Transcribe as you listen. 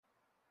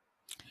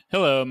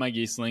Hello, my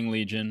Geesling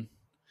Legion.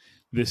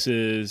 This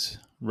is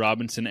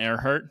Robinson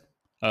Earhart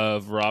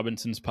of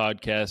Robinson's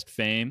Podcast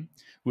fame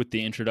with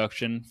the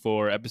introduction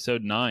for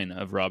episode 9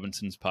 of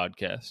Robinson's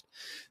Podcast.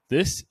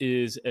 This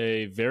is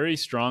a very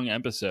strong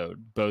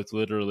episode, both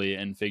literally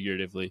and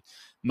figuratively.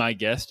 My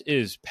guest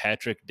is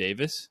Patrick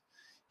Davis.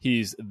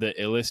 He's the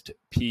illest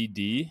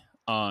PD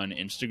on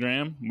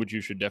Instagram, which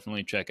you should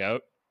definitely check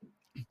out.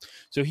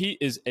 So he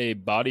is a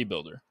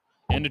bodybuilder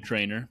and a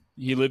trainer.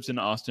 He lives in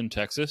Austin,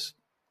 Texas.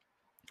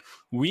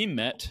 We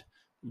met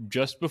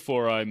just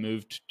before I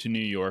moved to New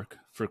York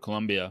for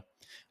Columbia.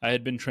 I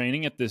had been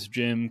training at this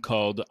gym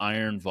called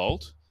Iron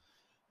Vault,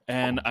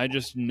 and I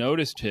just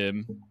noticed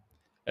him.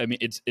 I mean,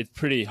 it's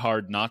pretty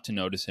hard not to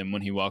notice him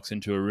when he walks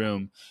into a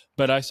room,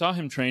 but I saw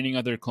him training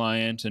other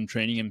clients and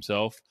training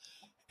himself,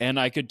 and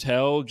I could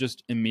tell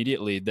just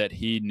immediately that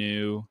he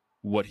knew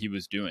what he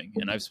was doing.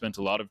 And I've spent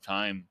a lot of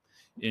time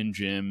in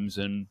gyms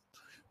and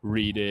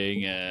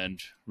reading and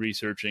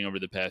researching over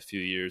the past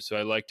few years, so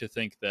I like to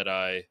think that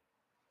I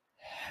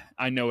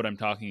know what I'm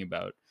talking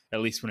about,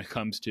 at least when it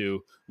comes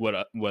to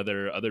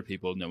whether other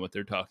people know what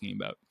they're talking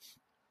about.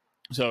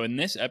 So in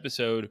this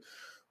episode,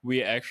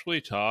 we actually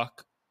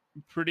talk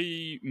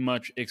pretty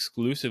much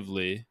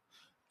exclusively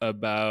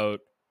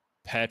about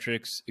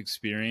Patrick's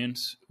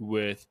experience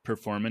with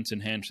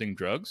performance-enhancing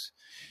drugs,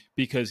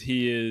 because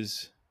he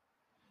is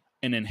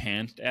an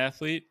enhanced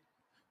athlete,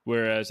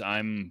 whereas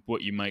I'm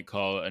what you might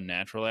call a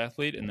natural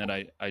athlete, in that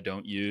I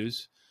don't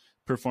use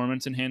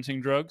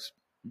performance-enhancing drugs.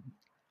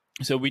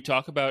 So we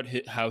talk about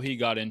how he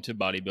got into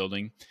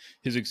bodybuilding,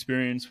 his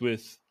experience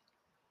with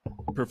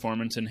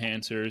performance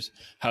enhancers,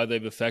 how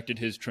they've affected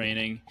his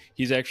training.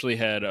 He's actually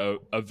had a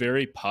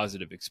very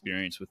positive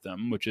experience with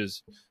them, which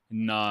is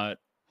not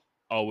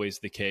always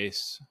the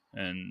case.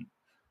 And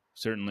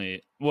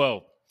certainly,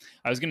 well,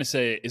 I was going to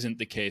say it isn't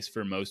the case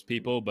for most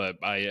people, but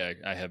I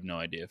have no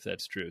idea if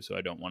that's true, so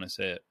I don't want to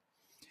say it.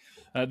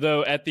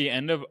 Though at the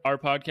end of our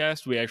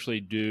podcast, we actually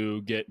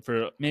do get,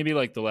 for maybe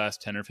like the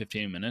last 10 or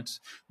 15 minutes,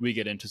 we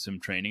get into some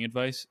training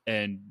advice.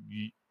 And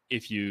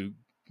if you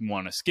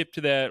want to skip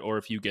to that, or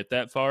if you get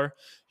that far,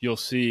 you'll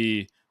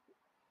see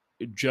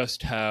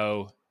just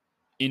how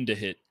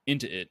into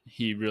it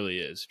he really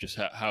is, just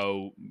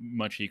how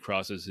much he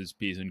crosses his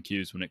P's and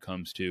Q's when it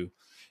comes to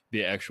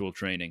the actual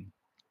training.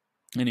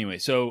 Anyway,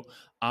 so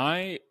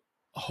I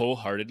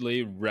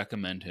wholeheartedly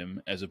recommend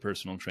him as a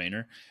personal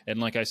trainer. And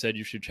like I said,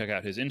 you should check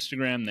out his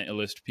Instagram, the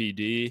illest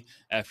PD,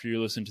 after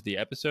you listen to the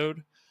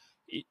episode.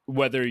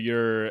 Whether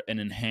you're an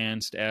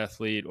enhanced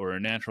athlete or a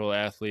natural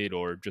athlete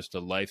or just a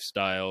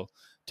lifestyle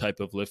type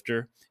of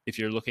lifter, if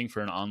you're looking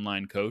for an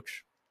online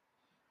coach,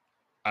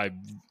 I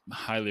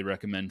highly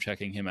recommend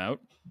checking him out.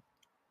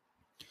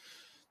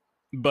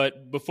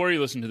 But before you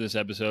listen to this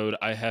episode,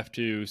 I have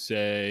to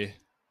say,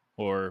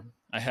 or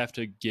I have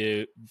to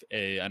give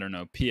a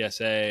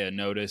PSA, a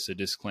notice, a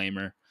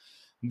disclaimer.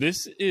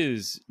 This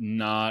is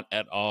not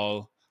at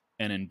all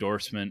an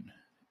endorsement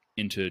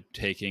into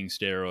taking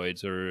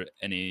steroids or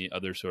any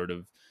other sort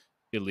of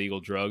illegal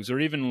drugs, or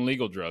even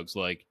legal drugs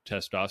like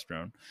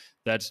testosterone.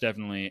 That's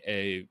definitely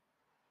a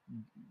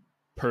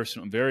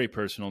very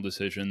personal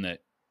decision that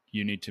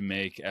you need to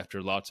make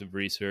after lots of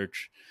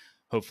research,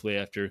 hopefully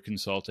after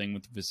consulting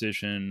with a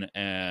physician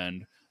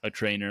and a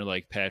trainer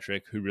like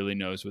Patrick who really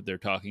knows what they're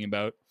talking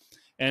about.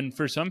 And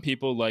for some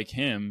people like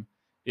him,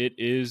 it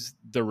is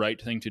the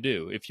right thing to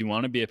do. If you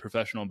want to be a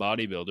professional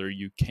bodybuilder,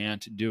 you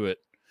can't do it.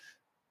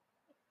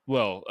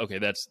 Well, okay,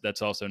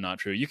 that's also not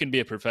true. You can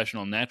be a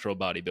professional natural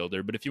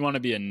bodybuilder, but if you want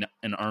to be an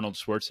Arnold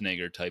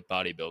Schwarzenegger type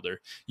bodybuilder,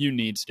 you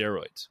need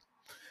steroids.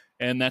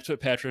 And that's what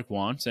Patrick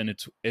wants, and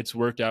it's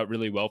worked out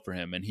really well for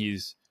him. And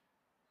he's,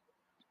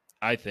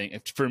 I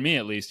think, for me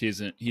at least, he's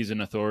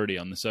an authority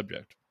on the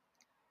subject.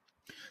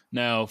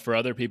 Now, for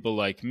other people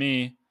like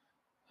me,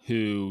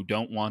 who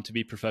don't want to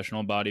be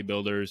professional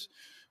bodybuilders,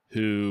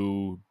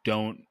 who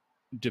don't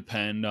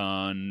depend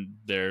on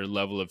their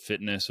level of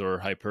fitness or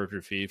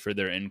hypertrophy for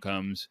their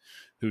incomes,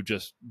 who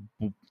just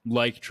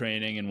like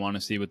training and want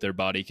to see what their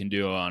body can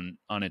do on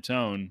its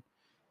own,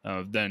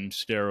 then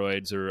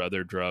steroids or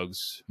other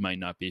drugs might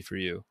not be for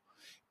you.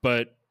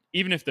 But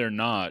even if they're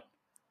not,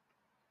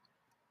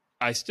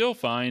 I still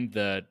find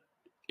that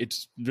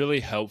it's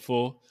really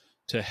helpful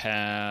to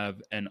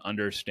have an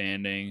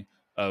understanding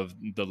of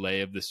the lay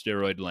of the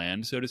steroid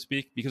land, so to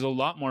speak, because a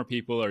lot more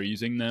people are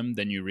using them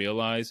than you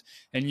realize,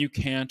 and you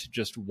can't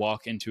just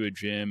walk into a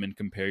gym and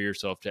compare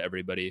yourself to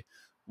everybody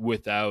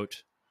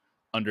without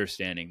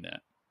understanding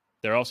that.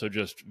 They're also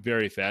just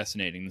very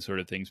fascinating, the sort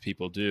of things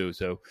people do.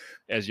 So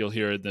as you'll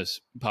hear in this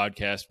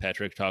podcast,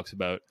 Patrick talks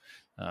about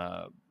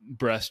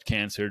breast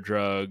cancer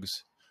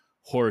drugs,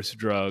 horse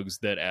drugs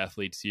that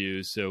athletes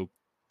use. So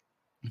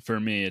for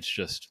me, it's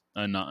just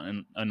a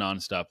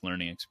nonstop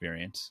learning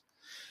experience.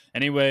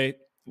 Anyway,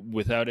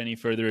 without any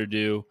further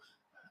ado,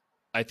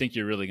 I think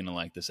you're really going to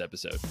like this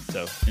episode.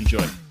 So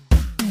enjoy.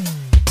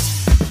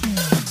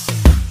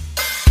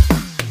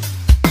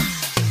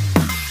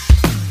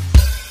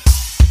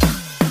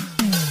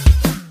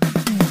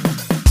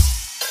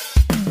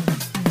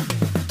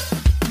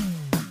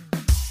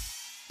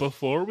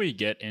 before we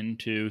get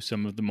into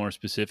some of the more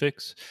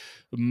specifics,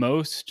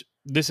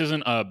 this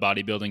isn't a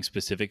bodybuilding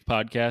specific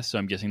podcast, so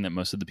I'm guessing that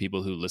most of the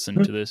people who listen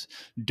to this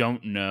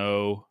don't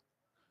know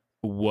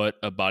what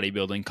a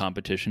bodybuilding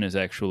competition is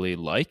actually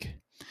like.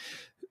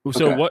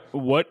 So Okay.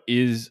 what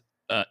is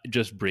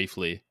just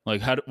briefly,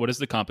 like what does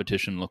the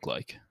competition look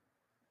like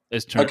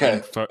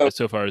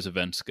so far as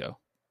events go?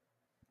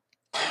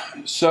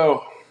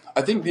 So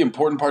I think the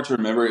important part to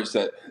remember is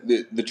that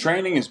the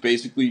training is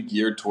basically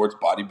geared towards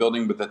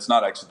bodybuilding, but that's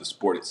not actually the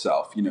sport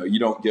itself. You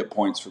don't get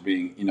points for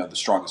being, the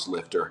strongest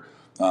lifter,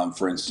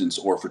 for instance,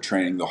 or for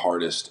training the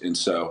hardest. And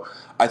so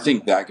I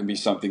think that can be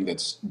something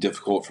that's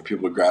difficult for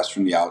people to grasp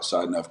from the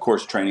outside. And of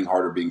course, training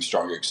harder, being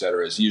stronger, et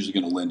cetera, is usually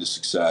going to lend to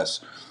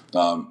success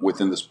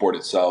within the sport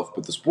itself.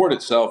 But the sport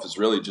itself is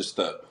really just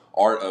the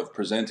art of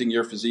presenting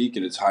your physique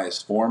in its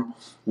highest form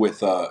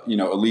with,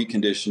 elite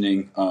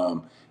conditioning,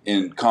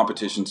 in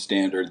competition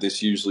standard.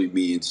 This usually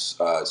means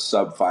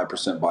sub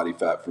 5% body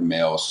fat for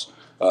males,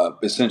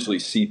 essentially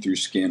see-through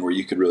skin where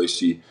you could really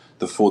see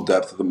the full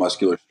depth of the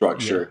muscular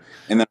structure.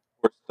 Yeah. And then,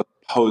 of course, the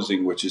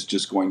posing, which is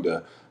just going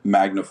to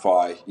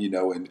magnify,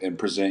 and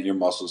present your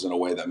muscles in a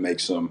way that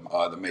makes them,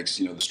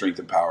 the strength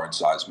and power and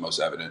size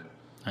most evident.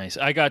 Nice.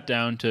 I got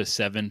down to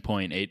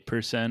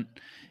 7.8%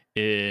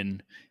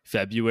 in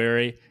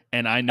February,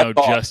 and I know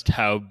just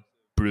how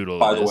brutal it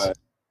is. By the way.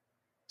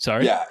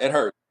 Sorry? Yeah, it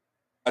hurts.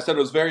 I said it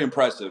was very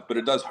impressive, but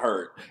it does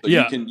hurt. So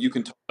yeah. You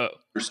can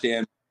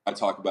understand when I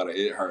talk about it.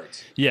 It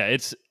hurts. Yeah,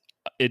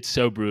 it's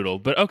so brutal.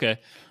 But okay.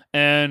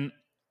 And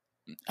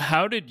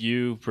how did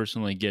you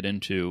personally get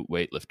into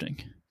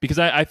weightlifting? Because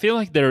I feel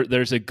like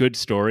there's a good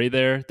story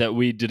there that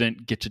we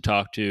didn't get to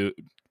talk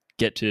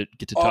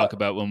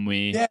about when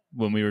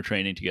we were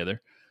training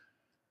together.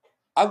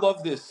 I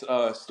love this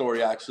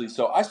story, actually.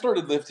 So I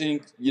started lifting,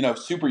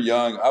 super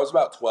young. I was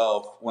about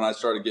 12 when I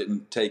started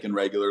getting taken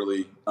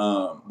regularly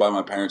by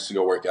my parents to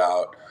go work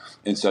out.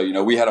 And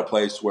so, we had a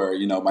place where,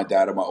 my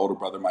dad and my older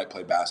brother might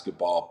play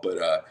basketball. But,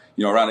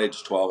 around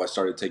age 12, I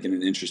started taking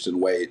an interest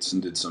in weights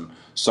and did some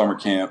summer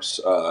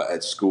camps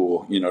at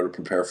school, to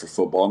prepare for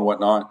football and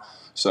whatnot.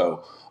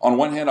 So on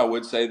one hand, I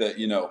would say that,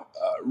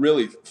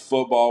 really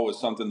football was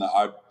something that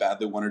I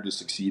badly wanted to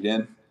succeed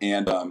in.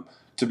 And,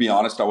 to be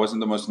honest, I wasn't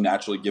the most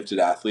naturally gifted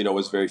athlete. I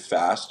was very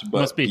fast, but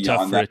must be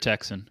tough for a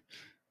Texan.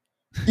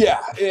 Yeah,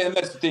 and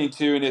that's the thing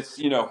too. And it's,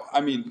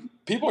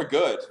 people are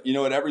good,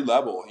 at every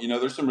level.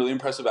 There's some really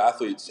impressive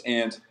athletes,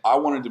 and I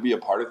wanted to be a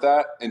part of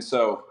that. And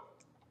so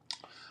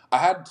I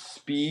had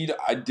speed.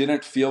 I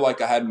didn't feel like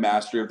I had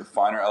mastery of the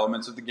finer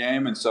elements of the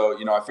game. And so,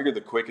 I figured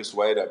the quickest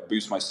way to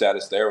boost my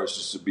status there was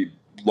just to be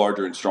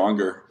larger and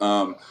stronger.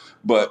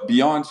 But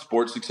beyond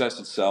sports success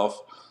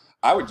itself,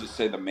 I would just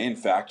say the main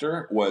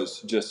factor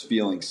was just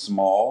feeling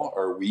small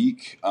or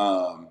weak.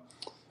 I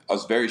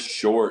was very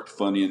short,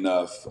 funny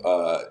enough,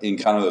 in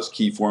kind of those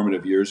key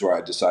formative years where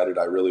I decided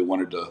I really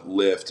wanted to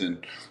lift.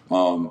 And,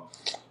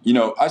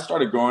 I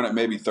started growing at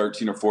maybe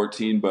 13 or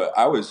 14, but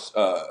I was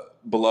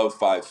below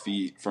 5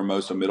 feet for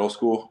most of middle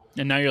school.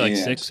 And now you're like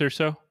 6 or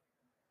so?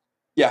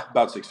 Yeah,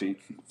 about 6 feet.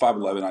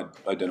 5'11",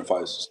 I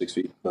identify as 6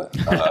 feet. But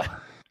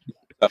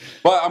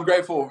I'm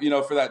grateful,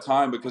 for that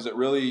time because it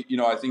really,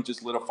 I think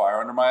just lit a fire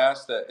under my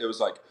ass that it was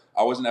like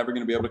I wasn't ever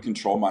going to be able to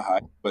control my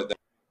height, but that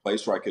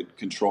place where I could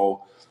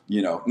control,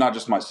 not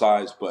just my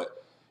size,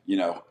 but,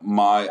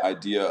 my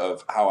idea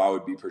of how I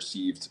would be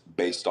perceived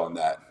based on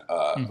that,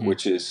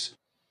 which is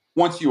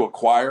once you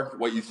acquire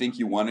what you think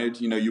you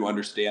wanted, you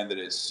understand that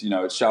it's,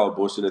 it's shallow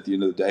bullshit at the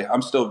end of the day.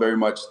 I'm still very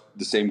much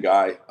the same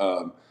guy,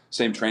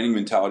 same training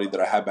mentality that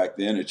I had back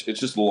then. It's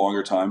just a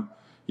longer time,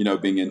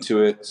 being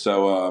into it.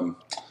 So,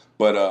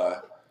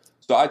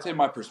 so I'd say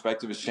my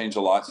perspective has changed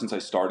a lot since I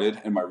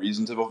started and my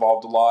reasons have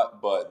evolved a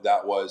lot, but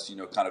that was,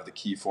 kind of the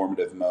key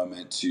formative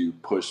moment to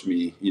push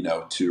me,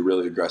 to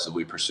really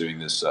aggressively pursuing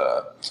this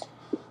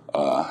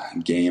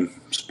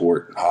game,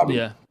 sport, hobby.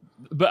 Yeah.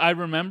 But I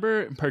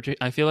remember,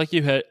 I feel like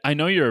I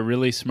know you're a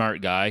really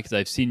smart guy because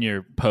I've seen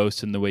your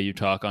posts and the way you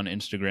talk on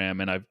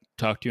Instagram and I've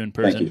talked to you in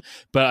person,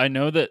 but I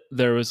know that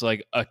there was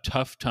like a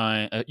tough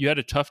time. You had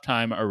a tough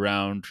time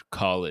around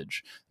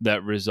college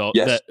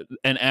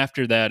and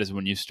after that is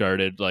when you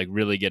started like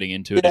really getting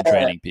into it and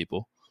training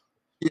people.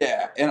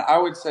 Yeah. And I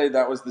would say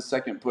that was the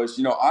second push,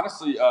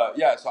 honestly.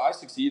 So I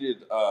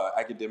succeeded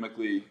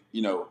academically,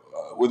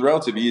 with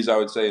relative ease, I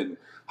would say in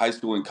high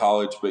school and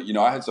college, but,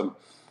 I had some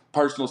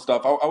personal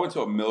stuff. I went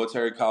to a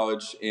military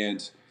college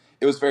and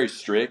it was very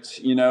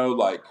strict,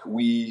 like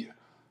we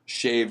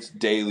shaved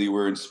daily. We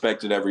were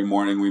inspected every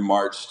morning. We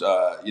marched,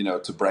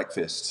 to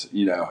breakfast,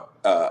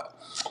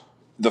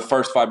 the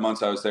first 5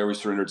 months I was there, we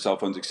surrendered cell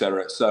phones, et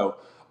cetera. So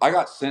I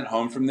got sent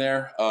home from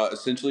there,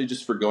 essentially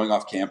just for going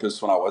off campus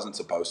when I wasn't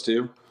supposed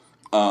to.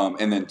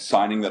 And then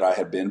signing that I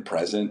had been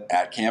present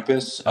at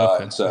campus.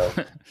 Okay. So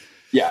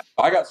yeah,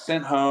 I got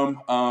sent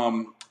home.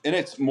 And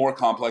it's more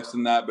complex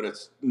than that, but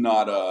it's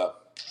not a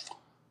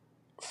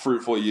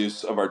fruitful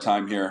use of our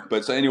time here.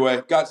 But so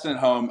anyway, got sent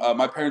home.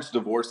 My parents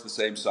divorced the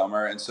same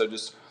summer. And so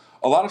just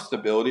a lot of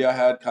stability I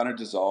had kind of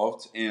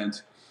dissolved. And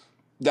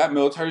that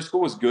military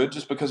school was good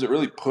just because it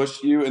really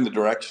pushed you in the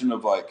direction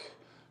of like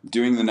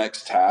doing the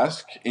next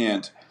task.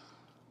 And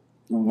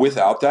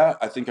without that,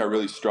 I think I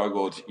really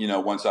struggled,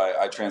 once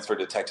I transferred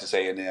to Texas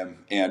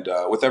A&M and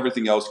with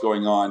everything else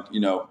going on,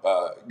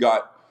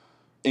 got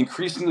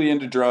increasingly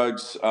into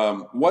drugs.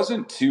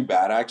 Wasn't too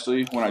bad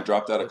actually when I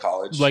dropped out of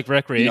college. Like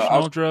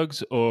recreational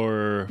drugs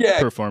or Yeah,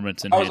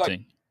 performance I was like,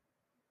 enhancing?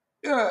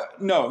 yeah,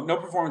 no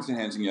performance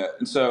enhancing yet.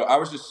 And so I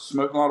was just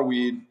smoking a lot of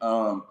weed.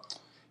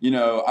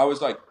 I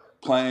was like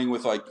playing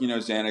with like,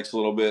 Xanax a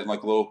little bit and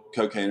like a little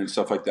cocaine and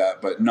stuff like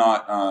that, but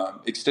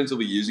not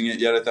extensively using it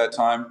yet at that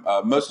time.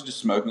 Mostly just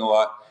smoking a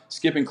lot,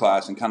 skipping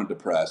class and kind of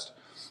depressed.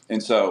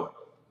 And so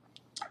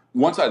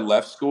once I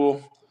left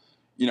school,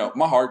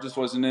 my heart just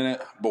wasn't in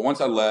it. But once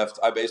I left,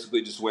 I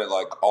basically just went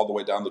like all the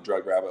way down the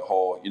drug rabbit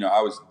hole.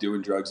 I was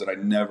doing drugs that I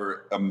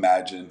never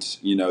imagined,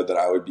 that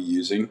I would be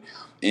using.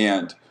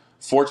 And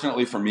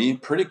fortunately for me,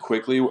 pretty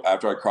quickly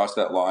after I crossed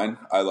that line,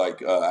 I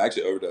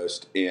actually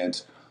overdosed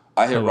and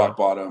I hit rock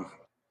bottom.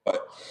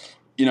 But,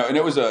 and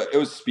it was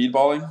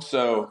speedballing.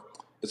 So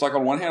it's like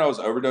on one hand I was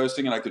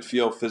overdosing and I could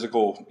feel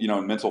physical,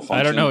 and mental function.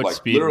 I don't know what like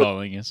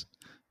speedballing is.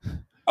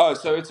 Oh,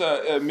 so it's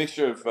a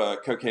mixture of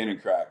cocaine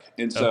and crack.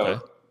 And so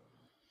Okay.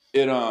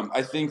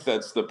 I think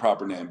that's the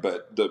proper name,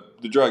 but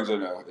the drugs, I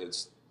know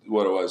it's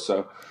what it was.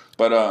 So,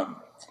 but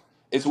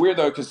it's weird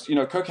though, because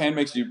cocaine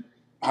makes you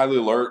highly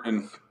alert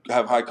and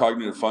have high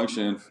cognitive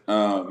function,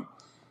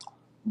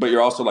 but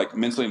you're also like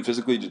mentally and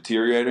physically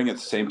deteriorating at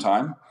the same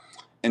time.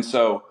 And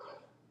so,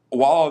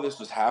 while all this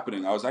was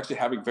happening, I was actually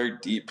having very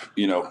deep,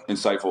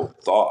 insightful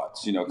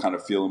thoughts. Kind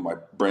of feeling my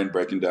brain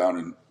breaking down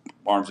and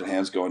arms and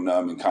hands going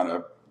numb, and kind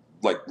of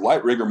like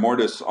light rigor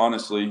mortis.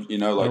 Honestly,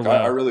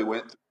 I really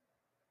went.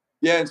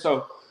 Yeah, and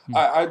so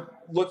I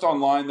looked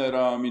online that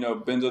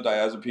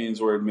benzodiazepines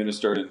were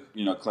administered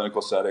in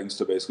clinical settings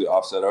to basically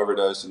offset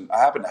overdose, and I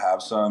happened to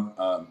have some.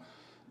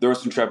 There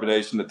was some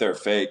trepidation that they're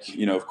fake.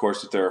 Of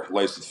course, if they're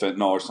laced with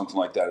fentanyl or something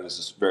like that, it's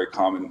just very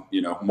common.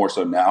 More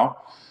so now.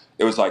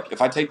 It was like,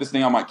 if I take this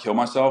thing, I might kill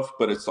myself,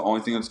 but it's the only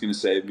thing that's going to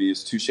save me.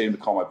 It's too shame to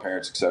call my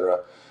parents,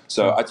 etc.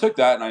 So I took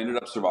that, and I ended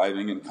up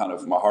surviving, and kind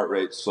of my heart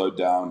rate slowed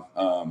down.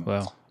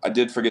 Wow. I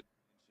did forget,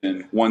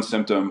 and one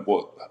symptom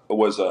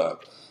was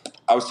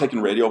I was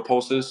taking radial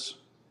pulses.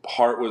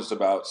 Heart was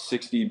about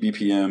 60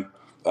 BPM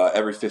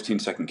every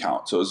 15-second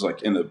count. So it was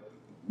like in the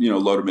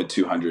low to mid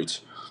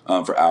 200s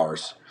for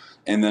hours.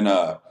 And then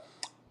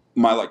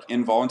my like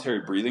involuntary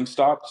breathing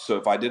stopped. So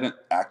if I didn't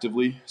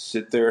actively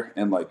sit there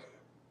and like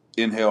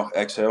inhale,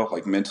 exhale,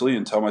 like mentally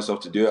and tell myself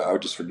to do it, I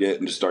would just forget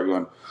and just start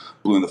going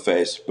blue in the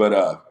face. But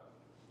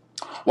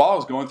while I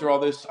was going through all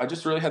this, I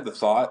just really had the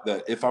thought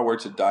that if I were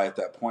to die at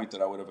that point,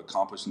 that I would have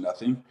accomplished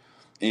nothing.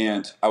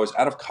 And I was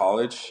out of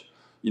college.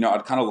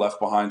 I'd kind of left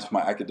behind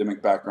my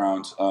academic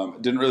background.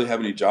 Didn't really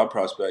have any job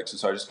prospects. And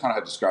so I just kind of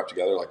had to scrap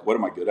together, like, what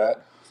am I good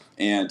at?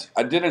 And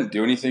I didn't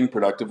do anything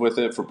productive with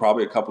it for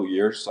probably a couple of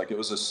years. Like, it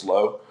was a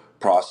slow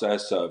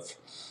process of,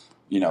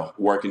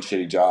 working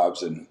shitty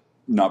jobs and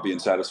not being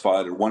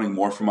satisfied and wanting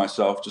more for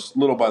myself, just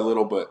little by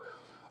little. But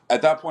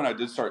at that point, I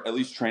did start at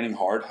least training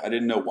hard. I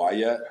didn't know why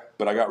yet,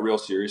 but I got real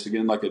serious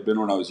again, like I'd been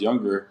when I was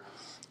younger.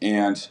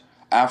 And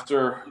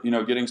after,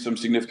 getting some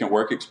significant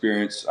work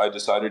experience, I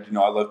decided,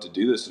 I love to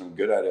do this and I'm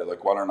good at it.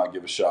 Like, why don't I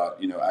give a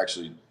shot,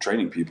 actually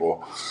training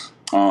people?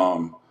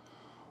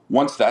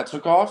 Once that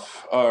took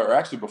off, or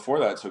actually before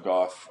that took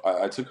off,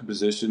 I took a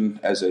position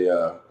as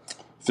a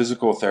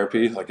physical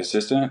therapy, like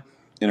assistant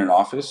in an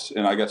office.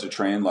 And I got to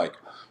train like,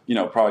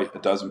 probably a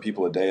dozen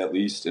people a day at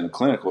least in a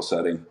clinical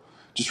setting.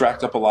 Just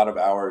racked up a lot of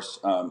hours,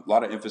 a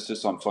lot of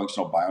emphasis on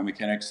functional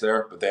biomechanics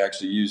there, but they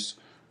actually use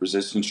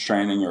resistance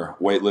training or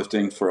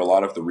weightlifting for a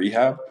lot of the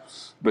rehab.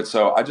 But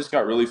so I just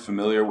got really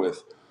familiar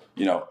with,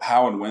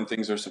 how and when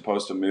things are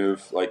supposed to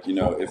move. Like,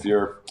 if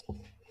you're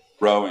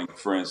rowing,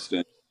 for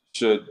instance,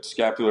 should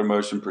scapular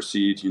motion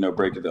proceed,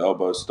 break at the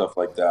elbows, stuff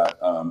like that.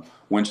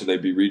 When should they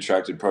be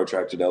retracted,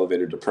 protracted,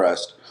 elevated,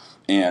 depressed?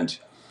 And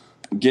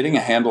getting a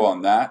handle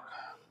on that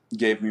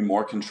gave me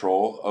more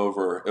control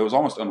over, it was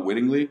almost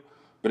unwittingly,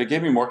 but it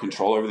gave me more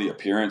control over the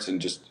appearance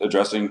and just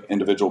addressing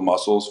individual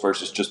muscles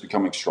versus just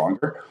becoming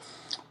stronger.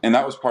 And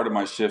that was part of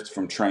my shift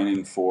from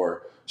training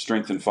for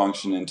strength and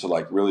function into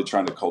like really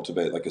trying to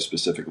cultivate like a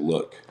specific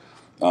look.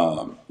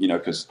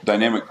 Because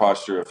dynamic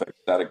posture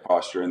affects static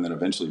posture and then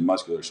eventually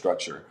muscular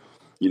structure,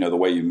 the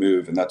way you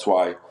move. And that's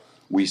why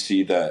we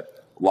see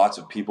that lots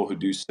of people who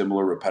do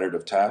similar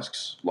repetitive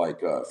tasks, like,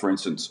 for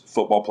instance,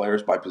 football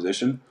players by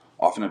position,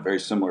 often have very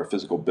similar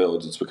physical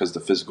builds. It's because the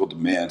physical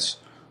demands,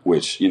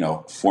 which,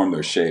 form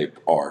their shape,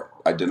 are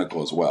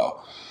identical as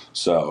well.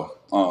 So,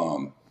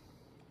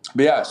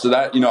 but yeah, so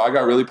that, I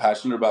got really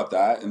passionate about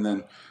that. And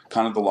then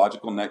kind of the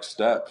logical next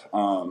step,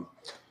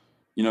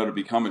 to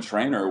become a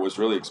trainer was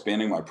really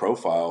expanding my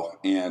profile.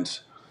 And,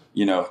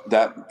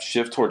 that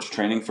shift towards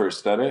training for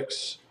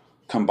aesthetics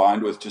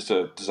combined with just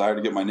a desire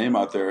to get my name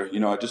out there,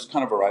 I just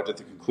kind of arrived at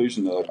the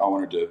conclusion that like I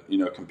wanted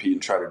to, compete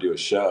and try to do a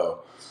show.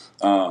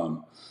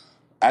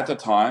 At the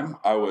time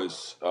I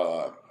was,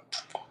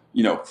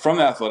 from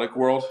the athletic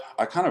world,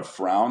 I kind of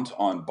frowned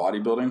on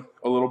bodybuilding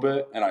a little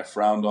bit, and I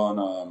frowned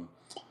on,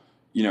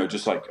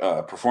 just like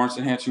performance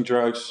enhancing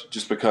drugs,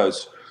 just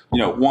because,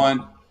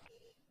 one,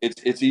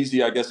 it's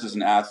easy, I guess, as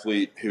an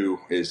athlete who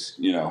is,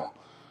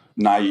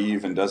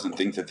 naive and doesn't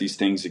think that these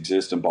things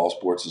exist in ball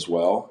sports as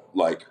well.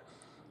 Like,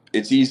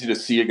 it's easy to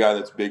see a guy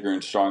that's bigger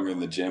and stronger in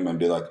the gym and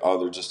be like, oh,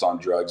 they're just on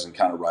drugs, and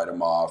kind of write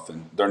them off.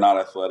 And they're not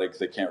athletic.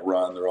 They can't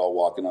run. They're all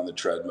walking on the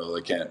treadmill.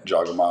 They can't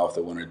jog a mile if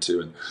they wanted to.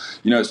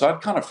 And, so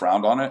I'd kind of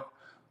frowned on it,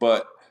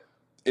 but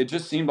it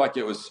just seemed like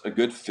it was a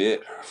good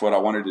fit for what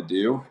I wanted to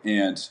do.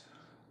 And,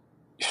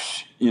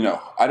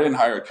 I didn't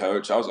hire a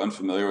coach. I was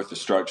unfamiliar with the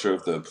structure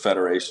of the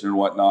federation and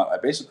whatnot. I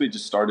basically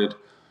just started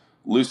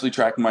loosely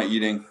tracking my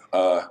eating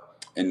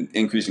and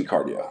increasing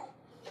cardio.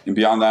 And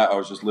beyond that, I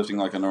was just lifting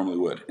like I normally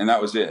would. And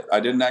that was it. I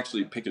didn't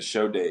actually pick a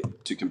show date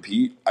to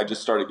compete. I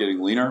just started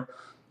getting leaner.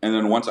 And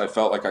then once I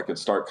felt like I could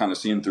start kind of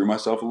seeing through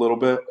myself a little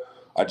bit,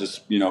 I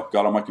just,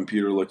 got on my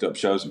computer, looked up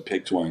shows, and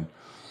picked one.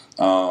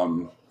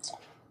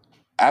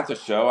 At the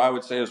show, I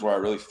would say, is where I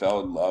really fell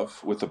in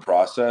love with the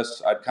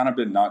process. I'd kind of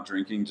been not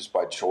drinking just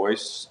by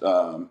choice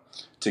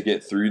to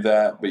get through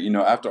that. But,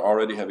 after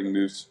already having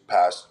moved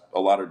past a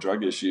lot of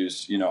drug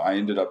issues, I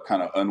ended up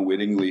kind of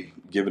unwittingly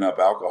giving up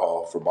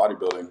alcohol for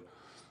bodybuilding.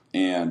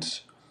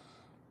 And,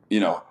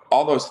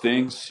 all those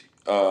things,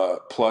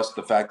 plus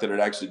the fact that it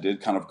actually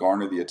did kind of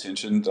garner the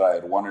attention that I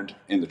had wanted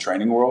in the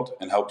training world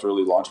and helped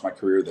really launch my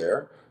career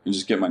there and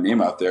just get my name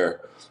out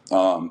there.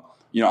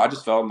 I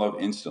just fell in love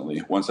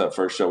instantly once that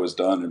first show was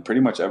done. And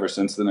pretty much ever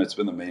since then, it's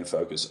been the main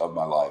focus of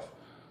my life.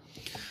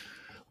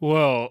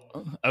 Well,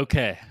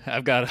 okay.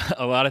 I've got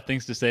a lot of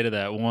things to say to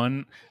that.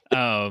 One,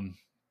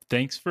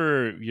 thanks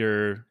for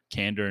your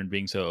candor and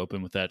being so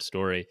open with that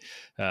story.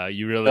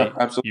 You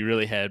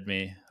really had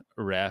me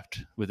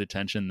wrapped with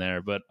attention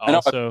there, but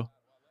also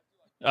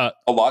a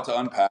lot to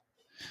unpack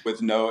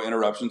with no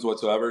interruptions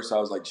whatsoever. So I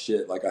was like,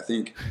 shit, like, I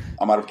think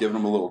I might have given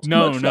him a little too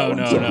much.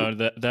 No.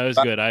 That was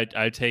good.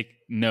 I take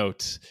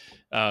notes.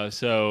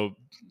 So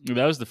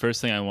that was the first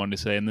thing I wanted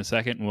to say. And the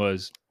second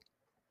was,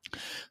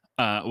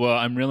 well,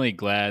 I'm really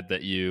glad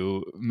that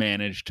you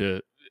managed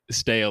to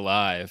stay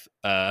alive,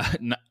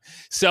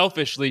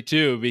 selfishly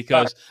too,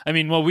 because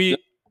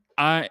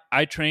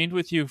I trained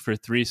with you for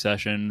 3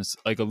 sessions,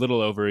 like a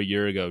little over a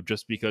year ago,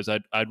 just because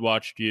I'd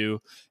watched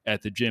you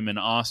at the gym in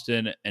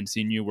Austin and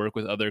seen you work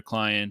with other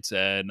clients.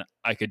 And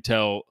I could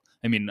tell,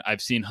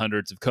 I've seen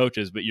hundreds of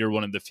coaches, but you're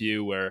one of the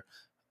few where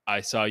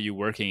I saw you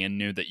working and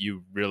knew that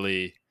you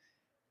really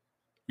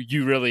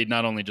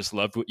not only just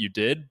loved what you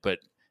did, but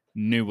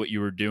knew what you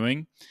were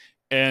doing.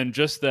 And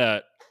just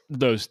that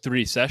those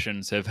 3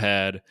 sessions have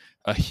had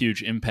a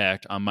huge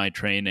impact on my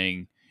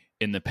training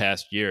in the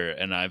past year.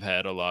 And I've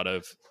had a lot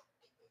of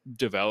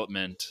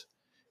development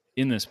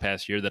in this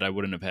past year that I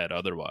wouldn't have had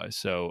otherwise.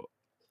 So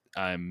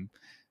I'm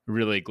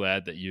really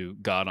glad that you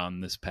got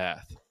on this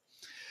path.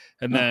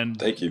 And then,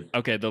 thank you.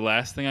 Okay, the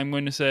last thing I'm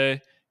going to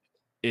say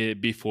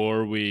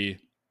before we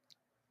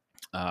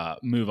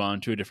move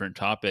on to a different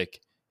topic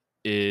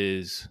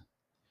is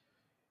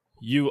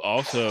you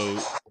also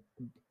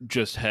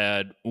just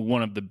had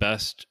one of the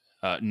best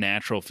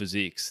natural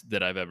physiques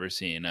that I've ever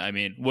seen.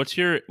 What's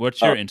your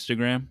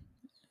Instagram?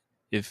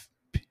 If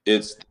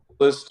it's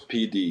Illest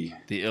PD.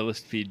 The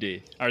Illest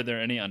PD. Are there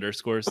any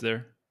underscores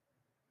there?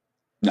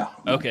 No.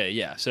 Okay,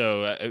 yeah.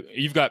 So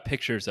you've got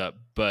pictures up,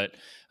 but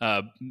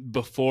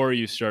before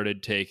you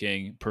started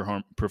taking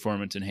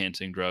performance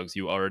enhancing drugs,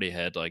 you already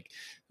had like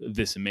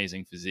this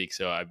amazing physique.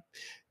 So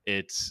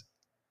it's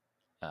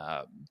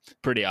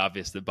pretty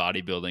obvious that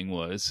bodybuilding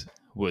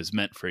was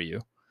meant for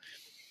you.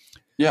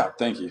 Yeah,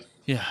 thank you.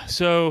 Yeah.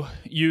 So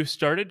you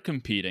started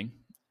competing,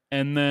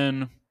 and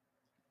then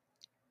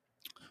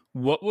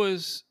what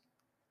was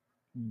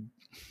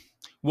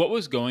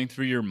going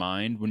through your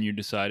mind when you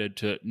decided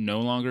to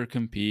no longer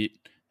compete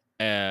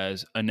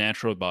as a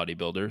natural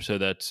bodybuilder? So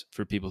that's,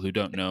 for people who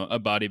don't know, a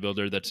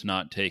bodybuilder that's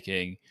not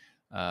taking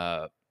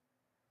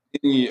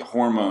any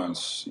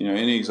hormones,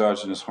 any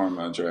exogenous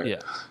hormones, right? Yeah.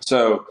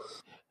 So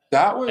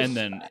that was, and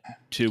then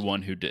to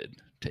one who did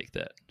take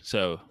that.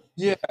 So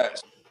yeah,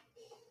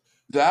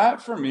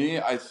 that for me,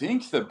 I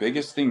think the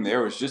biggest thing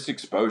there was just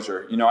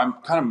exposure. I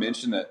kind of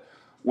mentioned that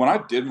when I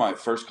did my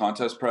first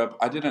contest prep,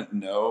 I didn't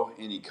know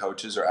any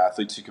coaches or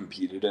athletes who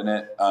competed in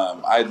it.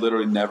 I had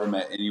literally never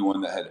met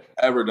anyone that had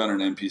ever done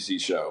an NPC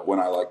show. When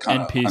I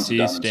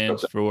NPC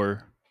stands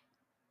for,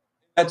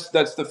 that's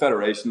the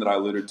federation that I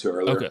alluded to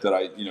earlier. Okay. That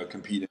I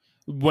competed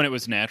when it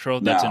was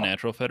natural. That's a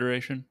natural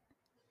federation.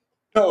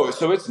 No,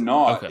 so it's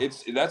not. Okay.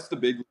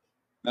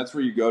 That's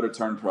where you go to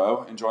turn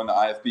pro and join the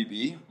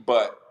IFBB.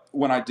 But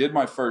when I did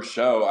my first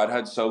show, I'd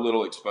had so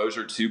little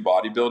exposure to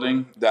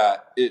bodybuilding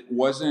that it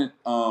wasn't,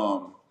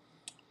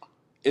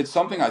 it's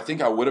something I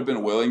think I would have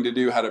been willing to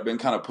do had it been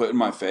kind of put in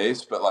my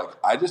face. But like,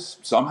 I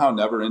just somehow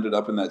never ended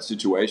up in that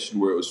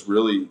situation where it was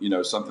really,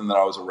 something that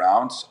I was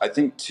around. I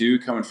think too,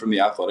 coming from the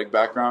athletic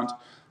background,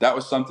 that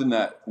was something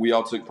that we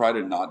all took pride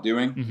in not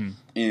doing. Mm-hmm.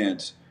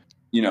 And,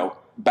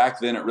 back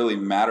then it really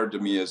mattered to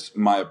me as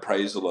my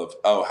appraisal of,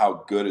 oh,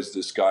 how good is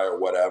this guy or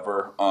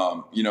whatever.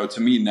 To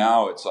me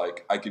now it's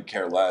like I could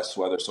care less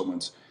whether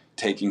someone's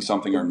taking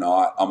something or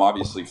not. I'm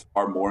obviously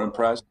far more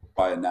impressed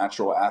by a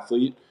natural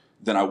athlete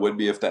than I would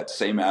be if that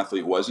same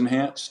athlete was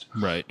enhanced.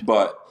 Right.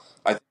 But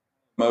I think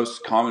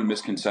most common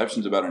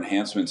misconceptions about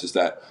enhancements is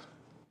that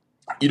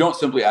you don't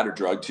simply add a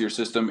drug to your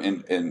system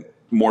and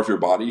morph your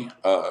body.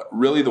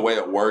 Really the way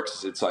it works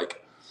is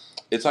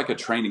it's like a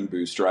training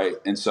boost, right?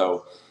 And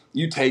so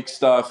you take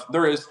stuff,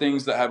 there is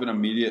things that have an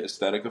immediate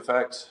aesthetic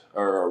effect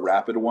or a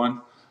rapid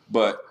one,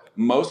 but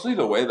mostly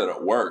the way that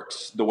it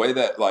works, the way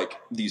that like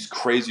these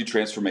crazy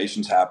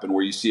transformations happen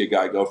where you see a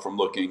guy go from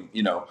looking,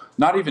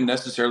 not even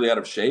necessarily out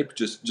of shape,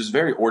 just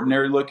very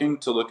ordinary looking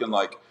to looking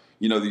like,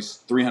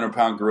 these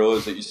 300-pound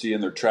gorillas that you see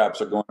in their traps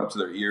are going up to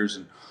their ears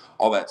and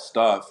all that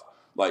stuff.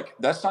 Like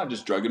that's not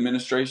just drug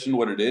administration.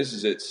 What it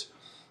is it's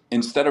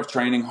instead of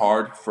training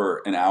hard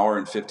for an hour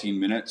and 15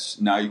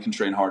 minutes, now you can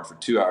train hard for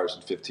 2 hours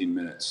and 15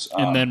 minutes.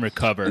 And then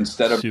recover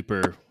instead of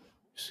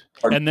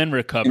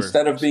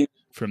being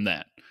from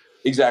that.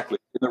 Exactly.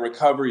 The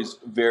recovery is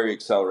very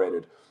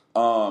accelerated.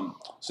 So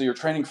your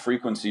training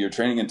frequency, your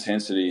training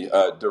intensity,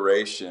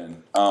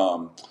 duration,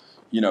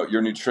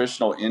 your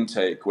nutritional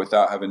intake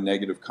without having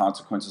negative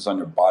consequences on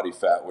your body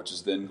fat, which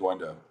is then going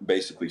to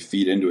basically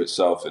feed into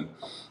itself and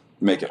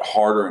make it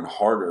harder and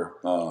harder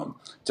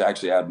to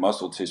actually add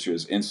muscle tissue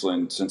as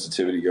insulin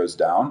sensitivity goes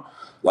down.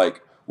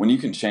 Like when you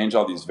can change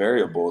all these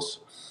variables,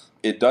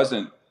 it's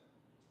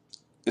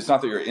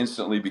not that you're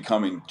instantly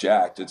becoming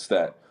jacked. It's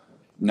that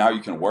now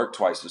you can work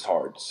twice as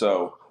hard.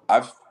 So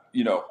I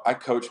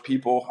coach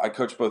people. I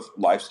coach both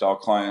lifestyle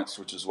clients,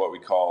 which is what we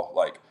call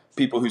like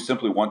people who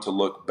simply want to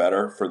look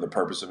better for the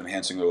purpose of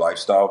enhancing their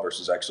lifestyle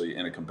versus actually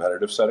in a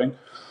competitive setting.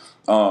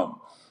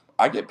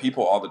 I get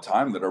people all the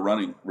time that are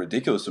running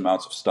ridiculous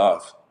amounts of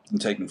stuff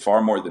and taking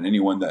far more than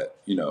anyone that,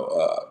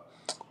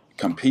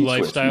 competes with.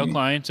 Lifestyle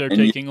clients are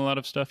taking a lot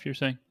of stuff, you're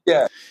saying?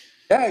 Yeah.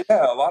 Yeah.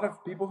 A lot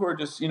of people who are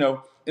just,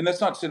 and that's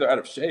not to say they're out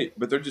of shape,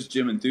 but they're just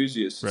gym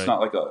enthusiasts. Right. It's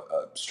not like a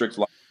strict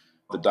life.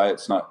 The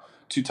diet's not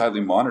too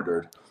tightly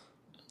monitored.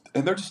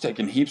 And they're just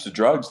taking heaps of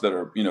drugs that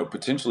are,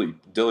 potentially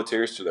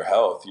deleterious to their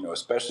health,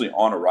 especially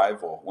on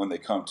arrival when they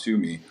come to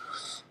me.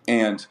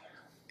 And,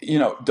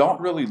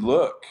 don't really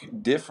look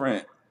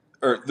different.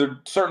 Or they're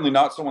certainly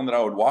not someone that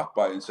I would walk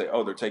by and say,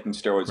 oh, they're taking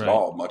steroids at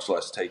all, much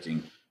less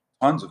taking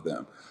tons of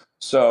them.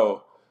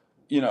 So,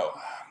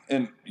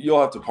 and you'll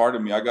have to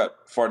pardon me. I got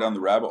far down the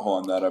rabbit hole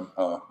on that.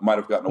 I might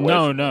have gotten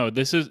away. No.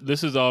 This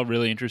is all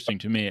really interesting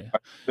to me.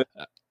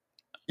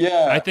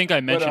 Yeah. I think I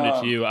mentioned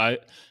it to you.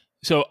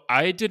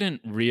 I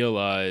didn't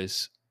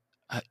realize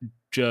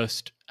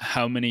just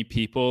how many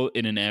people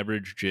in an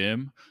average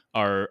gym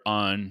are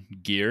on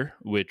gear,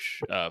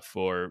 which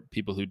for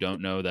people who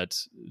don't know,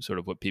 that's sort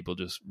of what people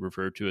just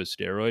refer to as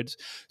steroids.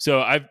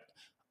 So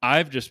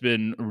I've just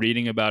been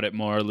reading about it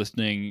more,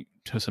 listening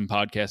to some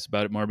podcasts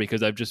about it more,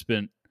 because I've just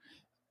been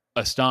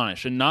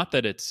astonished. And not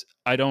that it's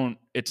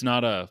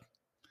not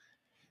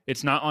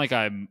like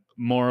I'm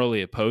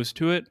morally opposed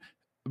to it,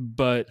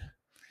 but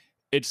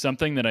it's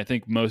something that I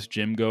think most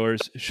gym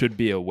goers should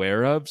be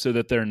aware of so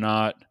that they're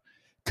not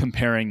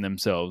comparing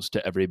themselves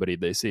to everybody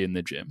they see in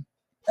the gym.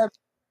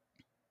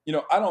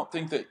 I don't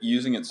think that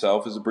using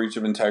itself is a breach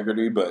of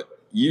integrity, but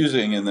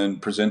using and then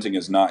presenting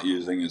as not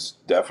using is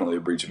definitely a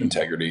breach of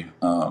integrity.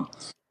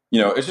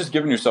 It's just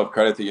giving yourself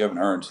credit that you haven't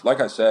earned. Like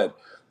I said,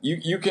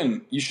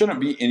 you shouldn't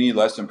be any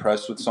less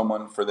impressed with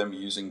someone for them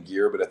using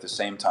gear, but at the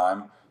same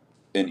time,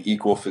 an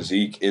equal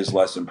physique is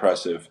less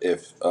impressive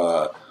if,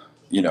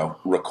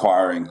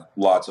 requiring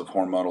lots of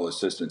hormonal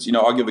assistance.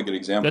 I'll give a good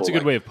example. That's a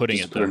good way of putting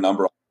it. Put a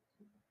number on.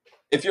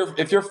 If you're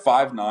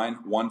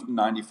 5'9",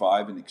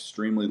 195 and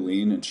extremely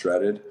lean and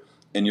shredded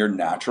and you're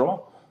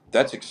natural,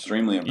 that's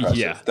extremely impressive.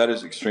 Yeah. That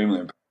is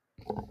extremely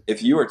impressive.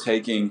 If you are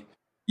taking,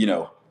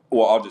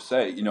 I'll just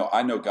say,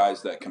 I know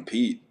guys that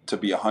compete to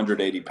be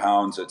 180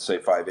 pounds at say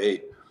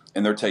 5'8",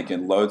 and they're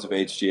taking loads of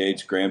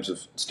HGH, grams of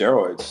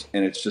steroids.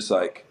 And it's just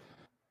like,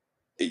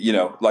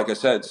 like I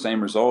said,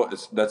 same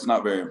result. That's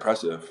not very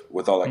impressive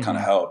with all that kind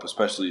of help,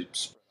 especially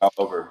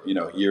over,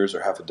 years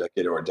or half a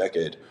decade or a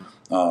decade.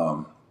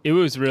 It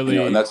was really,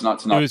 and that's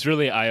not it was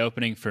really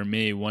eye-opening for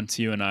me once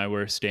you and I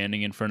were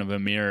standing in front of a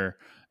mirror,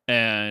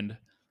 and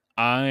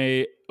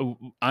I'm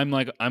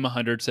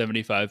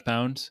 175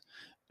 pounds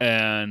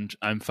and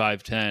I'm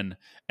 5'10",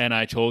 and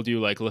I told you,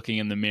 like, looking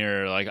in the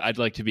mirror, like, I'd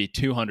like to be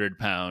 200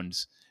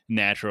 pounds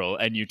natural,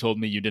 and you told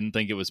me you didn't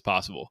think it was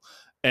possible.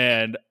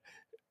 And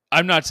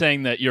I'm not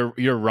saying that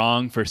you're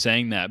wrong for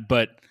saying that,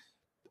 but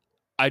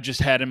I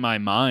just had in my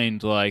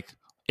mind, like,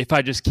 if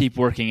I just keep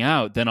working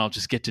out, then I'll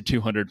just get to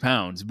 200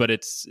 pounds. But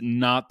it's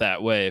not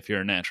that way if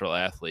you're a natural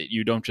athlete.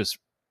 You don't just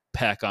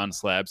pack on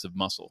slabs of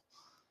muscle.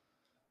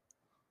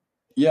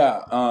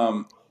 Yeah.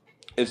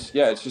 It's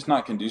just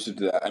not conducive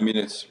to that. I mean,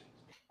 it's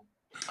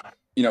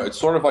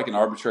sort of like an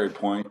arbitrary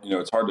point.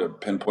 It's hard to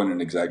pinpoint an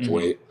exact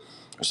weight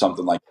or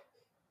something like that.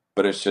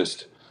 But it's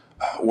just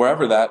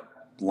wherever that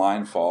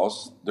line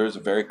falls, there's a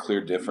very clear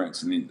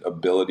difference in the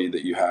ability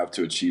that you have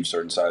to achieve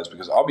certain size.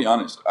 Because I'll be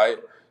honest, I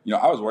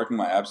was working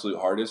my absolute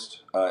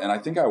hardest, and I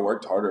think I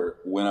worked harder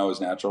when I was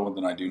natural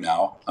than I do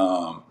now.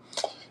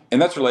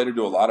 And that's related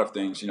to a lot of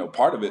things.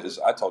 Part of it is,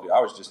 I told you, I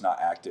was just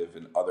not active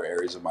in other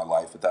areas of my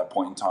life at that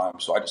point in time.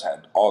 So I just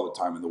had all the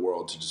time in the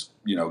world to just,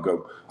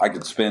 go. I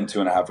could spend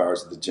 2.5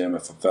 hours at the gym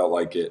if I felt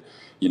like it.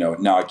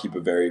 Now I keep a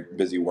very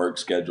busy work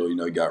schedule.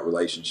 You got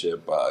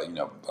relationship,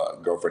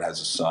 girlfriend has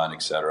a son,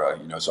 etc.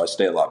 So I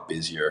stay a lot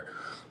busier.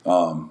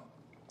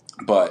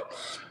 But,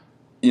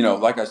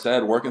 like I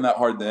said, working that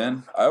hard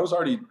then, I was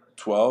already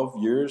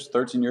 13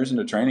 years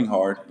into training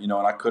hard, and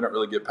I couldn't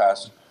really get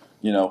past,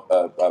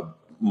 a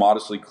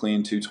modestly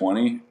clean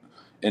 220.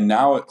 And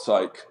now it's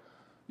like,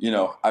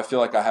 I feel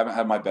like I haven't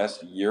had my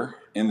best year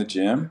in the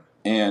gym.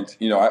 And,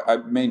 I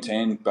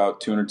maintained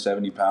about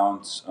 270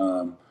 pounds,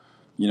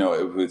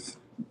 with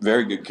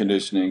very good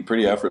conditioning,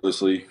 pretty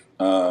effortlessly.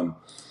 So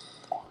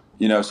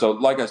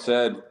like I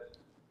said,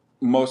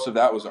 most of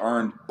that was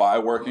earned by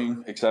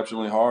working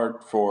exceptionally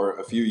hard for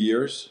a few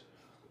years,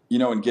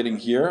 and getting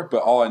here.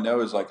 But all I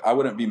know is, like, I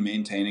wouldn't be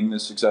maintaining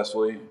this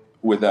successfully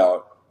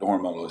without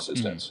hormonal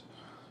assistance.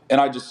 And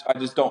I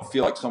just don't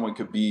feel like someone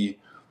could be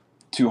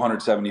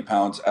 270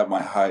 pounds at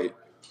my height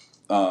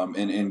and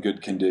in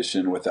good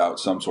condition without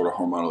some sort of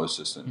hormonal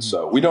assistance.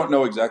 So we don't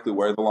know exactly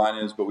where the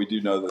line is, but we do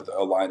know that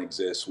a line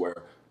exists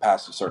where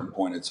past a certain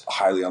point, it's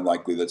highly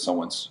unlikely that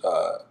someone's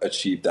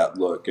achieved that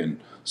look and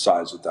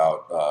size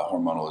without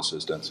hormonal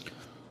assistance.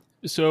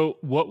 So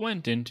what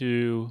went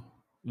into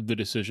the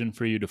decision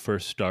for you to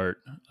first start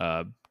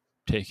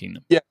taking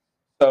them? Yeah.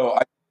 So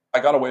I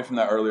got away from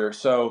that earlier.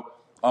 So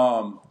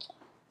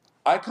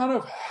I kind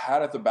of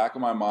had at the back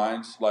of my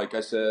mind, like I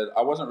said,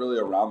 I wasn't really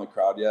around the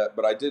crowd yet,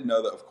 but I did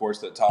know that, of course,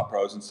 that top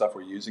pros and stuff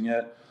were using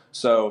it.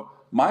 So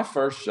my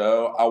first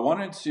show, I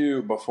wanted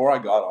to, before I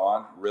got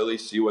on, really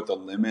see what the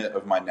limit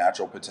of my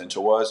natural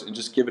potential was and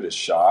just give it a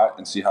shot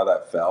and see how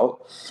that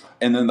felt.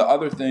 And then the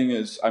other thing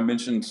is, I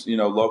mentioned,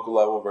 local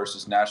level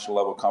versus national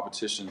level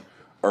competition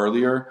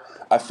earlier.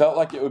 I felt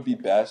like it would be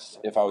best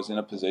if I was in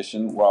a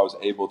position where I was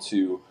able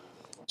to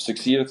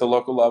succeed at the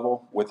local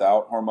level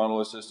without hormonal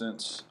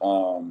assistance.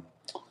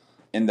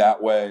 In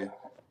that way,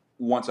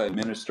 once I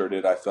administered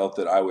it, I felt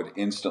that I would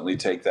instantly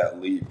take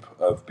that leap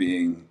of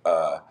being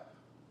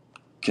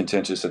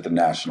contentious at the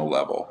national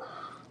level.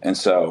 And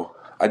so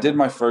I did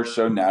my first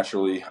show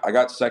naturally. I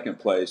got second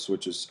place,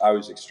 which I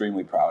was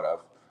extremely proud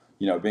of.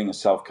 Being a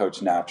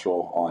self-coached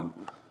natural on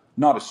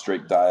not a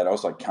strict diet. I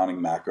was like counting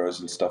macros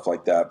and stuff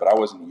like that, but I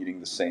wasn't eating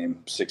the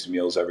same 6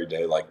 meals every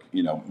day like,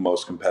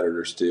 most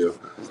competitors do.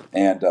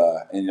 And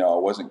I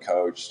wasn't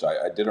coached.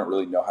 I didn't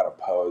really know how to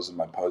pose, and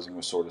my posing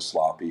was sort of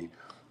sloppy.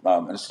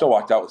 And I still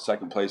walked out with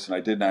second place, and I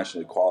did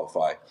nationally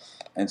qualify.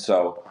 And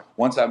so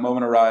once that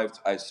moment arrived,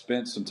 I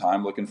spent some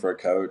time looking for a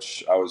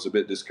coach. I was a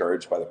bit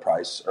discouraged by the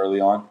price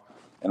early on,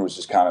 and was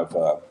just kind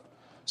of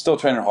still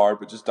training hard,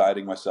 but just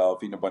dieting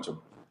myself, eating a bunch of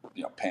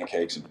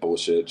pancakes and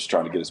bullshit, just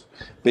trying to get as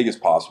big as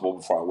possible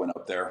before I went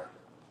up there.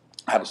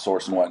 I had a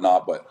source and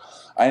whatnot, but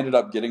I ended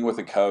up getting with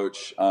a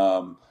coach,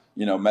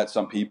 met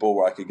some people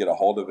where I could get a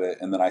hold of it.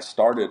 And then I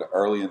started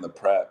early in the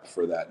prep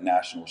for that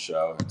national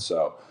show. And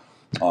so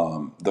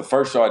the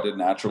first show I did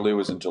naturally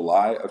was in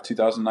July of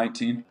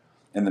 2019.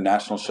 And the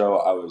national show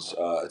I was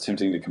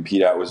attempting to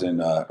compete at was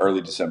in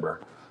early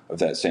December of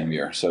that same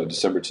year. So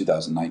December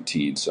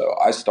 2019. So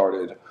I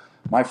started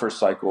my first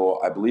cycle,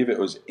 I believe it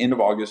was end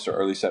of August or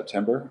early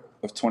September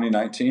of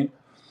 2019.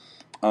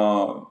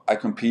 I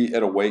compete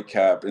at a weight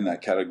cap in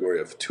that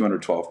category of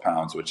 212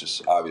 pounds, which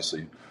is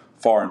obviously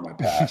far in my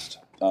past.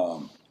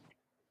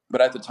 But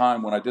at the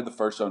time when I did the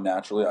first show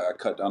naturally, I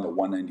cut down to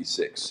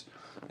 196,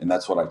 and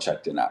that's what I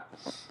checked in at.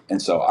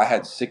 And so I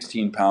had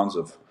 16 pounds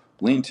of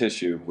lean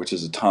tissue, which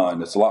is a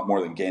ton. It's a lot more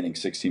than gaining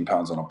 16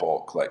 pounds on a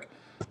bulk. Like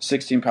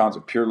 16 pounds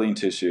of pure lean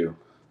tissue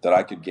that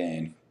I could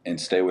gain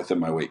and stay within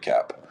my weight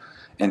cap.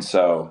 And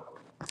so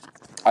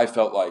I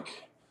felt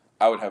like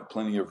I would have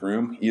plenty of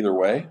room either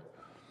way.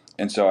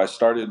 And so I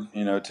started,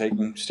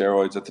 taking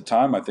steroids at the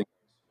time. I think,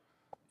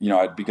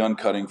 I'd begun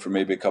cutting for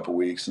maybe a couple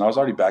weeks, and I was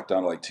already back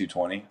down to like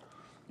 220.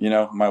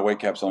 My weight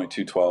cap's only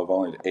 212,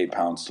 only 8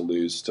 pounds to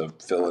lose to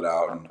fill it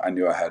out. And I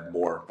knew I had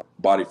more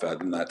body fat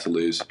than that to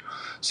lose.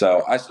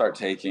 So I start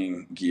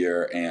taking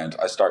gear and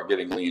I start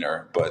getting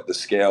leaner, but the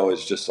scale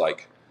is just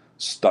like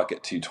stuck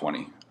at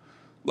 220.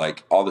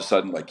 Like all of a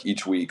sudden, like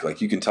each week, like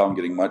you can tell I'm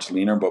getting much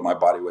leaner, but my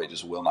body weight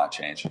just will not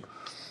change.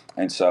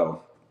 And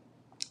so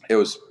it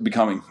was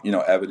becoming,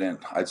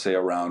 evident, I'd say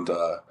around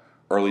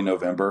early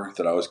November,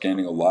 that I was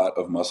gaining a lot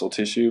of muscle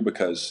tissue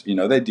because,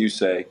 they do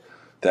say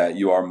that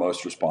you are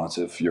most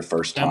responsive your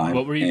first time. And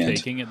what were you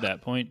taking at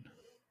that point?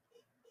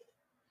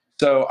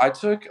 So I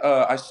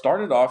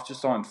started off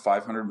just on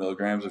 500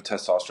 milligrams of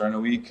testosterone a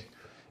week.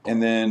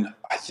 And then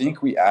I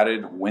think we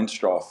added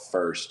Winstraw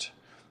first.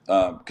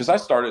 Because I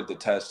started the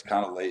test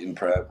kind of late in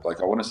prep. Like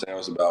I want to say I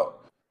was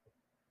about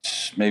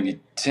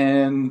maybe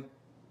 10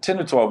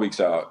 to 12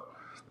 weeks out.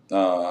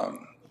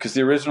 Because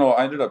the original,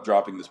 I ended up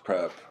dropping this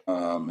prep,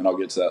 and I'll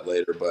get to that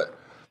later. But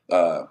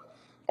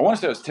I want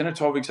to say I was 10 or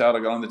 12 weeks out. I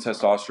got on the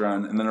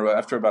testosterone, and then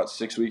after about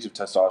 6 weeks of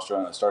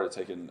testosterone, I started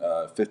taking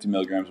 50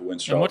 milligrams of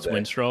Winstrol. And what's a day.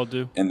 Winstrol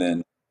do? And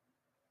then,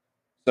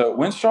 so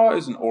Winstrol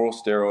is an oral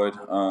steroid.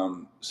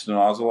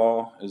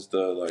 Stanozolol is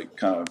the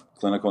kind of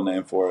clinical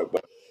name for it,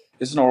 but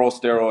it's an oral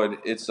steroid.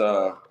 It's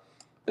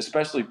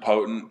especially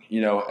potent,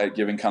 at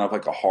giving kind of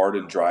like a hard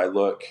and dry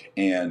look,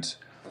 and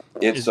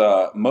it's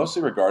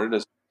mostly regarded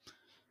as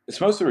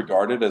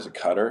a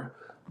cutter,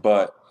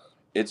 but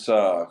it's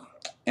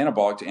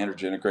anabolic to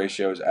androgenic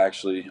ratio is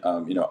actually,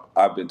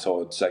 I've been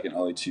told second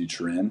only to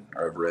Tren,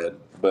 or I've read,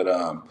 but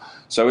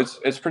so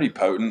it's pretty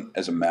potent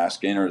as a mass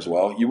gainer as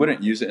well. You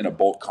wouldn't use it in a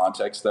bulk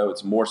context though.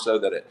 It's more so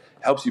that it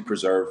helps you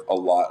preserve a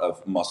lot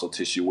of muscle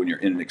tissue when you're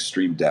in an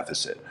extreme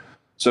deficit.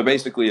 So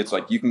basically it's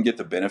like you can get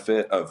the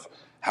benefit of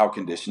how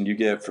conditioned you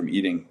get from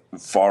eating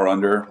far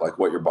under like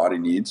what your body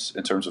needs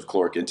in terms of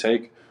caloric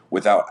intake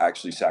without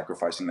actually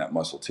sacrificing that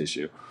muscle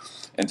tissue.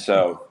 And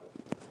so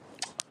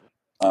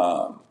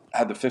I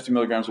had the 50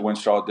 milligrams of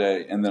Winstrol a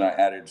day, and then I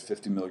added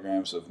 50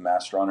 milligrams of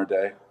Masteron a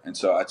day. And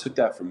so I took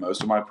that for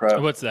most of my prep.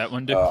 What's that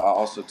one do? I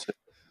also took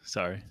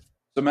Sorry.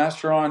 So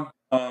Masteron,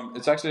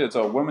 it's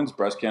a women's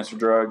breast cancer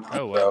drug.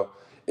 Oh, wow. So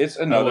it's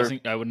another.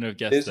 I wouldn't have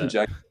guessed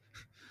that.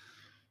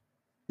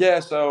 Yeah,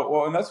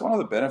 and that's one of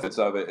the benefits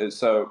of it is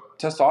so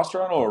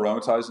testosterone will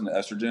aromatize into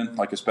estrogen,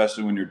 like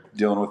especially when you're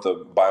dealing with a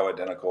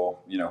bioidentical,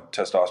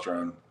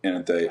 testosterone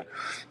enanthate.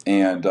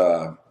 And,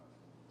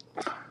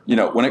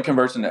 when it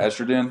converts into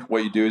estrogen,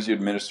 what you do is you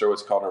administer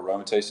what's called an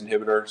aromatase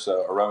inhibitor.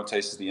 So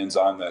aromatase is the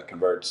enzyme that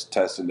converts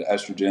test into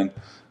estrogen.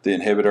 The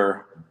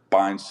inhibitor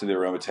binds to the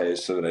aromatase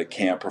so that it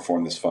can't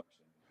perform this function.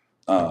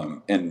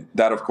 And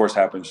that, of course,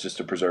 happens just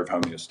to preserve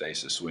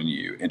homeostasis. When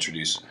you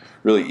introduce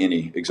really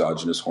any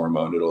exogenous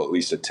hormone, it'll at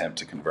least attempt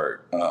to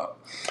convert.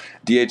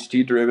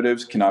 DHT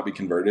derivatives cannot be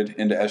converted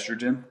into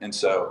estrogen. And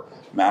so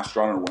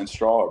Masteron and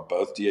Winstrol are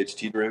both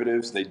DHT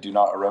derivatives. They do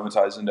not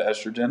aromatize into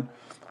estrogen.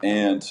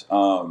 And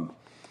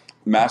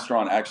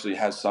Masteron actually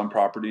has some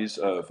properties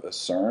of a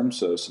SERM,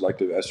 so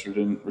selective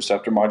estrogen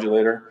receptor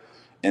modulator.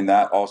 And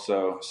that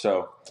also,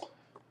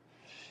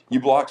 you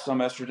block some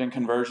estrogen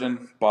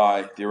conversion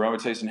by the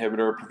aromatase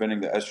inhibitor,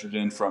 preventing the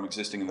estrogen from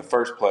existing in the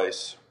first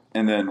place.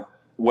 And then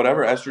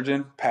whatever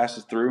estrogen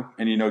passes through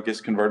and,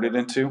 gets converted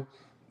into,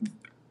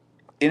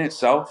 in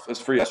itself is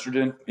free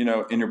estrogen,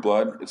 in your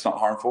blood. It's not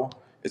harmful.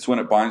 It's when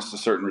it binds to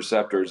certain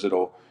receptors,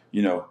 it'll,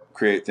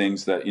 create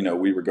things that,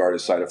 we regard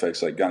as side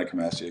effects like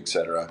gynecomastia, et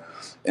cetera.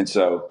 And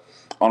so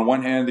on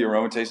one hand, the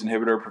aromatase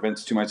inhibitor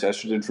prevents too much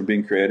estrogen from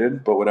being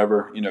created, but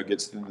whatever,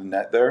 gets through the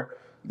net there,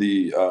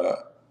 the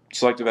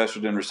selective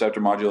estrogen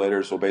receptor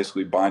modulators will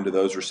basically bind to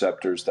those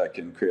receptors that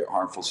can create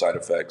harmful side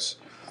effects.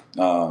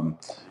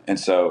 And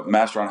so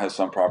Masteron has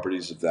some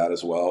properties of that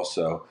as well.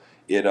 So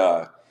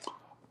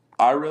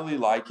I really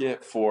like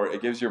it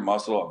it gives your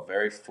muscle a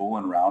very full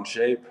and round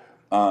shape.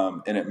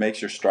 And it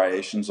makes your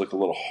striations look a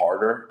little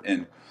harder.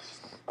 And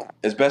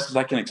as best as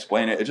I can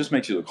explain it, it just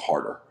makes you look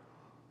harder.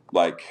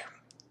 Like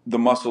the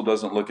muscle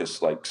doesn't look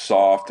as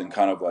soft and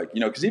kind of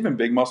because even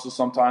big muscles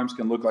sometimes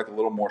can look like a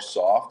little more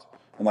soft.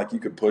 And you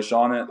could push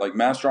on it. Like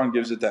Masteron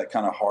gives it that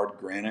kind of hard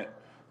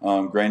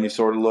grainy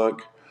sort of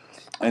look.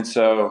 And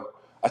so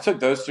I took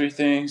those three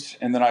things,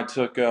 and then I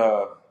took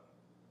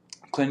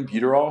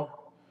clenbuterol,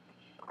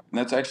 and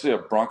that's actually a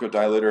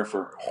bronchodilator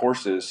for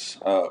horses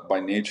by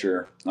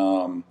nature,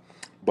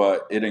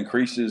 but it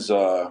increases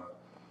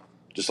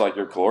just like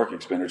your caloric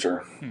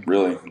expenditure.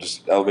 Really,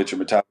 just elevates your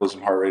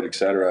metabolism, heart rate,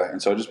 etc.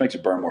 And so it just makes you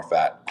burn more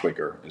fat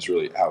quicker. Is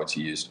really how it's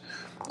used.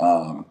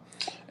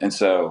 And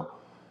so.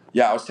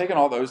 Yeah, I was taking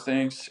all those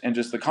things and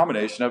just the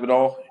combination of it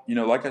all.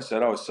 Like I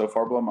said, I was so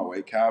far below my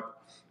weight cap.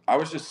 I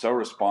was just so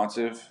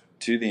responsive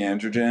to the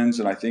androgens.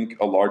 And I think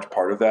a large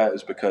part of that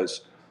is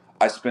because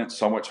I spent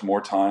so much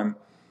more time,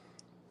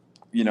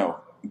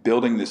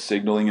 building this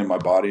signaling in my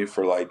body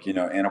for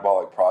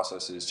anabolic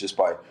processes just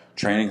by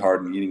training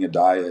hard and eating a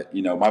diet.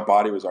 My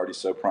body was already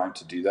so primed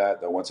to do that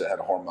once it had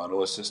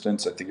hormonal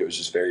assistance, I think it was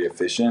just very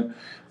efficient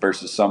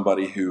versus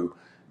somebody who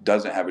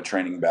doesn't have a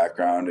training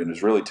background and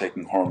is really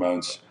taking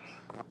hormones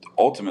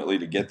ultimately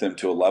to get them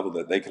to a level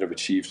that they could have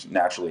achieved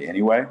naturally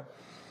anyway.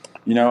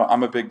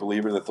 I'm a big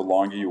believer that the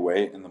longer you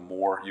wait and the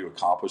more you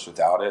accomplish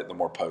without it, the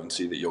more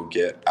potency that you'll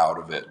get out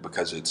of it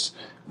because it's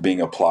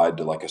being applied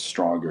to a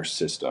stronger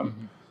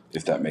system,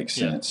 if that makes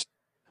sense.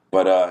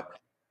 But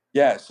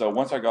so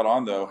once I got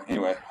on though,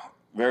 anyway,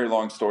 very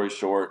long story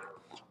short,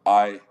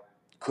 I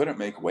couldn't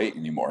make weight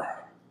anymore.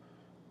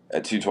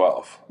 At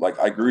 212,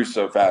 I grew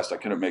so fast I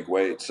couldn't make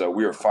weight. So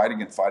we were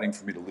fighting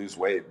for me to lose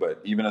weight.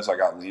 But even as I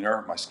got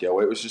leaner, my scale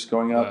weight was just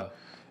going up. Wow.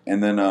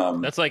 And then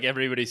that's like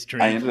everybody's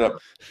dream. I ended up,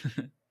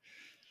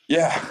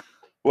 yeah.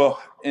 Well,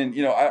 and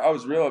I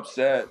was real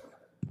upset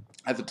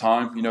at the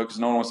time, because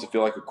no one wants to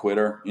feel like a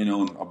quitter,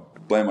 and I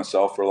blame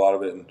myself for a lot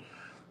of it. And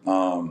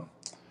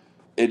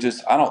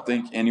I don't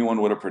think anyone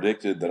would have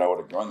predicted that I would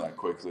have grown that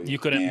quickly. You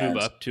couldn't move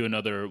up to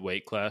another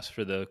weight class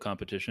for the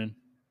competition?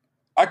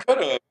 I could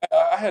have.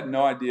 I had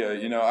no idea.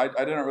 I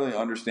didn't really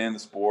understand the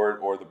sport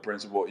or the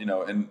principle,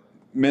 and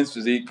men's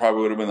physique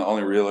probably would have been the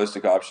only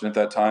realistic option at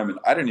that time.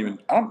 And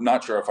I'm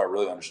not sure if I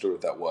really understood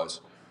what that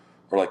was,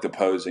 or like the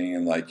posing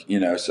and like,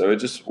 so it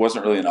just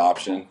wasn't really an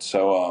option.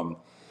 So,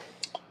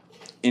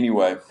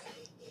 anyway,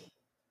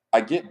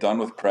 I get done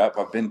with prep.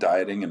 I've been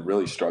dieting and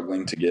really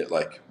struggling to get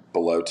like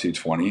below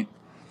 220.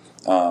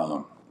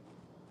 Um,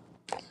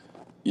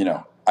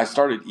 I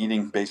started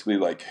eating basically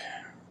like,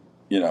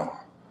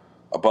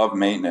 above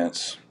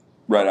maintenance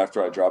right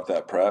after I dropped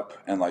that prep.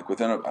 And like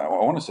within, I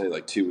want to say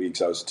like 2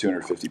 weeks, I was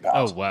 250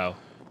 pounds. Oh, wow.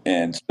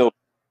 And still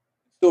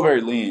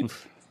very lean.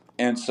 Oof.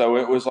 And so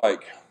it was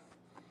like,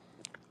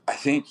 I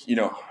think,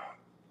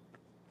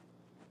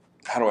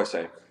 how do I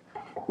say,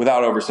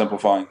 without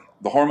oversimplifying,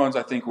 the hormones,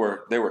 I think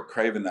they were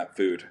craving that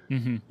food,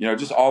 Mm-hmm.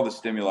 Just all the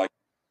stimuli,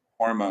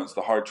 hormones,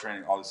 the hard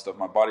training, all this stuff.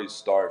 My body's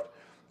starved.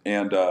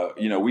 And,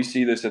 we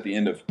see this at the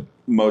end of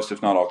most,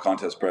 if not all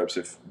contest preps,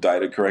 if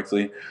dieted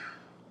correctly.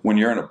 When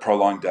you're in a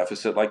prolonged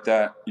deficit like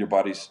that, your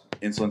body's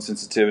insulin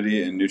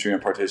sensitivity and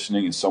nutrient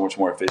partitioning is so much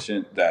more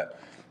efficient that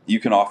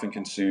you can often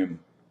consume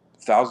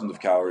thousands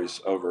of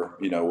calories over,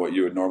 what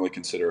you would normally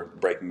consider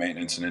breaking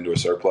maintenance and into a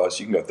surplus.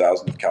 You can go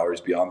thousands of calories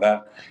beyond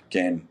that,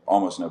 gain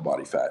almost no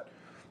body fat.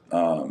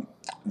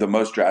 The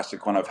most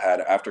drastic one I've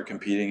had after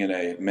competing in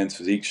a men's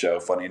physique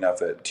show, funny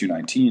enough, at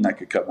 219, I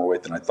could cut more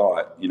weight than I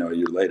thought, a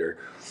year later.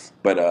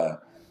 But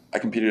I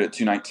competed at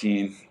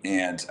 219,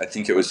 and I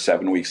think it was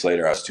 7 weeks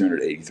later, I was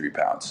 283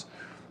 pounds.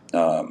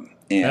 And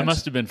That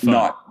must have been fun.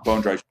 Not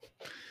bone dry.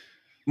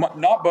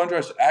 Not bone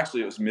dry.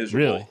 Actually, it was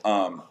miserable.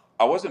 Really?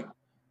 I wasn't.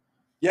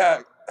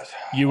 Yeah.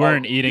 You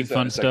weren't eating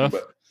fun stuff?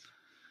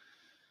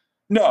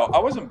 No, I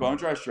wasn't bone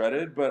dry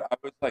shredded, but I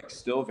was like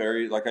still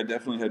very, like I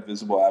definitely had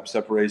visible ab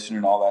separation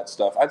and all that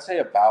stuff. I'd say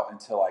about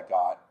until I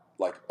got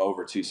like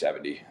over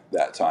 270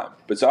 that time.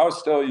 But so I was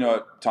still,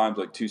 at times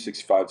like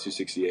 265,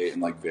 268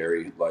 and like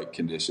very like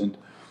conditioned.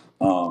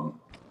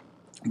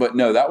 But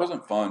no, that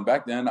wasn't fun.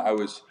 Back then I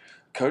was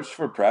coached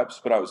for preps,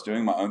 but I was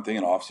doing my own thing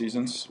in off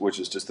seasons, which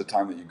is just the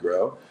time that you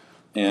grow.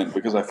 And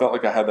because I felt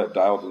like I had that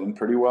dialed in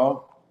pretty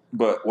well.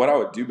 But what I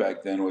would do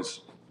back then was,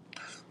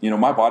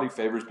 my body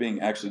favors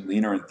being actually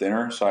leaner and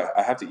thinner. So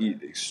I have to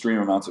eat extreme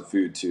amounts of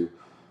food to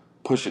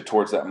push it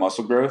towards that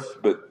muscle growth.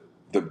 But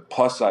the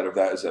plus side of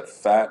that is that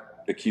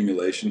fat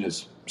accumulation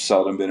has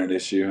seldom been an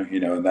issue,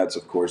 and that's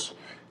of course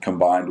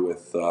combined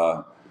with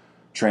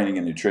training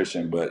and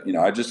nutrition. But,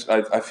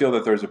 I feel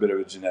that there's a bit of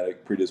a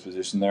genetic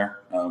predisposition there,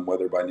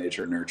 whether by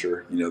nature or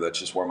nurture, that's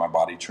just where my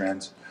body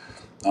trends.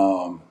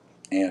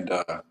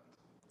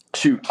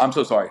 Shoot, I'm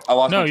so sorry. I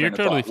lost my train of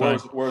thought. No, you're totally fine.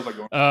 Where was I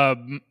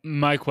going?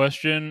 My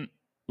question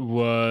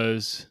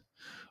was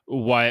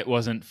why it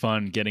wasn't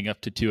fun getting up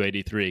to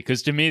 283.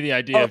 Because to me, the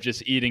idea of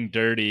just eating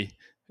dirty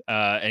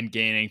and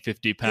gaining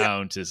 50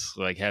 pounds is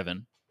like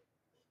heaven.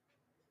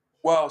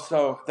 Well,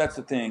 so that's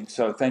the thing.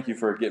 So thank you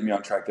for getting me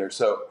on track there.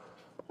 So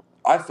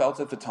I felt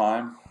at the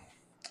time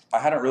I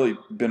hadn't really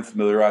been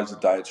familiarized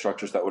with diet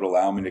structures that would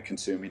allow me to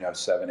consume,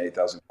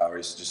 7,000-8,000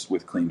 calories just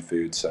with clean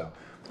food. So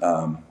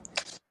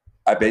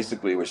I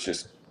basically was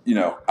just,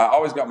 I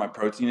always got my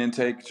protein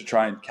intake to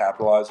try and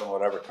capitalize on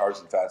whatever carbs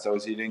and fats I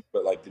was eating,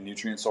 but like the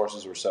nutrient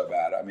sources were so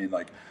bad. I mean,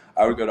 like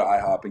I would go to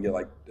IHOP and get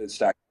like a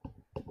stack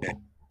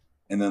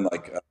and then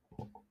like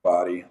a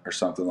body or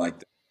something like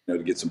that,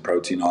 to get some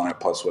protein on it,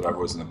 plus whatever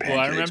was in the pancakes.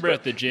 Well, I remember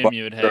at the gym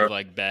you would have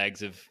like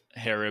bags of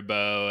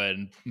Haribo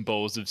and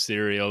bowls of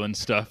cereal and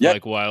stuff,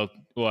 like while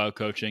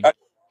coaching.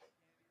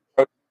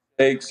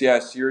 Cakes,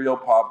 cereal,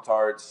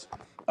 Pop-Tarts.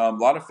 A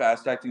lot of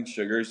fast-acting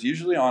sugars,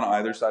 usually on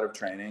either side of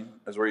training,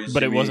 is where you see.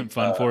 But it wasn't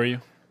fun for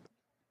you?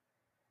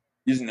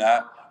 Using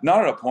that?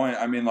 Not at a point.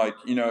 I mean, like,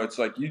 it's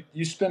like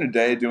you spend a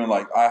day doing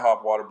like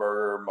IHOP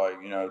Whataburger, like,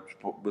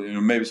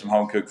 maybe some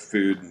home-cooked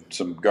food and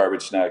some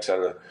garbage snacks out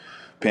of the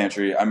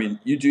pantry. I mean,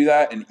 you do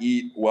that and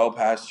eat well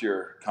past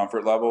your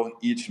comfort level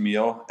each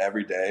meal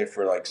every day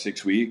for like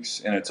 6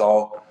 weeks, and it's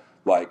all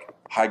like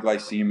high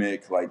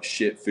glycemic, like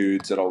shit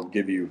foods that'll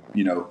give you,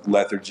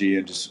 lethargy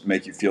and just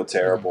make you feel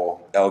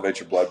terrible,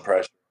 elevate your blood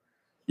pressure.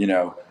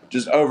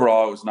 Just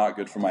overall, it was not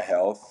good for my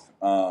health.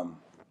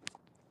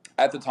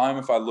 At the time,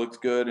 if I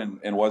looked good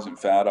and wasn't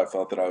fat, I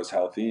felt that I was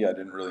healthy. I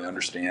didn't really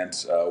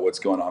understand what's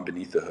going on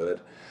beneath the hood,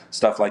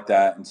 stuff like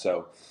that. And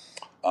so,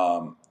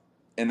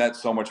 and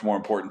that's so much more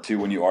important too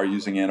when you are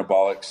using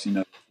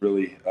anabolics.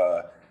 Really,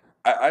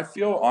 I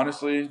feel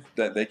honestly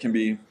that they can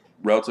be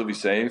relatively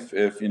safe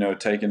if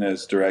taken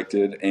as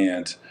directed,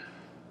 and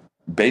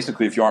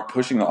basically if you aren't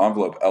pushing the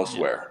envelope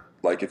elsewhere.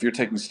 Like if you're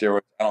taking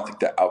steroids, I don't think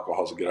that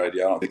alcohol is a good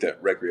idea. I don't think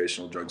that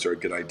recreational drugs are a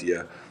good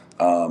idea.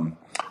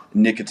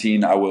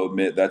 Nicotine, I will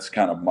admit, that's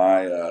kind of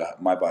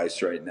my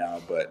vice right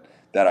now, but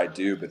that I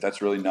do. But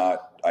that's really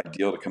not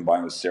ideal to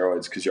combine with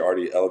steroids because you're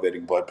already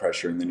elevating blood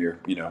pressure, and then you're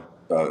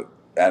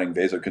adding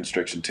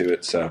vasoconstriction to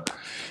it. So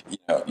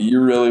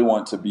you really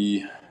want to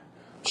be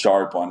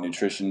sharp on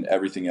nutrition,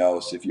 everything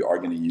else, if you are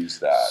going to use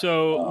that.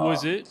 So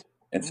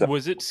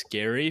was it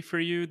scary for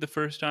you the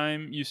first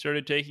time you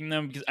started taking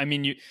them? Because I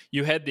mean,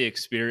 you had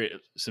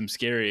some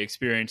scary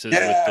experiences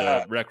with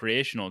the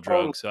recreational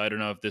drugs. So I don't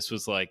know if this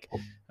was like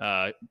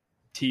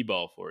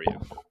T-ball for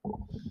you.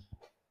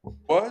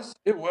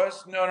 It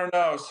was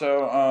no.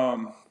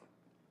 So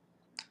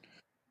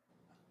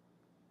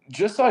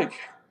just like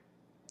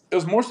it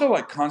was more so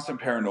like constant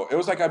paranoia. It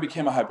was like I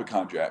became a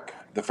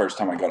hypochondriac the first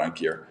time I got on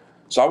gear.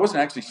 So I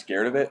wasn't actually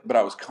scared of it, but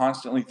I was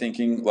constantly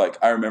thinking, like,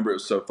 I remember it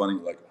was so funny.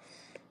 Like,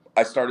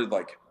 I started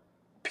like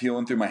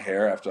peeling through my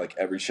hair after like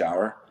every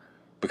shower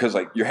because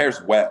like your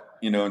hair's wet,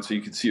 and so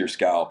you could see your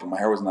scalp. And my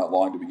hair wasn't that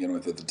long to begin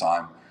with at the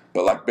time.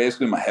 But like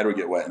basically my head would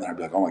get wet and then I'd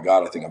be like, oh my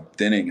God, I think I'm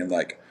thinning. And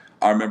like,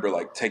 I remember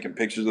like taking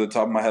pictures of the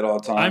top of my head all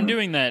the time. I'm And,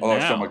 doing that I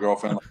was showing my now.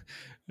 girlfriend,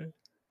 like,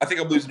 I think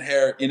I'm losing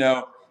hair,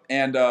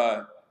 and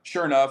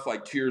sure enough,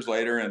 like 2 years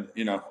later, and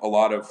a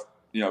lot of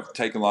I've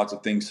taken lots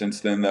of things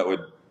since then that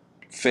would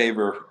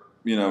favor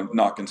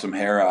knocking some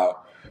hair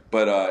out,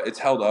 but it's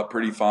held up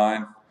pretty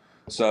fine.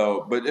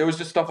 So, but it was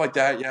just stuff like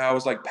that. Yeah, I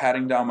was like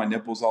patting down my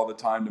nipples all the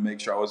time to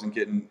make sure I wasn't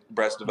getting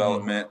breast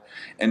development,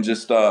 and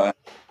just I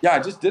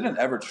just didn't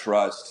ever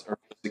trust or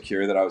feel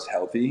secure that I was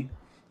healthy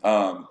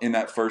in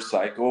that first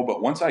cycle.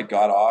 But once I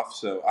got off,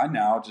 so I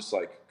now just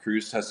like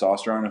cruise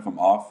testosterone if I'm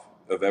off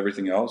of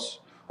everything else.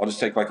 I'll just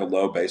take like a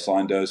low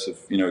baseline dose of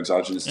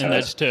exogenous And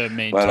that's test. to But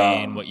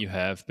maintain what you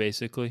have,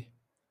 basically.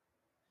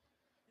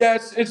 yeah,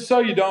 it's so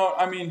you don't.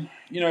 I mean,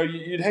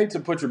 you'd hate to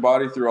put your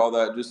body through all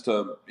that just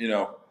to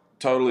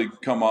totally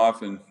come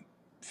off and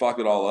fuck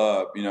it all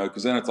up,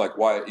 because then it's like,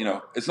 why,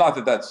 it's not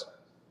that that's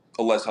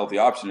a less healthy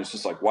option. It's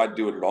just like, why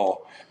do it at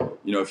all,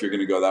 if you're going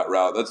to go that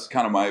route. That's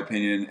kind of my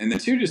opinion. And then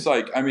two, just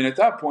like, I mean, at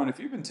that point, if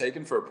you've been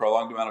taken for a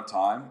prolonged amount of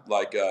time,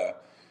 like,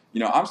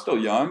 I'm still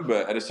young,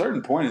 but at a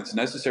certain point, it's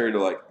necessary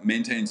to like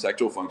maintain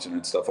sexual function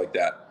and stuff like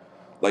that.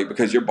 Like,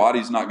 because your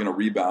body's not going to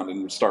rebound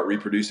and start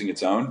reproducing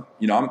its own.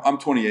 I'm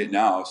 28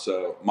 now,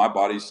 so my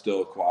body's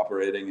still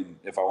cooperating. And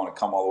if I want to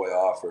come all the way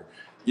off, or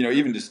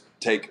even just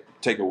take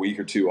a week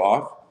or two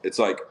off, it's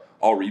like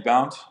I'll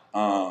rebound.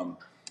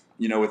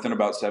 Within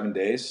about 7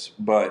 days.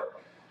 But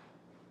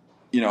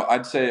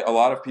I'd say a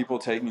lot of people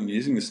taking and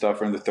using this stuff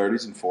are in the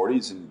 30s and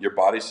 40s, and your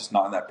body's just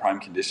not in that prime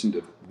condition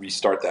to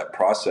restart that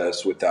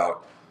process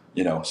without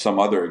some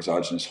other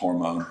exogenous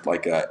hormone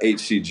like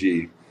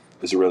HCG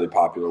is a really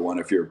popular one.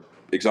 If your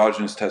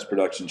exogenous test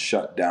production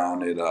shut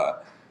down, it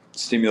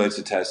stimulates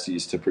the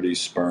testes to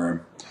produce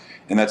sperm,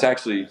 and that's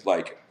actually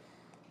like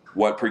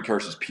what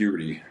precurses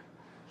puberty.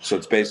 So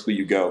it's basically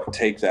you go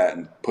take that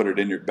and put it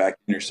in back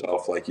in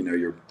yourself, like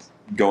you're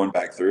going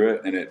back through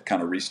it, and it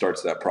kind of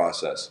restarts that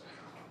process.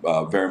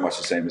 Very much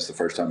the same as the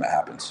first time it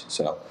happens.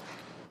 So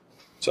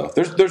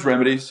there's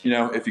remedies,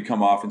 if you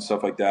come off and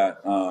stuff like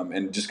that,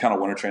 and just kind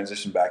of want to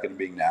transition back into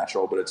being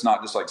natural. But it's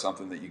not just like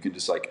something that you can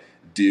just like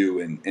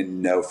do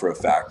and know for a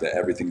fact that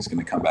everything's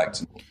going to come back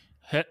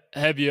to.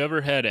 Have you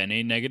ever had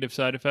any negative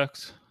side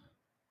effects?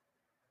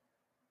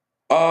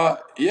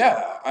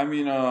 Yeah. I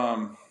mean,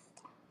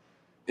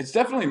 it's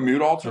definitely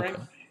mood altering.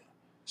 Okay.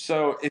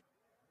 So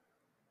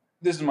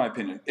this is my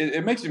opinion.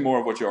 It makes you more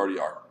of what you already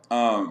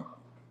are,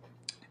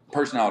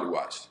 personality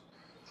wise.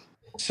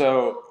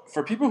 So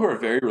for people who are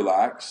very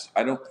relaxed,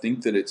 I don't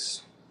think that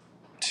it's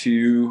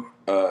too.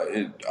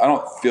 I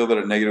don't feel that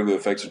it negatively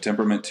affects your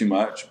temperament too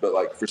much. But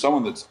like for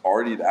someone that's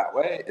already that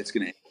way, it's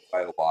going to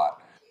amplify it a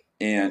lot,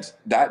 and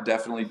that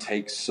definitely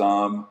takes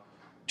some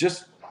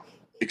just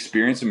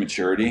experience and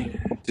maturity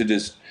to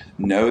just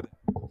know that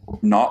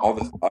not all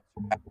the thoughts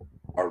you have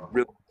are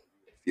really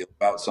feel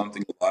about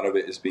something. A lot of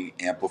it is being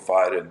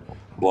amplified and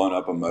blown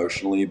up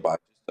emotionally by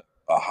just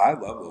a high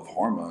level of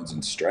hormones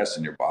and stress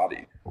in your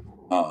body.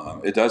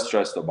 It does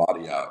stress the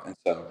body out, and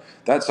so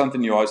that's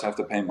something you always have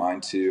to pay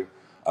mind to.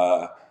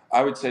 Uh,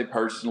 I would say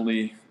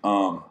personally,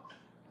 I'll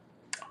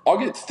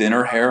get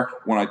thinner hair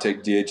when I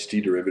take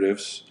DHT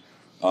derivatives.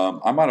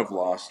 I might have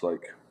lost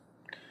like,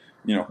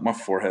 my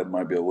forehead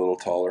might be a little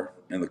taller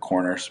in the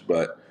corners,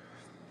 but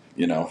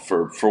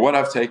for what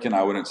I've taken,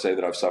 I wouldn't say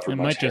that I've suffered It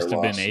much might hair just have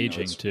loss. been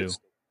aging too. It's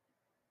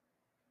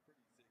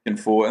and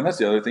full, and that's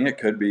the other thing. It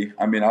could be.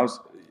 I mean,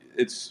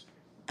 it's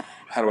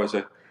how do I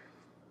say?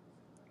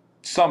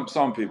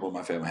 Some people in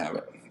my family have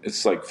it.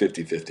 It's like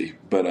 50-50,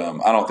 but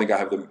I don't think I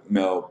have the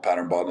male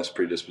pattern baldness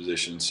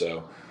predisposition,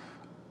 so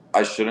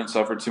I shouldn't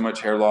suffer too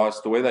much hair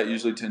loss. The way that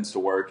usually tends to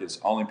work is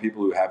only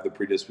people who have the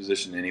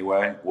predisposition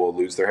anyway will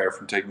lose their hair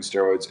from taking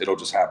steroids. It'll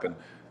just happen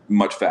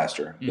much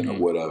faster than it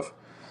would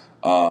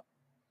have.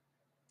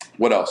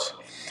 What else?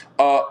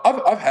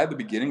 I've had the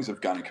beginnings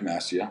of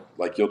gynecomastia.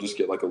 Like you'll just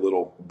get like a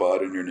little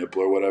bud in your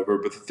nipple or whatever.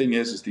 But the thing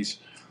is these,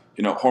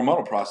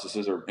 hormonal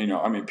processes are,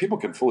 I mean, people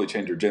can fully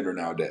change their gender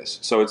nowadays.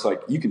 So it's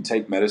like you can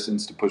take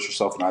medicines to push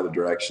yourself in either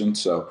direction.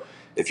 So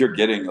if you're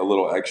getting a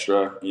little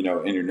extra, in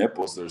your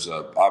nipples, there's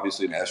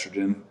obviously an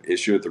estrogen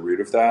issue at the root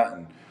of that,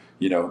 and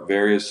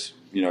various,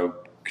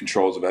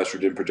 controls of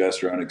estrogen,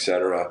 progesterone,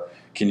 etc.,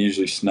 can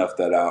usually snuff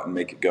that out and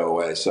make it go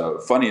away. So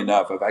funny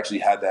enough, I've actually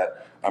had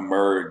that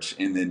emerge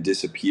and then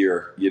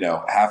disappear,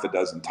 half a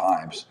dozen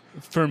times.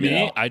 For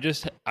me, I've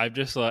just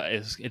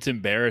it's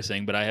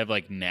embarrassing, but I have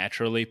like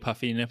naturally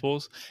puffy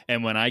nipples,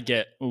 and when I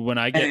get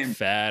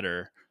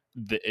fatter,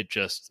 that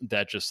just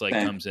like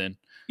Same. comes in.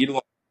 Eat a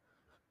lot.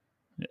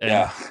 And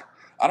Yeah,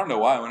 I don't know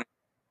why.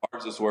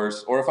 carbs is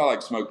worse. Or if I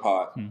like smoke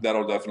pot,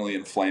 that'll definitely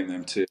inflame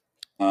them too.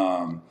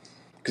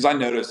 Because I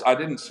noticed I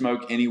didn't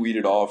smoke any weed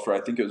at all for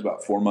I think it was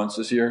about 4 months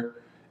this year,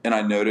 and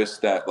I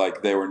noticed that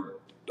like they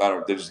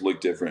just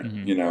looked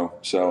different, you know.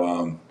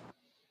 So,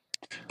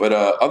 but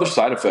other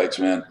side effects,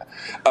 man.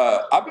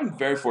 I've been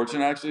very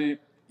fortunate actually.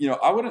 You know,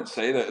 I wouldn't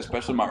say that,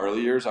 especially in my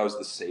early years, I was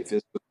the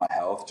safest with my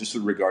health, just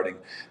regarding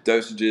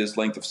dosages,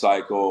 length of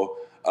cycle.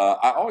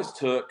 I always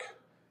took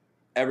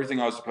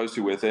everything I was supposed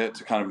to with it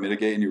to kind of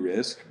mitigate any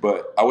risk,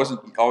 but I wasn't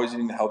always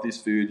eating the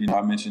healthiest food. You know,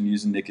 I mentioned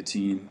using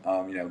nicotine,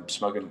 you know,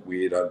 smoking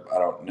weed. I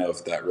don't know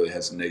if that really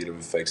has negative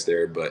effects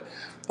there, but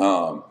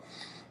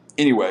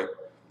anyway,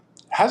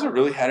 hasn't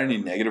really had any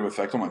negative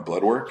effect on my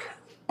blood work.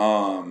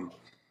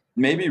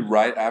 Maybe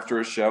right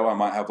after a show, I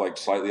might have like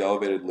slightly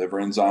elevated liver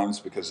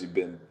enzymes because you've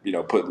been, you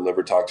know, putting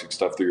liver toxic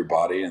stuff through your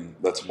body, and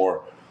that's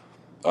more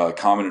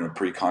common in a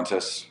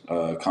pre-contest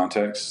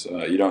context.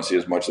 You don't see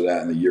as much of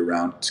that in the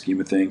year-round scheme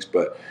of things,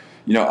 but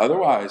you know,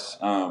 otherwise,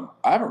 I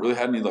haven't really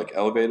had any like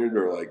elevated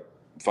or like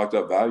fucked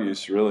up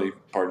values, really.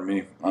 Pardon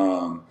me.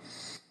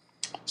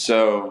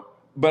 So,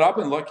 but I've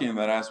been lucky in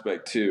that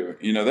aspect too.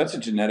 You know, that's a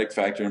genetic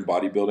factor in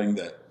bodybuilding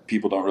that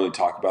people don't really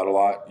talk about a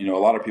lot. You know, a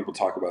lot of people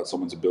talk about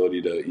someone's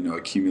ability to, you know,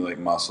 accumulate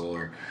muscle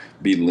or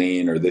be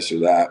lean or this or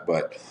that,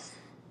 but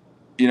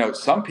you know,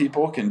 some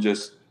people can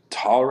just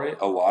tolerate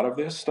a lot of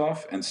this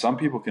stuff, and some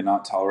people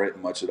cannot tolerate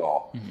much at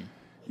all.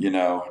 You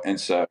know, and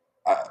so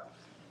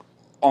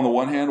on the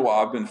one hand,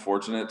 while I've been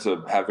fortunate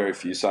to have very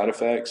few side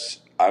effects,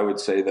 I would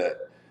say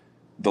that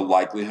the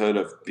likelihood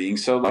of being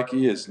so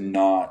lucky is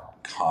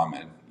not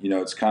common. You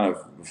know, it's kind of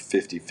a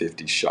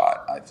 50-50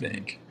 shot, I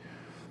think.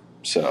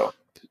 So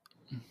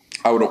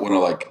I wouldn't want to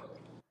like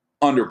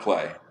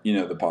underplay, you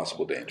know, the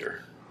possible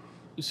danger.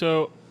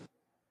 So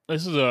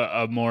this is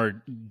a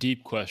more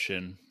deep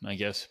question, I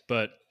guess,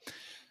 but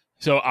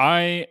so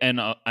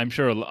I'm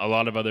sure a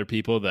lot of other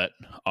people that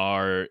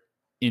are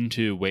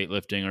into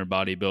weightlifting or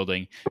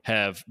bodybuilding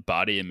have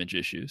body image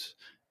issues.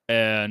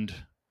 And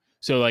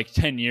so like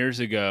 10 years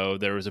ago,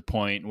 there was a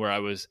point where I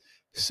was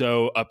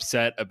so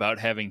upset about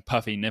having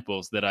puffy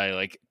nipples that I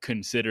like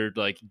considered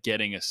like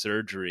getting a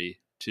surgery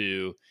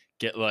to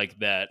get like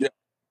that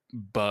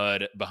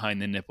bud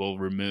behind the nipple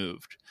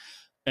removed.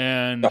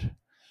 And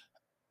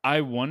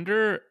I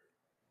wonder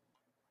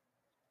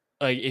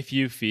like if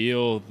you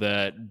feel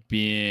that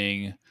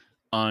being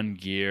on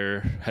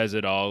gear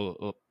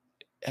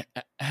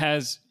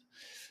has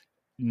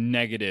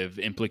negative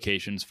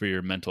implications for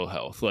your mental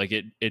health. Like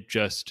it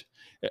just,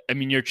 I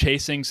mean, you're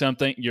chasing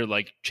something, you're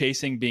like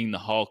chasing being the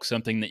Hulk,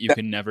 something that you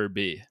can never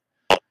be.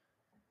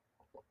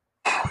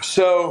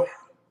 So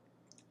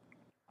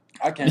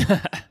I can,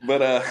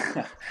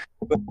 but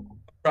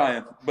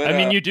Brian, but I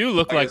mean, you do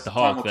look I like guess the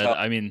time Hulk. will That tell.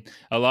 I mean,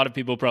 a lot of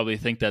people probably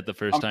think that the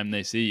first time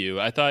they see you.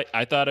 I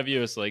thought of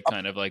you as like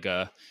kind of like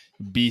a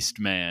beast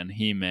man,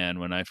 He-Man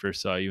when I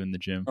first saw you in the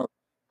gym.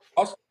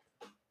 Of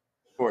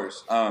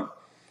course.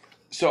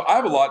 So I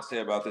have a lot to say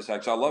about this.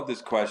 Actually, I love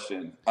this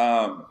question.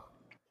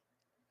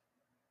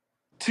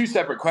 Two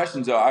separate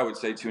questions, though. I would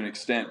say to an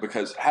extent,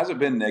 because has it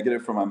been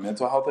negative for my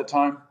mental health at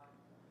time?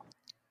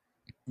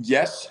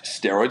 Yes,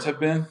 steroids have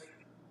been.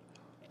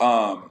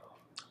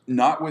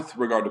 Not with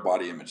regard to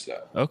body image,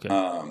 though. Okay.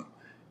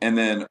 And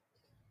then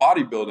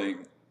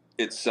bodybuilding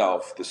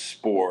itself, the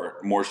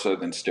sport, more so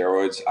than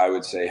steroids, I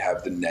would say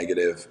have the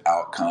negative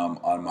outcome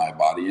on my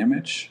body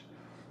image,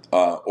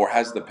 or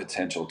has the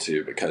potential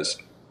to, because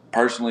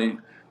personally,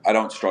 I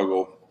don't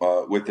struggle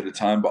with it a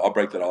ton, but I'll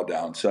break that all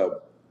down.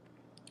 So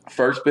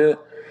first bit,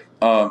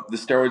 the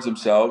steroids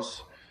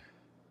themselves,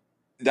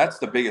 that's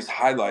the biggest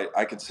highlight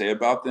I could say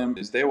about them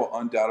is they will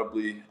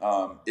undoubtedly,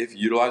 if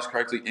utilized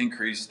correctly,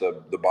 increase the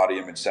body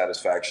image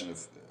satisfaction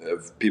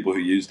of people who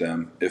use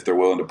them if they're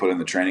willing to put in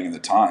the training and the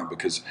time,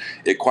 because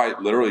it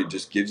quite literally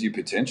just gives you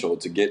potential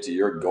to get to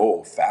your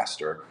goal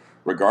faster,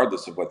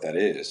 regardless of what that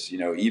is. You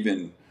know,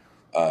 even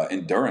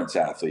endurance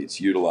athletes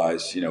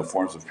utilize, you know,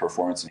 forms of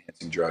performance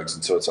enhancing drugs.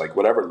 And so it's like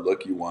whatever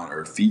look you want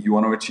or feat you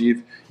want to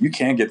achieve, you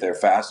can get there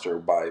faster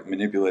by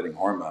manipulating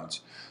hormones.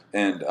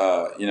 And,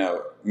 you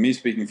know, me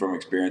speaking from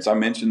experience, I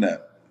mentioned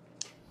that,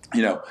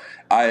 you know,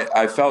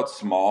 I felt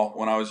small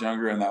when I was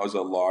younger, and that was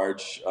a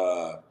large,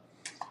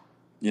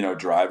 you know,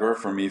 driver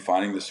for me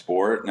finding the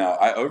sport. Now,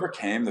 I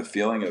overcame the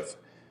feeling of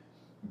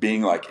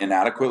being like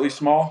inadequately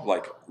small,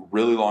 like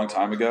really long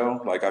time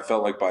ago. Like I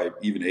felt like by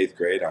even 8th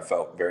grade, I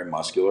felt very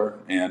muscular,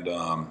 and,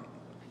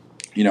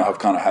 you know, I've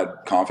kind of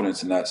had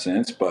confidence in that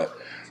sense, but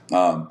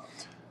I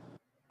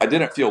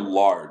didn't feel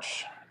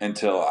large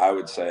until I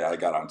would say I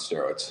got on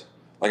steroids.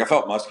 Like I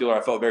felt muscular,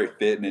 I felt very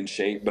fit and in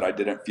shape, but I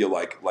didn't feel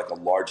like a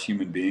large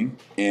human being.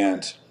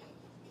 And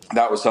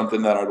that was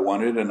something that I'd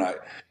wanted. And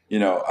you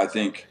know, I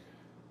think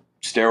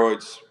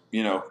steroids,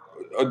 you know,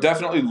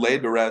 definitely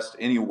laid to rest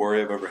any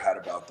worry I've ever had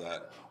about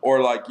that.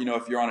 Or like, you know,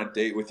 if you're on a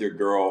date with your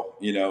girl,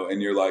 you know,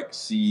 and you're like,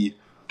 see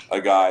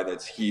a guy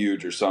that's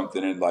huge or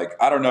something, and like,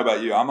 I don't know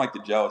about you, I'm like the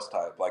jealous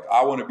type. Like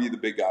I want to be the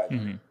big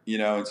guy, you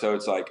know, and so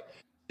it's like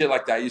shit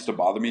like that used to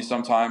bother me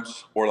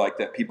sometimes, or like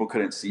that people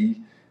couldn't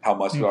see how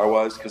muscular I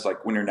was, because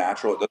like when you're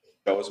natural, it doesn't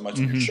show as much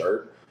in your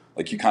shirt.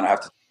 Like you kind of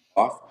have to take it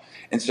off.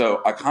 And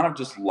so I kind of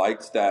just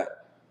liked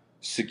that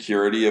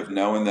security of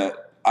knowing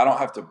that I don't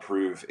have to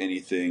prove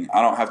anything.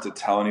 I don't have to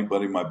tell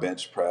anybody my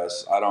bench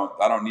press. I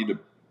don't need to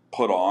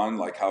put on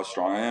like how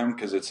strong I am,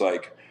 because it's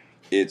like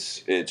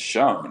it's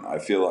shown, I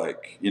feel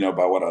like,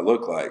 by what I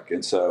look like.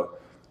 And so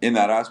in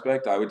that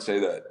aspect, I would say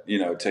that,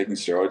 taking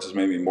steroids has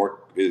made me more,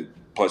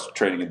 plus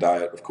training and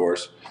diet, of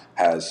course,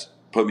 has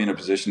put me in a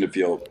position to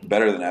feel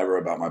better than ever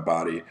about my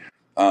body.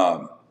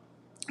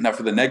 Now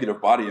for the negative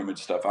body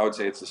image stuff, I would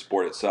say it's the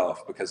sport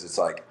itself, because it's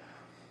like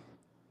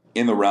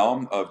in the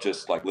realm of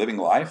just like living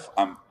life,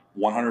 I'm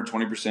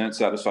 120%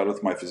 satisfied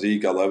with my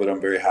physique. I love it.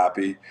 I'm very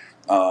happy.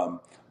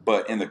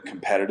 But in the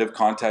competitive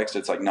context,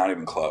 it's like not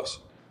even close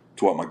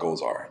to what my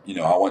goals are.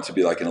 I want to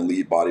be like an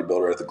elite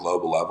bodybuilder at the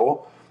global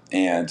level.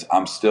 And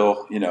I'm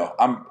still,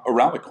 I'm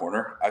around the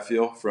corner, I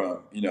feel, from,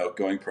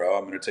 going pro.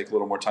 I'm going to take a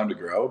little more time to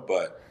grow,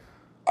 but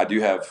I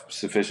do have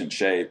sufficient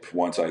shape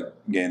once I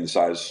gain the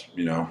size,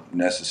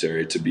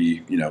 necessary to be,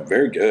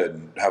 very good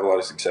and have a lot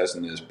of success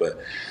in this. But,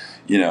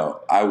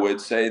 I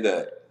would say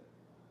that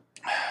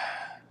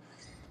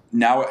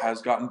now it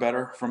has gotten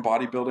better from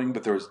bodybuilding,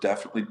 but there was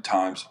definitely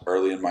times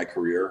early in my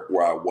career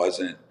where I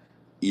wasn't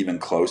even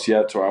close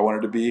yet to where I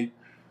wanted to be,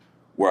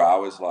 where I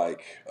was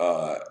like,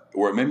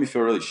 where it made me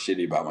feel really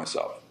shitty about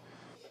myself.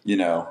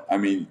 I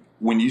mean,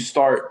 when you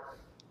start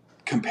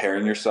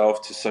comparing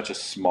yourself to such a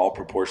small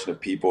proportion of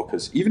people,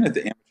 because even at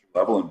the amateur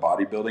level in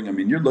bodybuilding, I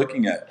mean, you're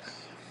looking at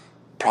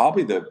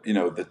probably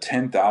the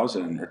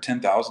 10,000 or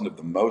 10,000 of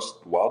the most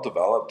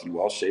well-developed and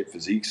well-shaped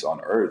physiques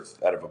on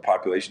earth out of a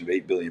population of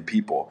 8 billion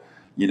people.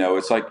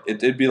 It's like,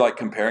 it'd be like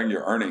comparing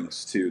your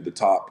earnings to the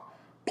top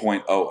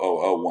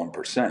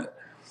 0.0001%,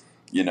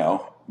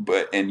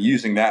 and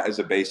using that as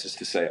a basis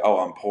to say, oh,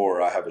 I'm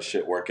poor, I have a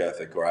shit work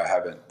ethic, or I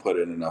haven't put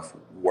in enough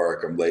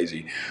work, I'm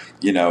lazy,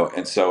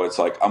 and so it's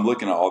like, I'm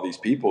looking at all these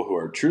people who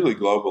are truly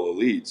global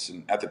elites.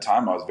 And at the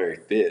time I was very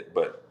fit,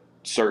 but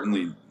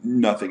certainly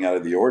nothing out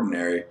of the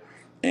ordinary.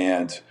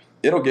 And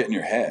it'll get in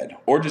your head,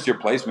 or just your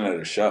placement at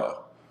a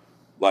show.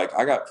 Like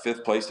I got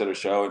 5th place at a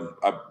show, and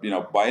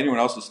by anyone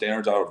else's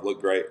standards, I would have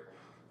looked great.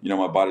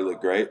 My body looked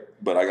great,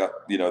 but I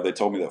got, they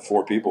told me that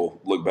 4 people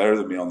looked better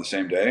than me on the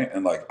same day.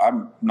 And like,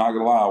 I'm not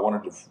gonna lie, I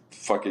wanted to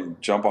fucking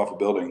jump off a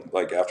building.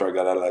 Like after I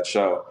got out of that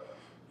show,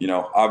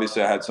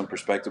 obviously I had some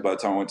perspective by the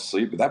time I went to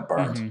sleep, but that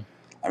burned. Mm-hmm.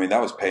 I mean,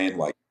 that was pain.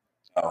 Like,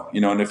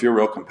 and if you're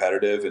real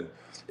competitive, and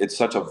it's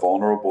such a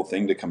vulnerable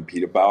thing to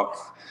compete about,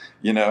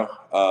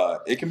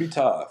 it can be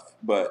tough,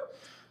 but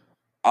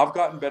I've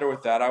gotten better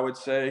with that, I would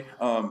say.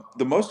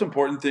 The most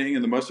important thing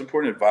and the most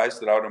important advice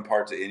that I would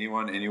impart to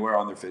anyone anywhere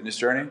on their fitness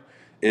journey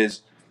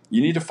is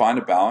you need to find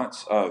a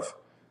balance of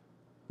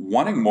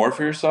wanting more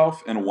for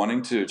yourself and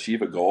wanting to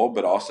achieve a goal,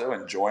 but also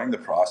enjoying the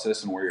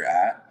process and where you're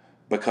at.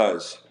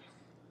 Because,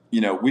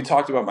 we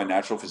talked about my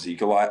natural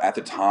physique a lot at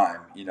the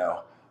time.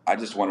 I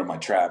just wanted my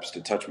traps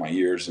to touch my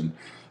ears, and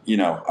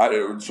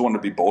I just wanted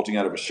to be bulging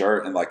out of a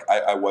shirt. And like,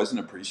 I wasn't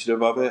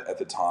appreciative of it at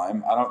the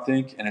time, I don't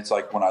think. And it's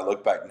like, when I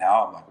look back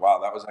now, I'm like, wow,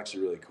 that was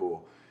actually really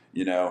cool.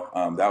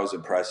 That was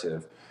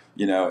impressive,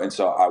 and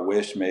so I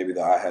wish maybe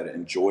that I had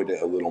enjoyed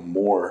it a little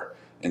more.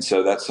 And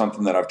so that's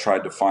something that I've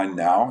tried to find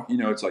now.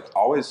 It's like,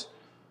 always,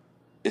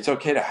 it's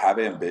okay to have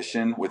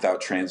ambition without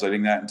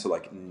translating that into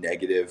like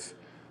negative,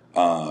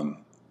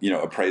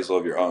 appraisal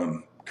of your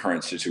own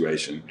current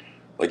situation.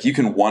 Like you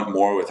can want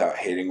more without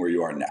hating where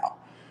you are now.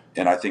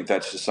 And I think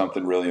that's just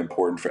something really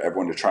important for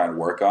everyone to try and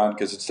work on,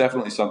 because it's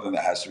definitely something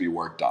that has to be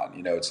worked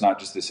on. It's not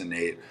just this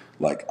innate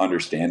like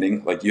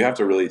understanding. Like you have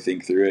to really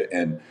think through it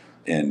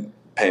and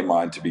pay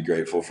mind to be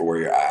grateful for where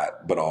you're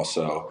at, but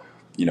also,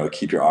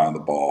 keep your eye on the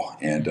ball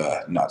and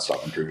not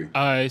stop improving.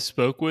 I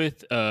spoke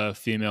with a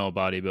female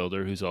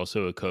bodybuilder who's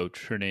also a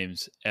coach. Her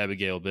name's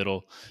Abigail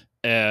Biddle,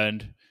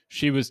 and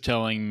she was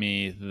telling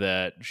me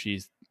that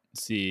she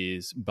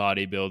sees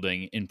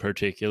bodybuilding in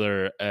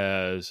particular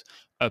as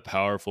a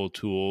powerful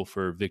tool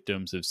for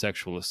victims of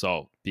sexual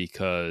assault,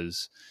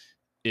 because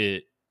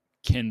it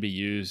can be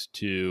used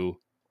to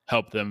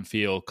help them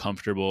feel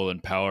comfortable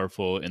and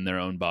powerful in their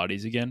own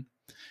bodies again.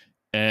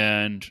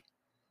 And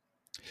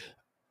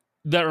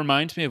that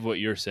reminds me of what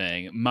you're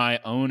saying. My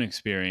own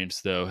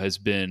experience, though, has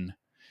been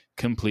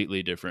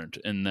completely different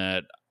in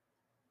that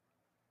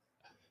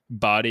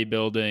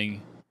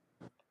bodybuilding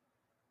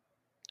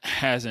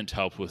hasn't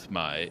helped with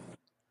my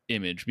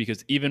image,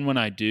 because even when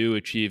I do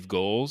achieve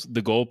goals,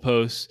 the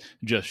goalposts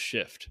just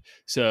shift.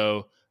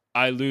 So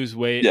I lose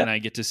weight and I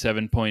get to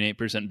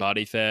 7.8%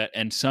 body fat,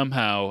 and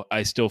somehow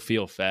I still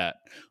feel fat.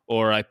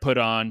 Or I put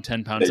on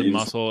 10 pounds of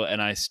muscle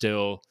and I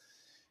still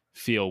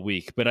feel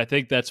weak. But I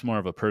think that's more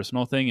of a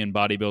personal thing, and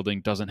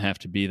bodybuilding doesn't have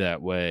to be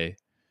that way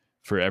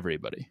for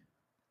everybody.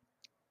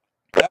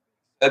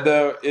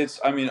 Though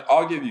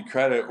I'll give you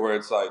credit where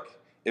it's like,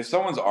 if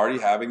someone's already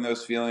having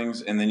those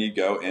feelings and then you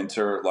go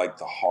enter like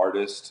the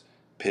hardest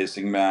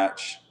pissing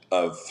match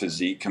of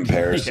physique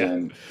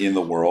comparison in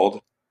the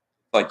world,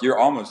 like you're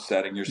almost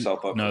setting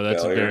yourself up for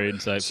that's failure. very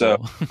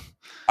insightful.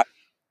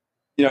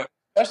 So,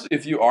 especially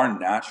if you are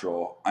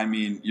natural. I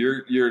mean,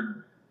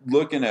 you're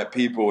looking at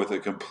people with a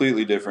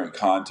completely different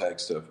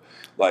context of,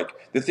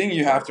 like, the thing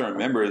you have to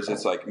remember is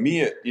it's like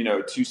me at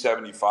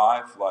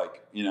 275,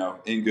 like,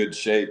 in good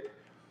shape,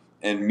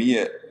 and me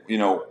at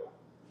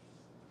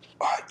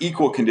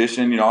equal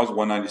condition. I was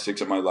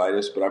 196 at my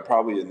lightest, but I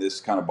probably in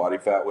this kind of body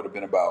fat would have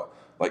been about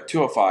like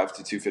 205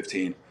 to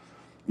 215.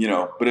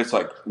 But it's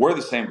like we're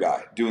the same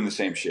guy doing the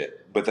same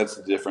shit, but that's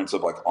the difference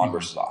of like on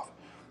versus off.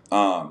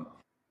 Um,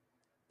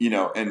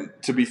 and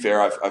to be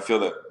fair, I feel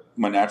that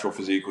my natural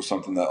physique was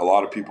something that a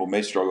lot of people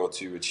may struggle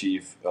to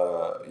achieve,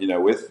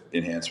 with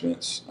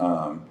enhancements,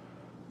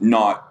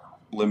 not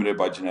limited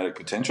by genetic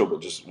potential,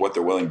 but just what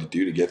they're willing to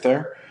do to get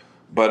there.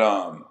 But,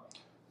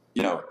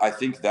 I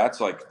think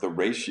that's like the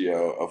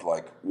ratio of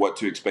like what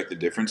to expect the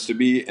difference to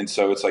be. And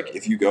so it's like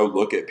if you go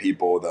look at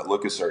people that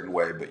look a certain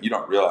way, but you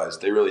don't realize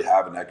they really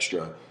have an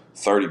extra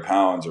 30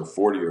 pounds or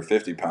 40 or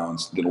 50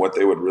 pounds than what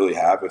they would really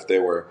have if they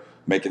were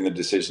making the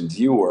decisions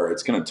you were,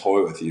 it's going to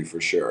toy with you for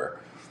sure.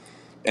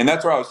 And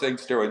that's where I was saying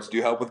steroids do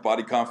help with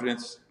body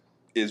confidence,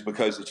 is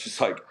because it's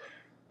just like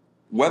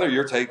whether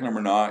you're taking them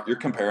or not, you're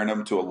comparing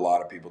them to a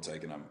lot of people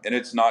taking them. And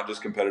it's not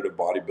just competitive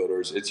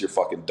bodybuilders, it's your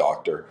fucking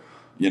doctor.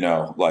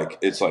 Like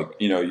it's like,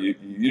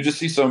 you just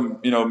see some,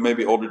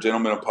 maybe older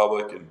gentlemen in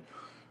public and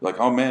like,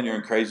 oh man, you're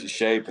in crazy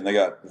shape. And they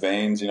got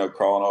veins,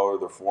 crawling all over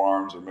their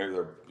forearms, or maybe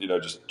they're,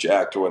 just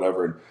jacked or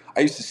whatever. And I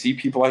used to see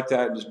people like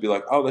that and just be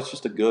like, oh, that's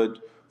just a good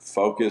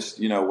focused,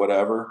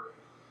 whatever.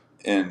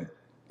 And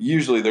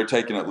usually they're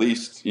taking at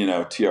least,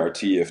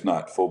 TRT, if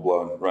not full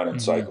blown running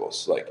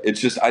cycles. Like it's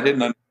just, I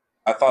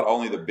thought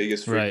only the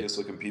biggest, freakiest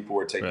looking people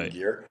were taking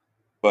gear,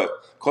 but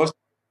close,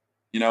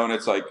 and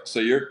it's like,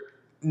 so you're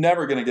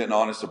never going to get an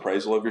honest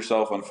appraisal of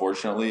yourself,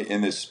 unfortunately,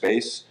 in this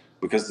space,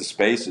 because the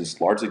space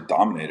is largely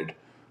dominated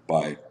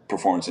by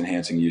performance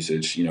enhancing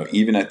usage,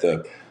 even at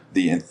the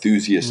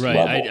enthusiast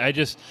level.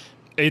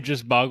 It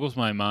just boggles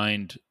my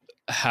mind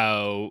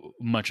how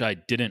much I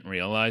didn't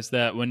realize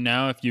that, when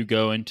now if you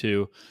go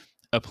into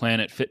a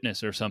Planet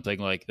Fitness or something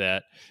like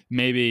that,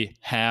 maybe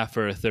half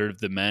or a third of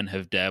the men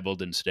have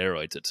dabbled in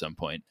steroids at some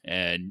point,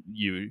 and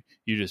you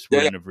just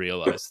wouldn't have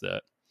realized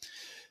that.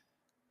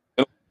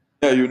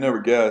 Yeah, you would never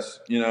guess,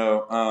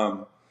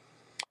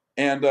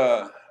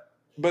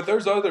 but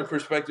there's other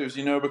perspectives,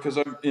 because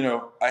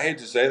I hate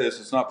to say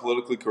this, it's not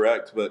politically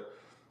correct, but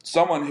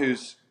someone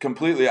who's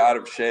completely out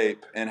of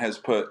shape and has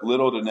put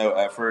little to no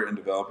effort in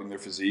developing their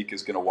physique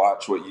is going to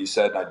watch what you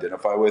said and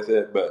identify with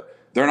it, but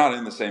they're not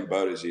in the same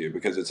boat as you,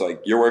 because it's like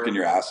you're working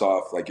your ass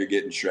off, like you're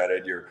getting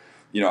shredded.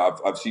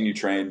 I've seen you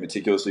train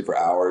meticulously for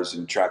hours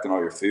and tracking all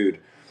your food.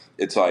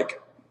 It's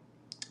like,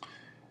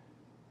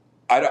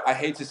 I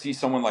hate to see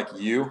someone like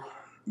you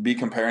be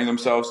comparing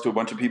themselves to a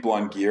bunch of people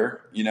on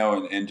gear,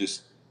 and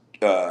just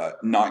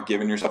not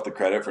giving yourself the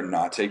credit for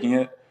not taking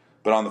it.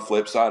 But on the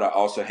flip side, I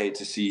also hate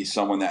to see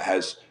someone that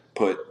has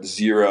put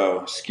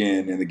zero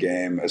skin in the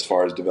game as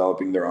far as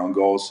developing their own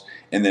goals,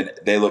 and then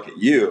they look at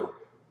you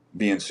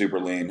being super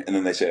lean, and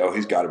then they say, oh,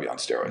 he's got to be on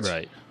steroids.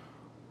 Right.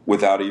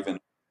 Without even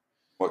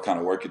what kind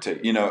of work it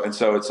takes, and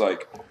so it's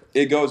like,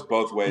 it goes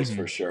both ways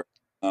for sure.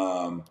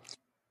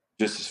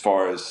 Just as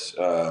far as,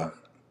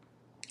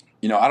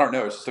 I don't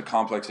know. It's just a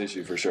complex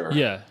issue for sure.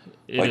 Yeah.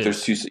 Like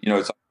there's two, it's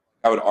like,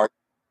 I would argue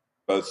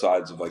both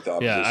sides of like the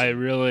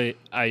opposition.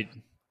 Yeah,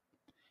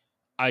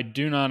 I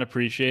do not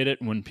appreciate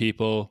it when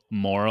people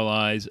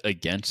moralize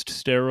against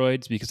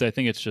steroids, because I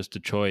think it's just a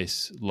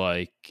choice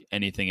like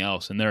anything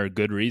else. And there are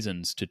good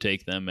reasons to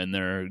take them and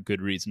there are good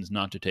reasons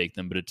not to take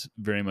them, but it's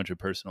very much a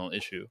personal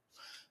issue.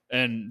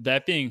 And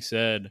that being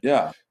said,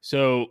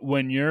 so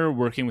when you're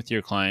working with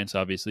your clients,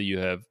 obviously you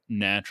have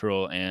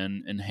natural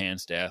and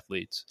enhanced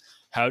athletes.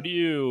 How do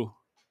you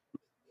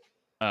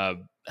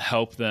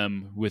help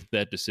them with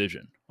that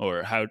decision?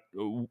 Or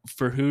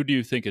for who do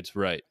you think it's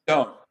right?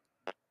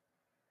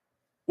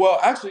 Well,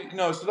 actually,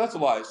 no, so that's a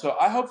lie. So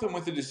I help them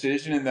with the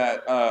decision in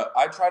that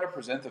I try to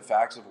present the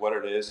facts of what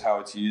it is, how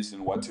it's used,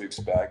 and what to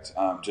expect,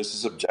 just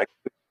as objectively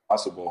as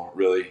possible,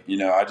 really.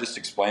 I just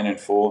explain in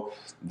full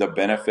the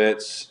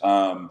benefits,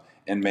 and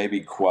maybe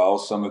quell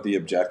some of the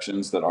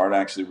objections that aren't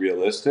actually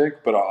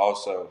realistic, but I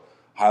also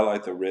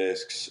highlight the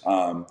risks,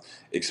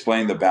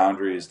 explain the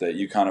boundaries that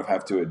you kind of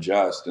have to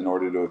adjust in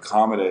order to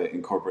accommodate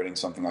incorporating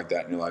something like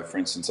that in your life. For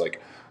instance, like,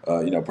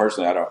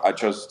 personally, I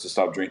chose to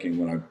stop drinking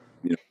when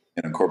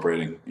and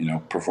incorporating,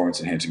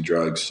 performance enhancing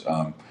drugs,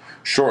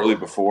 shortly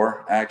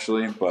before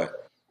actually,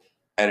 but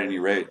at any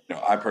rate,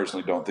 I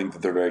personally don't think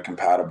that they're very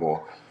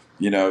compatible,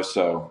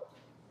 so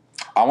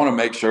I want to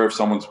make sure if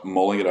someone's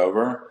mulling it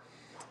over,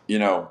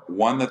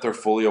 one, that they're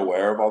fully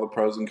aware of all the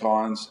pros and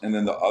cons. And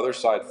then the other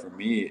side for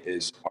me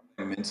is, are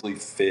they mentally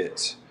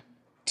fit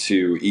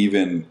to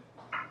even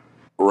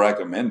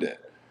recommend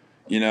it?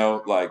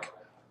 Like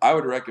I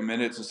would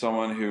recommend it to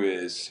someone who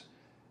is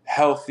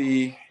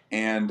healthy,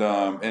 and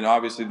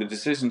obviously the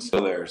decision's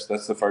still theirs.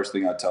 That's the first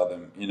thing I tell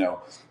them.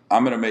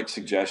 I'm going to make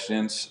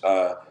suggestions.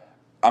 I'm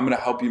going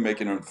to help you make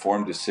an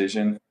informed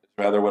decision,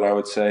 rather what I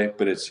would say,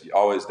 but it's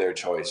always their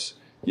choice.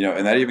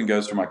 And that even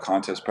goes for my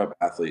contest prep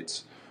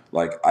athletes.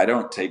 Like, I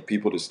don't take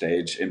people to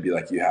stage and be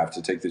like, you have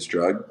to take this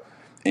drug.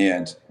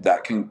 And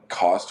that can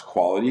cost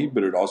quality,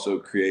 but it also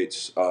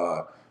creates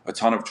a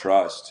ton of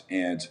trust.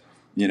 And,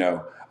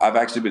 I've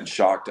actually been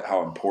shocked at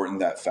how important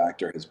that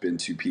factor has been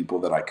to people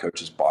that I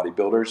coach as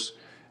bodybuilders,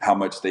 how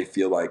much they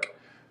feel like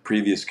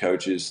previous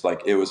coaches,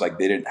 like it was like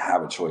they didn't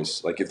have a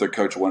choice. Like if their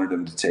coach wanted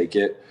them to take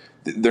it,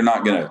 they're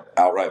not going to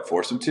outright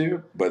force them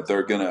to, but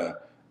they're going to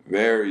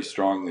very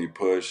strongly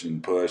push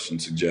and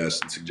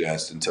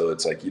suggest until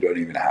it's like you don't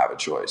even have a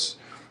choice.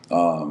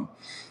 And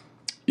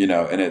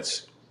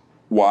it's,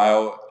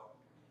 while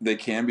they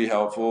can be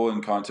helpful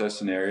in contest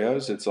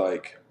scenarios, it's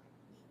like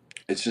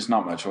it's just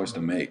not my choice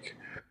to make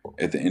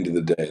at the end of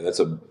the day. That's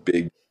a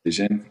big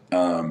decision.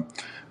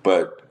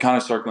 But kind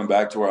of circling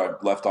back to where I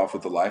left off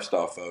with the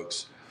lifestyle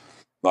folks,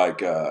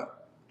 like,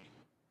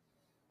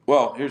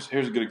 well, here's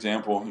a good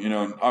example.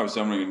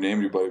 Obviously I'm not going to name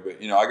anybody,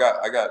 but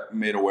I got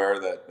made aware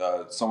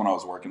that someone I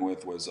was working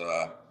with was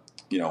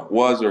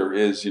was or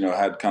is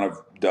had kind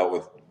of dealt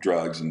with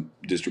drugs and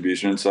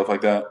distribution and stuff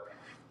like that,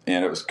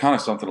 and it was kind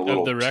of something a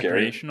little the scary.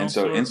 recreational And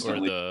so sort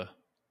instantly, or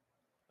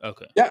the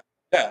okay, yeah,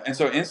 and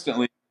so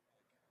instantly,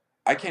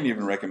 I can't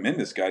even recommend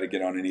this guy to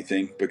get on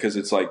anything because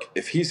it's like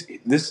if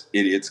this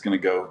idiot's going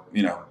to go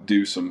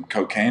do some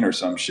cocaine or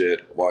some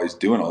shit while he's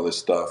doing all this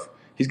stuff,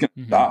 he's going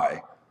to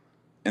die.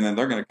 And then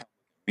they're going to come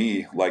to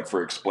me like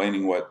for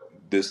explaining what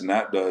this and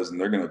that does,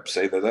 and they're going to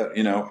say that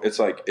it's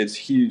like it's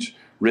huge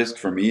risk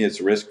for me,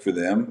 it's risk for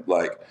them.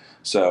 Like,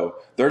 so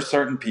there's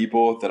certain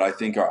people that I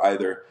think are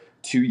either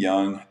too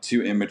young,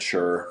 too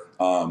immature,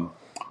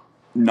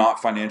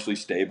 not financially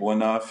stable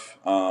enough.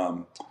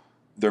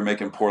 They're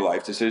making poor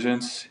life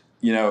decisions.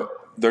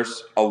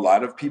 There's a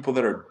lot of people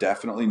that are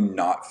definitely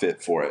not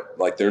fit for it.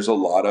 Like, there's a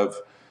lot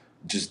of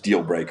just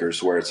deal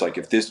breakers where it's like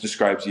if this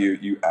describes you,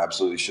 you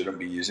absolutely shouldn't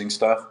be using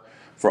stuff.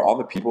 For all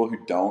the people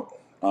who don't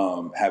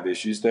have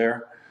issues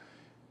there,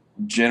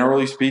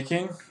 generally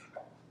speaking,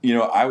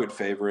 I would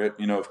favor it.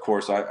 Of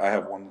course, I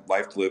have one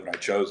life to live and I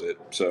chose it.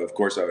 So, of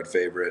course, I would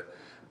favor it.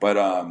 But,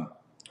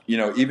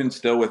 even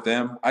still with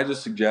them, I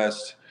just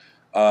suggest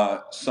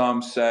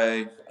some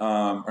say,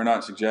 or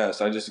not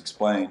suggest, I just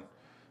explain.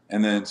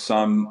 And then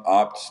some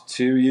opt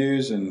to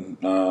use and,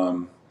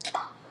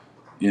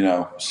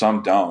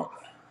 some don't.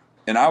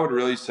 And I would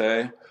really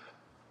say,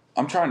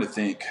 I'm trying to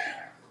think.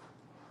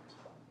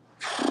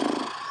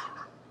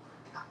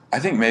 I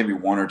think maybe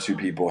one or two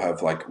people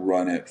have like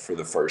run it for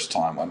the first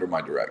time under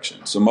my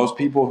direction. So most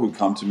people who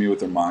come to me with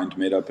their mind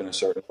made up in a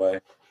certain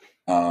way,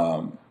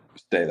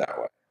 stay that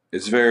way.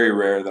 It's very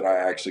rare that I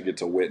actually get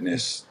to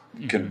witness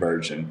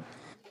conversion,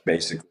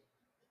 basically.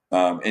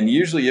 And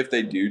usually if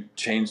they do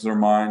change their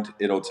mind,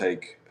 it'll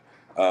take,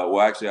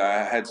 actually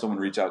I had someone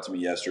reach out to me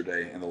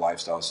yesterday in the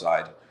lifestyle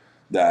side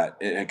that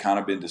it had kind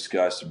of been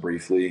discussed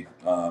briefly.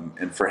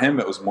 And for him,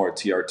 it was more a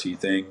TRT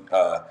thing.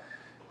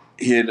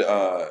 He had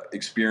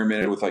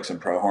experimented with like some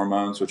pro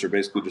hormones, which are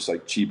basically just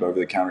like cheap over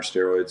the counter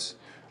steroids.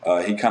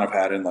 He kind of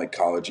had in like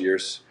college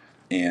years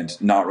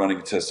and not running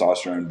a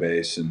testosterone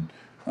base. And,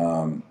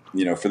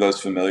 for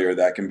those familiar,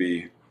 that can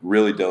be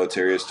really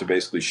deleterious to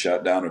basically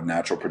shut down of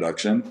natural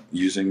production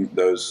using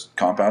those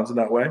compounds in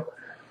that way.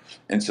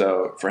 And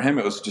so for him,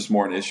 it was just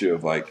more an issue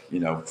of like,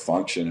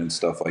 function and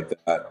stuff like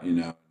that,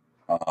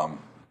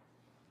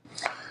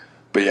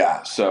 But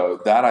yeah, so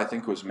that I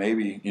think was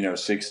maybe,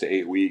 6 to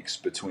 8 weeks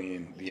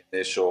between the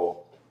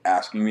initial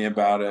asking me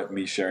about it,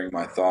 me sharing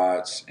my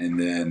thoughts, and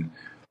then,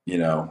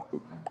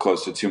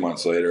 close to 2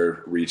 months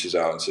later, reaches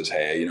out and says,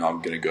 hey,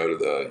 I'm going to go to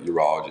the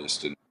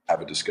urologist and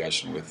have a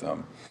discussion with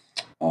them.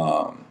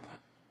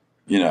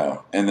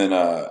 And then,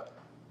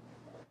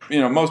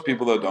 most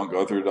people though don't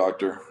go through a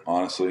doctor,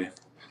 honestly.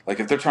 Like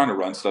if they're trying to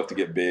run stuff to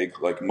get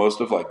big, like most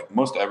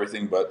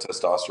everything but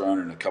testosterone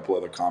and a couple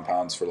other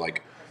compounds for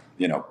like,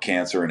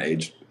 cancer and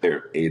AIDS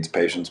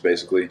patients,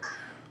 basically,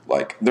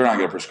 like they're not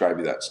going to prescribe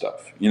you that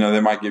stuff.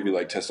 They might give you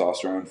like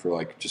testosterone for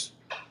like just,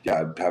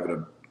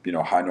 having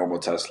a, high normal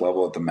test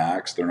level at the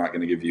max. They're not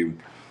going to give you,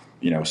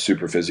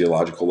 super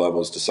physiological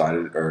levels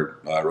decided or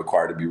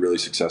required to be really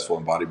successful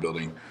in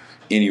bodybuilding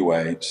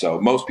anyway. So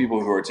most people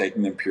who are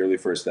taking them purely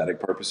for aesthetic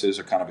purposes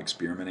or kind of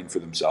experimenting for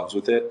themselves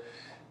with it,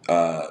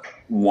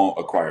 won't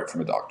acquire it from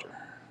a doctor.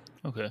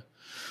 Okay.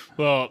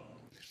 Well,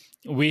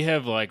 we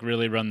have like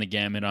really run the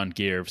gamut on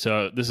gear.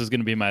 So this is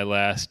going to be my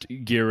last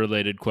gear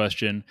related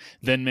question.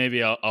 Then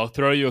maybe I'll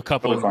throw you a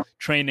couple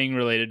training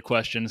related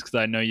questions because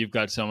I know you've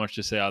got so much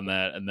to say on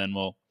that, and then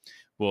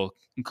we'll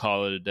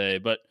call it a day.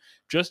 But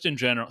just in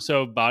general,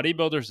 so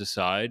bodybuilders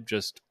aside,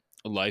 just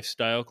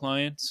lifestyle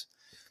clients,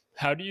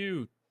 how do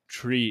you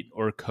treat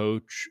or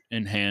coach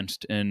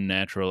enhanced and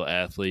natural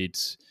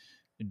athletes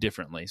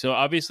differently? So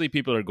obviously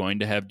people are going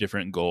to have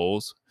different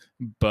goals,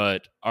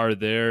 but are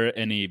there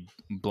any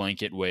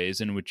blanket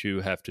ways in which you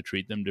have to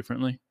treat them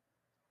differently?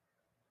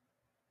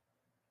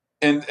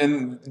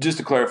 And just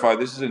to clarify,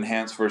 this is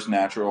enhanced versus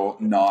natural,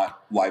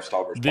 not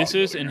lifestyle versus This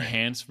is bodybuilding, right?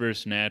 enhanced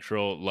versus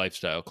natural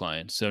lifestyle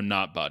clients, so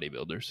not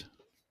bodybuilders.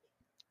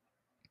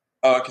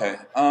 Okay.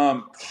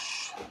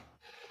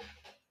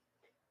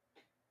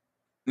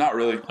 Not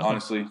really, Okay.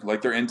 honestly.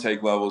 Like their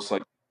intake levels,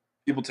 like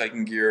people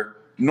taking gear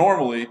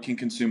normally can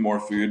consume more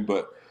food,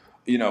 but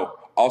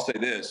I'll say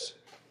this.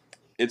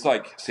 It's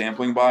like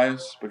sampling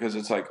bias because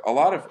it's like a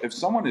lot of if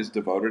someone is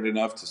devoted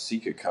enough to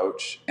seek a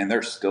coach and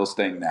they're still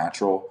staying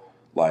natural,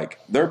 like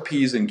their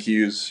P's and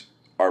Q's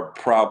are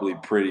probably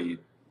pretty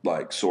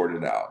like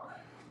sorted out.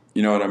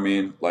 You know what I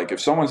mean? Like if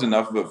someone's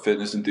enough of a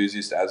fitness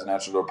enthusiast as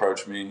natural to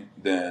approach me,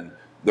 then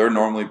they're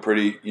normally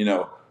pretty,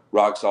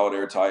 rock solid,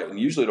 airtight. And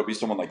usually it'll be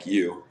someone like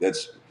you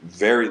that's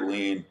very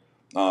lean,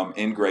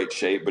 in great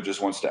shape, but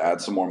just wants to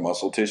add some more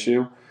muscle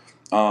tissue.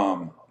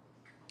 Um,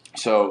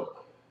 so,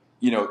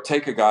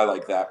 take a guy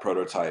like that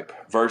prototype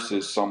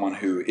versus someone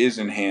who is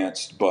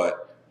enhanced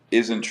but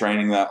isn't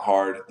training that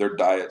hard. Their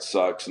diet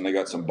sucks and they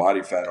got some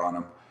body fat on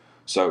them.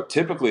 So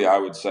typically I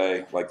would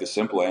say like the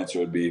simple answer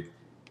would be,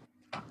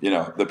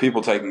 the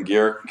people taking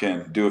gear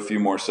can do a few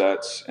more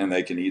sets and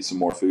they can eat some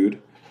more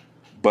food.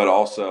 But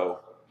also,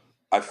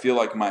 I feel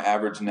like my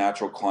average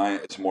natural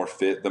client is more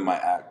fit than my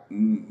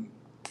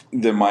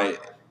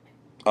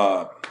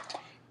uh,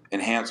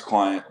 enhanced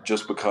client,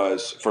 just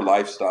because for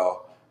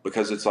lifestyle,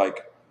 because it's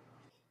like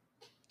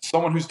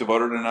someone who's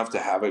devoted enough to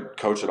have a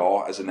coach at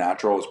all as a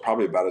natural is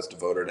probably about as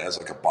devoted as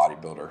like a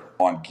bodybuilder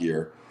on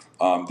gear.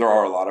 There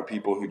are a lot of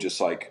people who just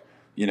like,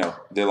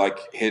 they like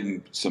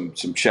hitting some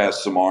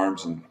chest, some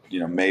arms, and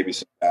maybe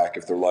some back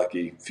if they're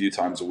lucky, a few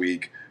times a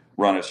week,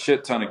 run a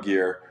shit ton of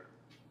gear,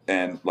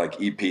 and like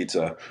eat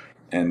pizza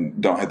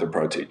and don't hit their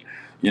protein.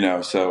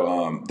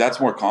 So that's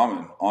more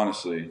common,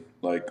 honestly,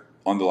 like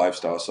on the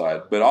lifestyle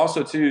side. But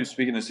also too,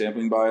 speaking of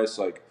sampling bias,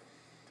 like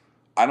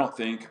I don't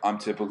think I'm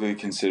typically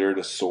considered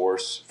a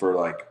source for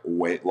like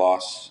weight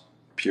loss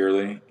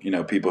purely.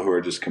 People who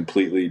are just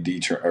completely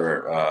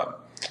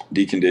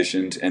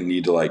deconditioned and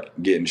need to like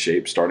get in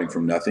shape starting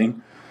from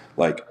nothing.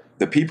 Like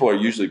the people are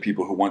usually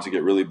people who want to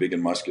get really big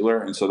and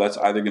muscular. And so that's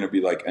either going to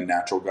be like a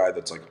natural guy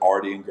that's like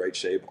already in great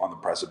shape on the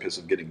precipice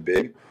of getting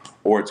big,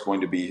 or it's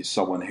going to be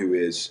someone who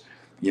is,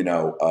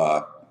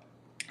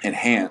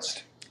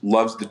 enhanced,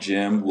 loves the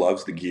gym,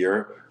 loves the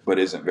gear, but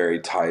isn't very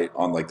tight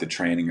on like the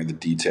training or the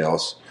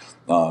details.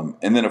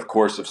 And then, of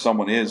course, if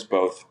someone is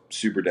both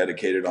super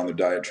dedicated on their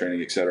diet,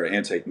 training, et cetera,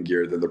 and taking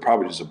gear, then they're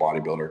probably just a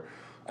bodybuilder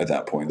at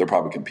that point. They're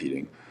probably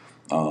competing.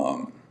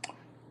 Um,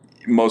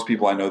 Most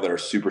people I know that are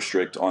super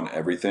strict on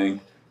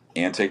everything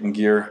and taking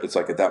gear, it's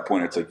like at that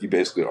point, it's like you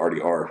basically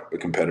already are a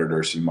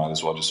competitor, so you might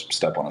as well just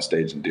step on a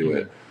stage and do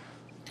it.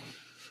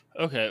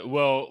 Okay,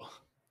 well,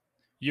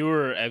 you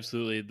were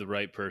absolutely the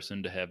right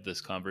person to have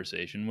this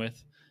conversation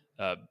with.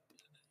 Uh,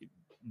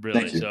 Thank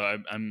really, you. so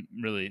I'm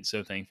really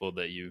so thankful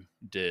that you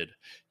did.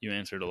 You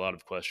answered a lot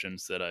of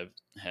questions that I've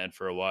had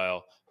for a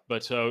while.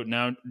 But so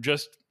now,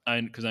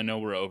 because I know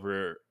we're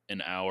over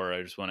an hour,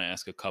 I just want to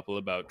ask a couple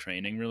about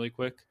training really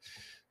quick.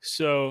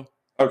 So,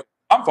 Okay.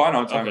 I'm fine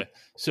on time. okay,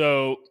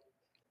 so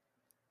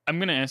I'm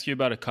going to ask you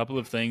about a couple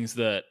of things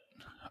that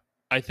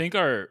I think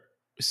are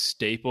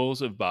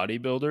staples of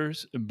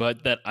bodybuilders,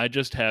 but that I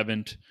just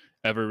haven't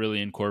ever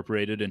really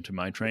incorporated into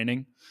my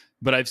training.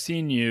 But I've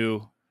seen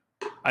you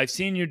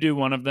do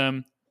one of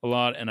them a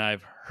lot, and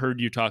I've heard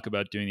you talk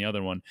about doing the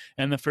other one.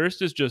 And the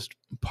first is just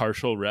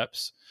partial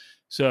reps.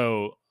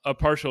 So a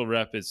partial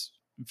rep is,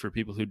 for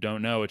people who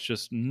don't know, it's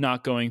just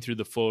not going through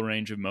the full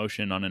range of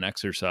motion on an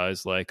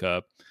exercise like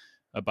a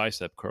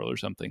bicep curl or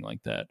something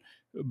like that.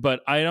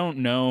 But I don't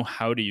know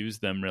how to use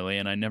them really,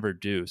 and I never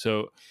do.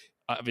 So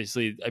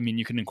obviously, I mean,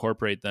 you can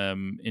incorporate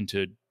them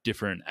into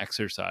different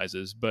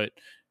exercises, but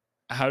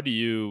how do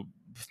you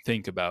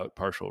think about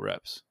partial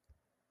reps?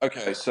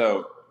 Okay,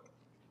 so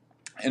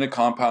in a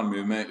compound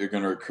movement, you're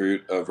going to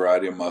recruit a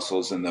variety of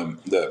muscles, and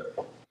the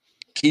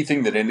key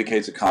thing that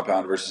indicates a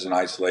compound versus an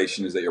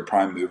isolation is that your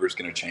prime mover is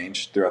going to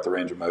change throughout the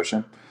range of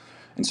motion.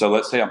 And so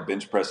let's say I'm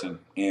bench pressing,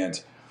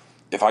 and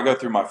if I go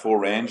through my full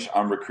range,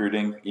 I'm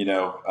recruiting,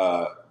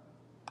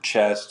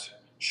 chest,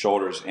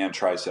 shoulders, and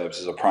triceps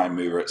as a prime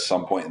mover at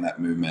some point in that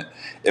movement.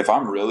 If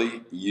I'm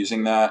really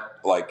using that,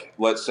 like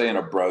let's say in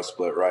a bro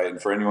split, right?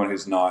 And for anyone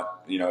who's not,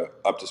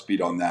 up to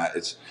speed on that,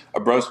 it's a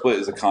bro split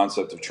is a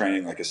concept of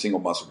training like a single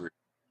muscle group,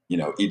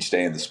 each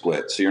day in the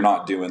split. So you're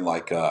not doing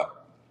like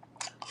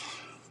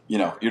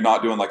you're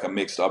not doing like a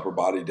mixed upper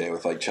body day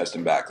with like chest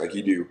and back. Like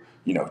you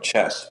do,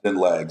 chest, then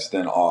legs,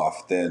 then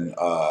off, then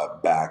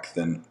back,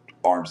 then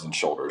arms and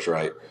shoulders,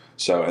 right?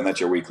 So, and that's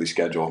your weekly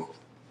schedule.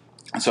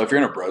 So if you're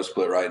in a bro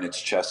split, right, and it's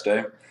chest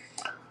day,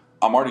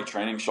 I'm already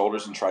training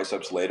shoulders and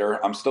triceps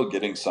later. I'm still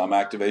getting some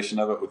activation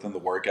of it within the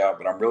workout,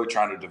 but I'm really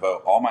trying to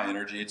devote all my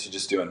energy to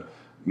just doing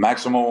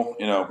maximal,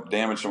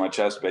 damage to my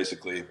chest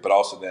basically, but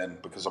also then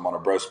because I'm on a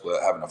bro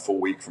split, having a full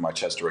week for my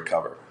chest to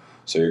recover.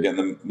 So you're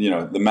getting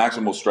the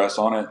maximal stress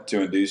on it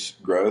to induce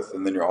growth,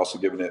 and then you're also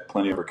giving it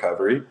plenty of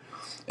recovery.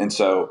 And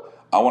so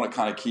I want to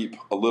kind of keep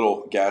a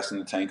little gas in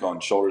the tank on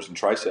shoulders and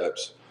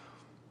triceps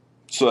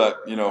so that,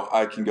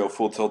 I can go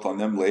full tilt on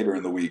them later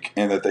in the week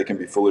and that they can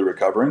be fully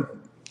recovering.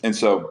 And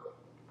so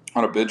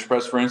on a bench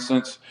press, for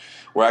instance,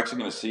 we're actually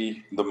going to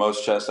see the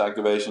most chest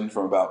activation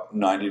from about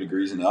 90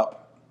 degrees and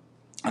up.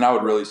 And I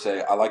would really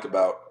say I like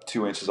about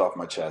 2 inches off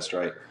my chest,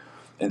 right?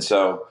 And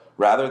so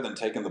rather than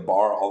taking the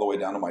bar all the way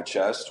down to my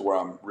chest where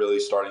I'm really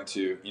starting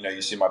to,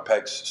 you see my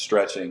pecs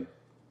stretching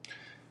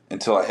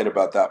until I hit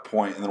about that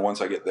point. And then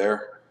once I get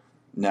there,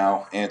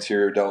 now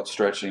anterior delt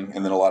stretching,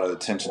 and then a lot of the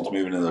tension's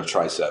moving into the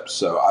triceps.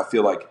 So I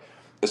feel like,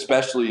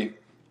 especially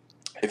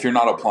if you're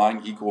not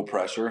applying equal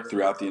pressure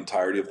throughout the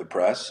entirety of the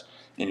press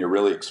and you're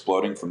really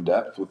exploding from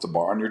depth with the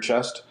bar on your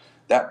chest,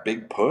 that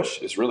big push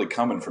is really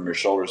coming from your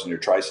shoulders and your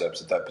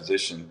triceps at that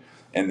position.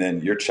 And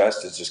then your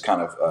chest is just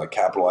kind of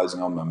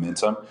capitalizing on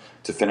momentum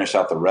to finish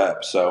out the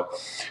rep. So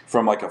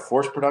from like a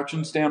force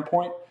production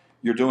standpoint,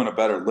 you're doing a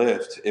better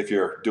lift if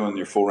you're doing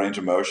your full range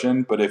of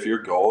motion. But if your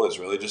goal is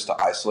really just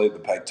to isolate the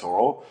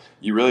pectoral,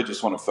 you really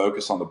just want to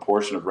focus on the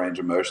portion of range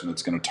of motion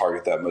that's going to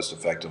target that most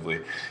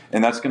effectively.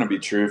 And that's going to be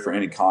true for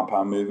any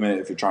compound movement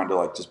if you're trying to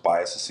like just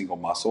bias a single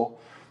muscle.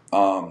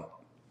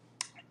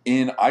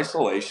 In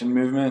isolation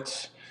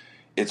movements,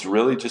 it's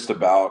really just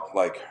about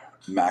like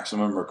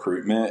maximum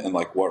recruitment and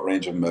like what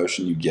range of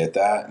motion you get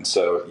that. And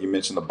so you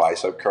mentioned the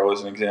bicep curl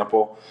as an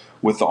example.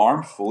 With the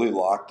arm fully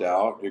locked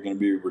out, you're going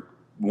to be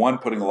one,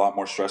 putting a lot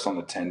more stress on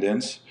the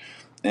tendons,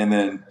 and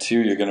then two,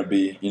 you're going to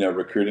be,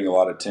 recruiting a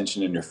lot of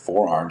tension in your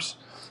forearms.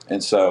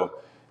 And so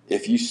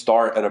if you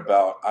start at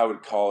about, I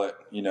would call it,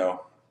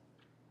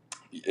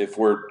 if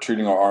we're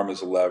treating our arm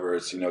as a lever,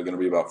 it's, going to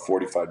be about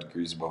 45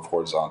 degrees above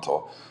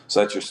horizontal.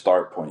 So that's your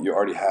start point. You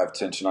already have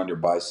tension on your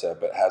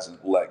bicep. It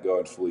hasn't let go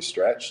and fully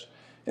stretched.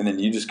 And then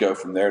you just go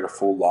from there to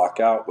full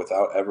lockout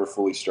without ever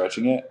fully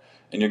stretching it.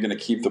 And you're going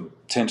to keep the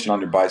tension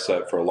on your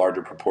bicep for a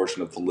larger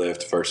proportion of the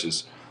lift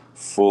versus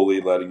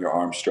fully letting your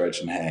arm stretch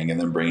and hang and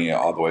then bringing it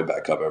all the way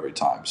back up every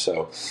time.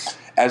 So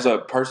as a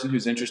person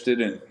who's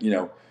interested in,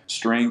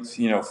 strength,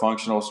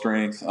 functional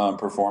strength,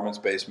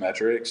 performance-based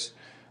metrics,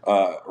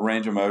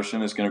 range of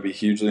motion is going to be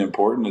hugely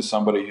important. As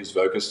somebody who's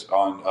focused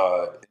on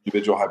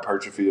individual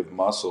hypertrophy of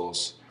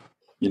muscles,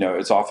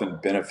 it's often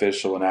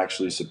beneficial and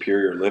actually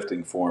superior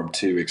lifting form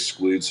to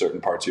exclude certain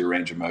parts of your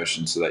range of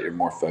motion so that you're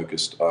more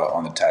focused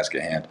on the task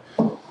at hand.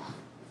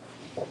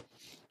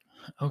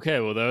 Okay,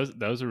 well,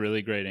 that was a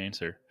really great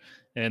answer.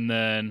 And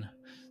then,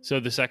 so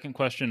the second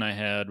question I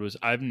had was,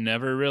 I've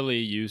never really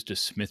used a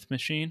Smith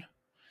machine.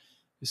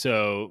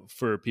 So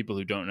for people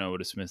who don't know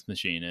what a Smith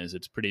machine is,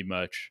 it's pretty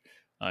much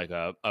like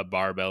a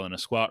barbell and a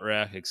squat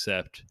rack,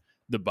 except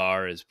the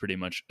bar is pretty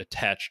much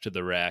attached to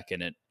the rack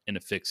and it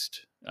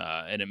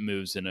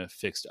moves in a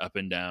fixed up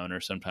and down or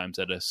sometimes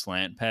at a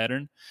slant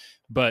pattern.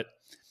 But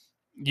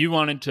you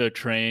wanted to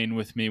train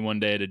with me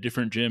one day at a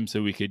different gym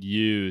so we could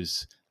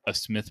use a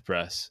Smith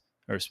press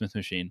or Smith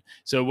machine.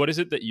 So what is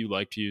it that you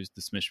like to use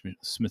the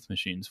Smith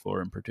machines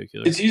for in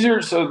particular? It's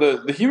easier. So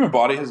the human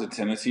body has a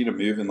tendency to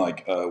move in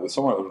like with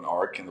somewhat of an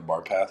arc in the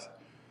bar path.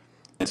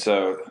 And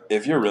so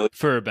if you're really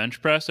for a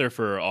bench press or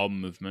for all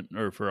movement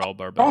or for all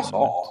barbell across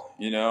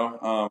movements?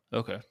 all,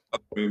 okay.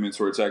 movements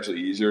where it's actually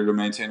easier to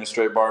maintain a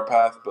straight bar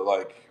path. But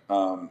like,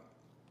 for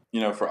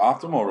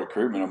optimal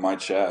recruitment of my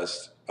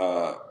chest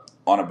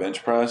on a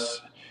bench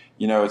press,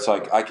 it's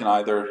like I can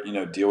either,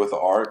 deal with the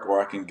arc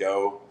or I can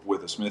go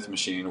with a Smith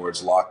machine where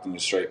it's locked in a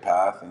straight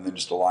path and then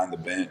just align the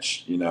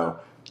bench,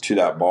 to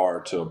that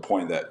bar to a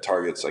point that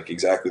targets like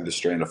exactly the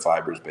strand of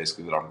fibers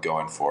basically that I'm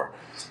going for.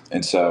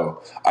 And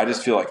so I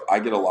just feel like I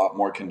get a lot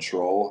more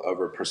control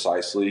over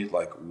precisely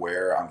like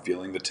where I'm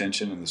feeling the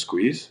tension and the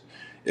squeeze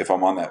if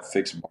I'm on that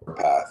fixed bar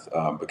path,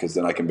 because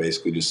then I can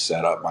basically just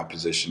set up my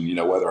position,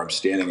 whether I'm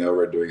standing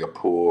over it doing a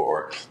pull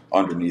or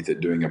underneath it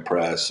doing a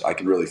press, I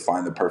can really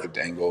find the perfect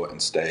angle and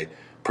stay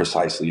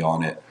precisely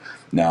on it.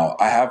 Now,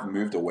 I have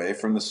moved away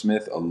from the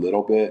Smith a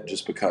little bit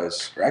just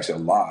because, or actually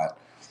a lot,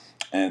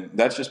 and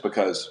that's just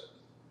because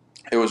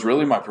it was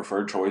really my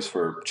preferred choice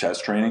for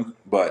chest training,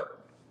 but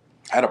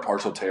I had a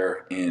partial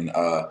tear in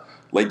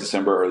late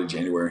December, early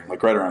January,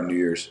 like right around New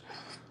Year's,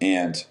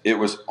 and it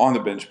was on the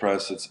bench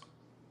press. It's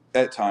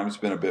at times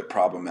been a bit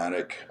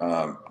problematic,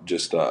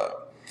 just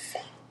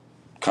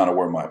kind of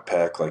where my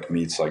pec like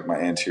meets like my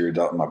anterior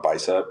delt and my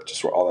bicep,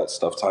 just where all that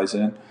stuff ties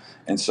in.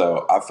 And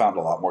so I've found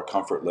a lot more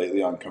comfort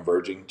lately on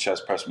converging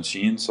chest press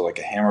machines. So like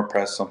a hammer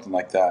press, something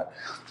like that.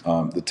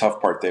 The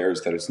tough part there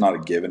is that it's not a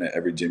given at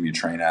every gym you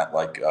train at.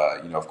 Like,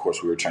 of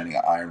course we were training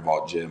at Iron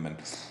Vault gym and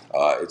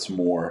it's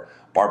more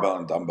barbell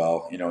and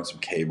dumbbell, and some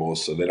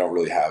cables. So they don't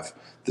really have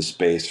the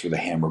space for the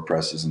hammer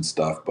presses and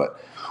stuff. But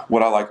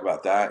what I like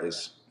about that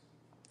is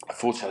a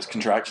full chest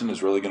contraction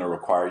is really going to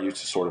require you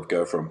to sort of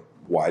go from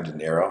wide to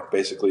narrow,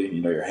 basically.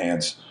 your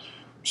hands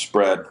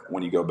spread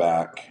when you go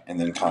back and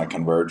then kind of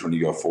converge when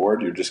you go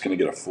forward. You're just going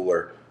to get a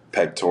fuller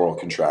pectoral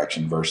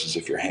contraction versus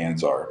if your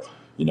hands are,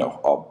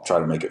 I'll try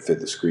to make it fit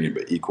the screen,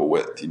 but equal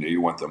width.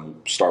 You want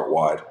them start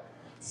wide,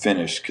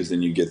 finish, because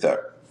then you get that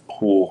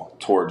pull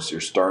towards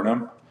your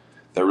sternum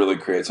that really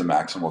creates a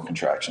maximal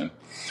contraction.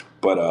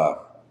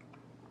 But,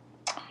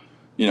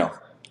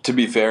 to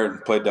be fair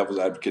and play devil's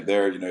advocate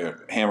there,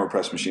 your hammer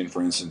press machine,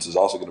 for instance, is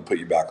also going to put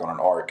you back on an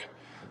arc.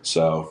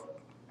 So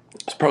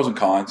it's pros and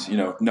cons.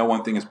 No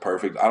one thing is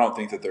perfect. I don't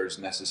think that there's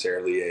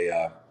necessarily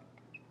an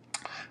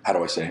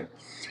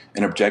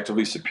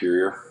objectively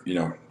superior,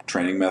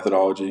 training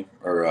methodology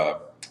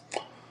or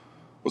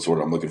what's the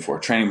word I'm looking for?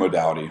 Training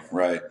modality,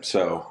 right?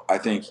 So I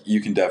think you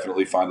can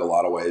definitely find a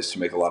lot of ways to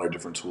make a lot of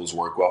different tools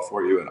work well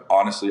for you. And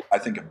honestly, I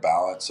think a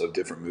balance of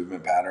different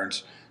movement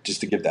patterns just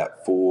to get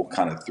that full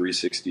kind of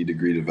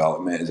 360-degree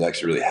development is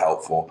actually really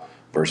helpful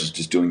versus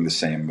just doing the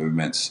same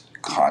movements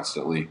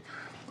constantly.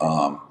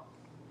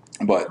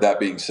 But that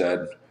being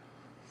said,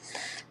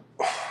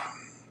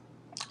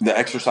 the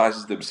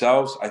exercises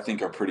themselves, I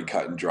think, are pretty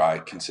cut and dry,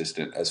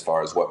 consistent as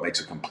far as what makes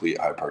a complete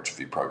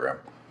hypertrophy program.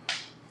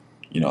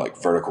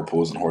 Like vertical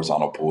pulls and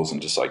horizontal pulls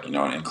and just like, an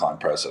incline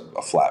press,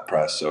 a flat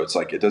press. So it's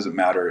like, it doesn't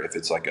matter if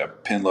it's like a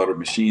pin loaded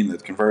machine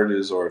that converted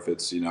is, or if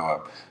it's,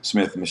 a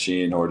Smith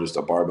machine or just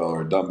a barbell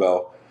or a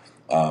dumbbell.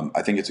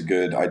 I think it's a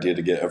good idea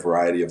to get a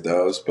variety of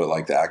those, but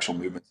like the actual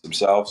movements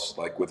themselves,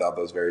 like without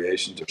those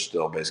variations, are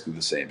still basically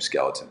the same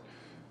skeleton.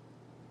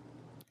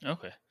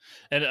 Okay.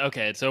 And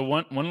okay, so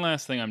one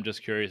last thing I'm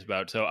just curious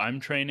about. So I'm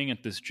training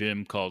at this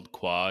gym called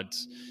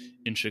Quads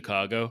in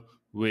Chicago,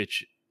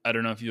 which I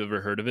don't know if you've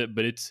ever heard of it,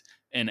 but it's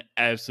an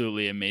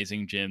absolutely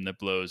amazing gym that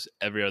blows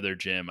every other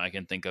gym I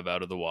can think of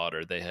out of the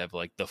water. They have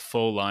like the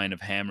full line of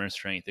hammer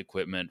strength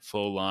equipment,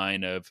 full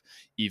line of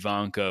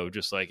Ivanko,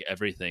 just like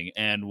everything.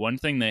 And one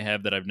thing they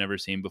have that I've never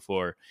seen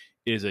before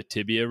is a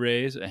tibia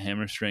raise, a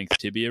hammer strength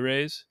tibia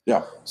raise.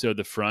 Yeah. So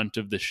the front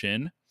of the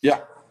shin.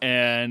 Yeah.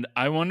 And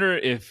I wonder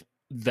if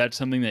that's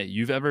something that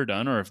you've ever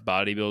done, or if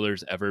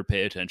bodybuilders ever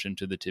pay attention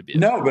to the tibia.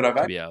 No, but I've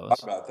actually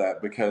thought about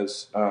that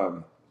because,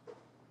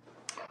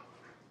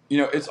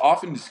 it's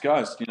often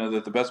discussed,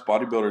 that the best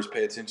bodybuilders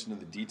pay attention to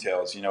the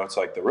details. It's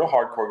like the real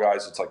hardcore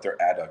guys, it's like their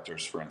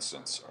adductors, for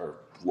instance, are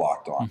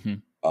locked on.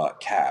 Mm-hmm.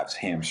 Calves,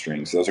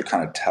 hamstrings, those are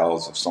kind of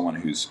tells of someone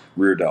who's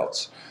rear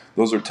delts.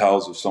 Those are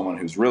tells of someone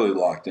who's really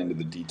locked into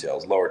the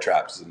details. Lower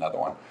traps is another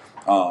one.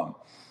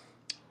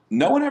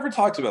 No one ever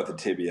talks about the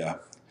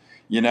tibia.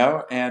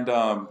 And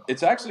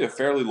it's actually a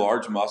fairly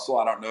large muscle.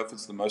 I don't know if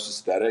it's the most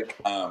aesthetic.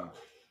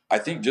 I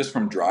think just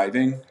from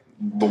driving,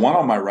 the one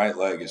on my right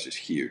leg is just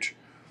huge.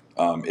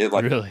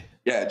 Really?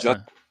 Yeah,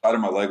 just out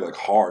of my leg, like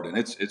hard, and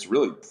it's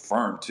really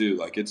firm too.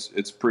 Like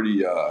it's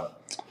pretty.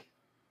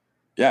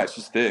 It's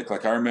just thick.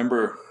 Like I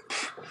remember,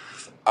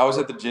 I was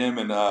at the gym,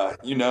 and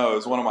it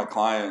was one of my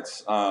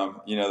clients.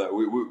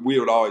 That we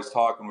would always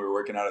talk when we were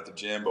working out at the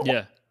gym. But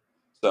yeah.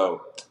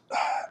 So,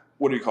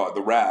 what do you call it?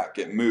 The rack,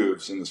 it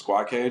moves in the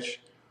squat cage.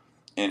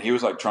 And he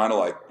was like trying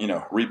to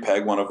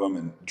repeg one of them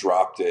and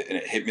dropped it, and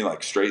it hit me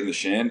like straight in the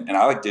shin, and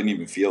I didn't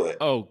even feel it.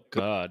 Oh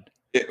God!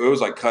 It was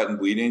like cut and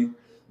bleeding,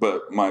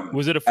 but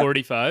was it a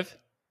 45?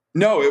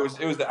 No, it was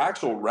the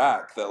actual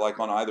rack that like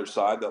on either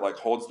side that like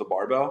holds the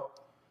barbell,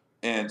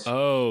 and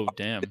oh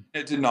damn,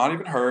 it did not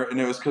even hurt,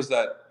 and it was because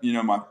that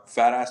my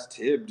fat ass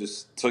tib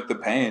just took the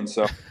pain,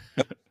 so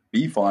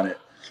beef on it,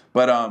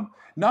 but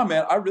no,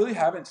 man, I really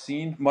haven't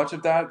seen much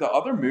of that. The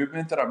other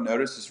movement that I've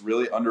noticed is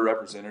really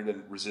underrepresented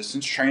in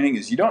resistance training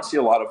is you don't see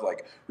a lot of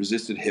like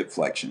resisted hip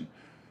flexion,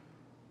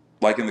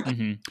 like in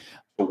the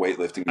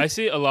weightlifting. I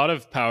see a lot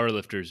of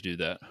powerlifters do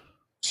that.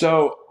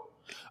 So,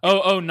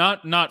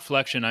 not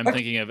flexion. I'm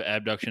thinking of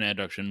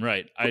adduction.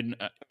 Right.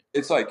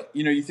 It's like,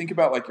 you think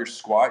about like your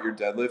squat, your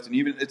deadlift, and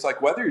even it's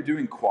like whether you're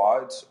doing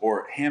quads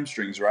or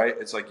hamstrings, right?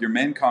 It's like your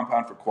main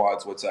compound for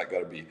quads. What's that got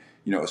to be?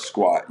 A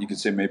squat. You could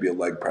say maybe a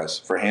leg press.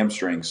 For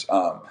hamstrings,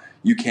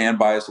 you can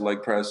bias a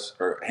leg press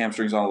or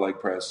hamstrings on a leg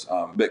press.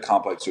 A bit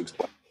complex to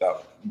explain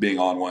without being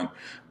on one,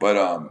 but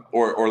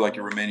or like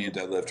your Romanian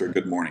deadlift or a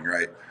good morning,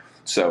 right?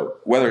 So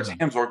whether it's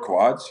hams or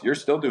quads, you're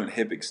still doing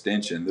hip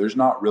extension. There's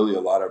not really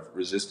a lot of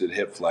resisted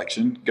hip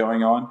flexion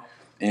going on,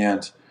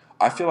 and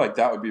I feel like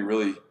that would be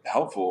really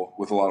helpful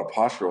with a lot of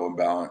postural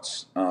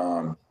imbalance.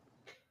 I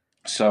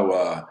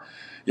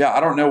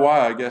don't know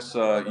why. I guess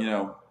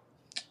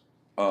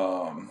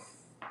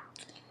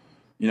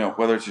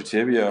whether it's your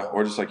tibia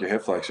or just like your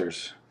hip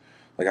flexors,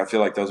 like I feel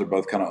like those are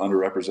both kind of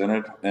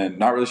underrepresented, and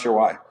not really sure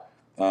why.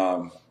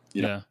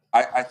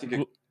 I think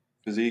a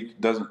physique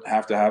doesn't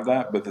have to have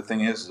that, but the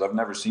thing is I've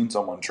never seen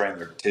someone train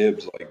their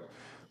tibs like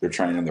they're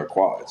training their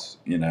quads.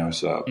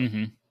 So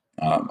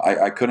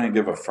I couldn't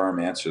give a firm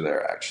answer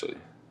there, actually.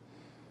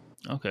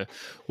 Okay,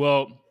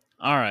 well,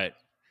 all right.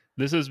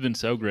 This has been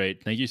so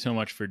great. Thank you so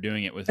much for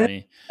doing it with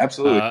me.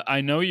 Absolutely.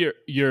 I know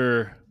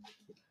you're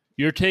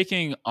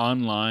taking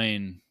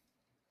online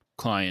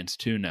clients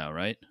too now,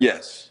 right?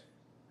 Yes.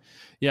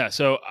 Yeah.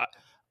 So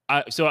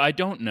I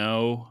don't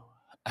know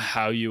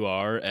how you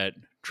are at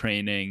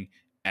training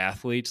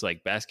athletes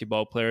like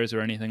basketball players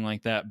or anything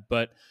like that,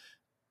 but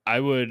I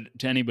would,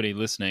 to anybody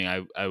listening,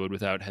 I would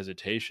without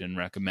hesitation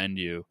recommend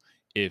you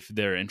if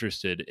they're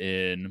interested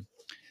in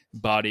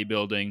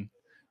bodybuilding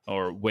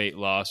or weight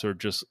loss or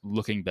just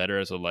looking better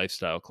as a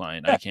lifestyle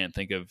client. I can't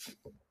think of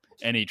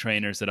any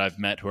trainers that I've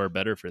met who are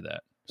better for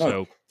that.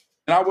 So,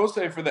 and I will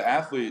say for the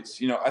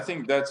athletes, I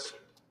think that's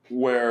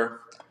where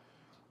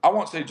I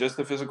won't say just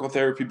the physical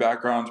therapy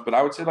backgrounds, but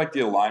I would say like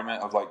the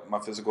alignment of like my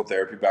physical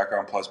therapy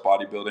background plus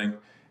bodybuilding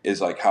is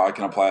like how I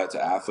can apply it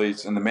to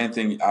athletes. And the main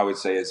thing I would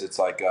say is it's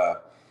like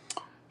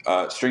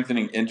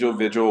strengthening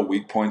individual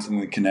weak points in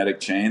the kinetic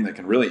chain that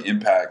can really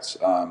impact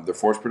their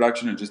force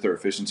production and just their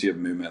efficiency of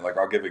movement. Like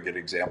I'll give a good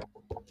example.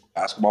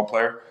 Basketball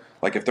player,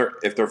 like if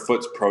their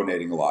foot's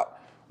pronating a lot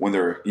when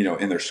they're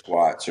in their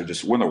squats or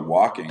just when they're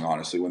walking,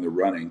 honestly, when they're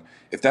running,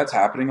 if that's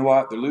happening a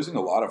lot, they're losing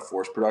a lot of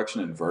force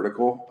production and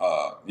vertical,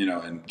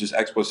 and just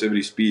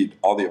explosivity, speed,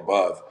 all the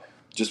above,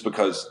 just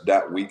because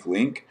that weak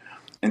link.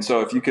 And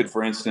so if you could,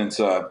 for instance,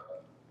 put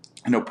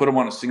them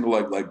on a single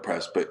leg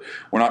press, but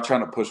we're not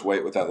trying to push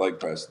weight with that leg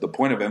press. The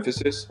point of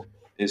emphasis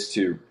is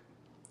to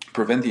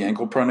prevent the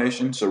ankle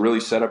pronation. So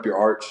really set up your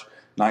arch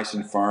nice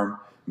and firm,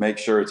 make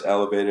sure it's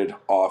elevated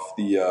off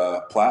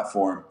the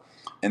platform,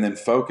 and then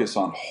focus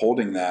on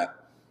holding that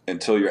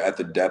until you're at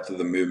the depth of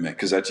the movement,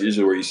 because that's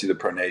usually where you see the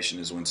pronation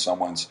is when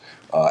someone's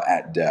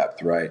at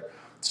depth, right?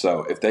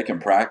 So if they can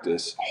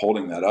practice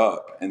holding that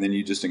up and then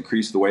you just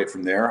increase the weight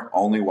from there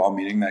only while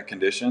meeting that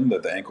condition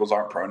that the ankles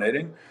aren't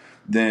pronating,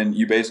 then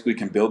you basically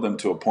can build them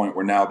to a point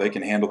where now they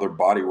can handle their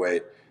body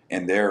weight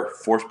and their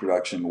force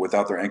production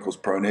without their ankles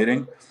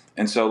pronating.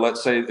 And so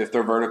let's say if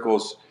their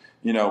vertical's,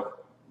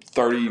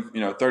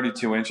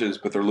 32 inches,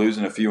 but they're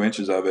losing a few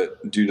inches of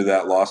it due to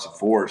that loss of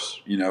force,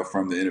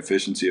 from the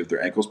inefficiency of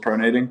their ankles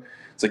pronating.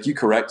 It's like you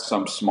correct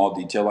some small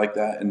detail like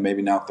that, and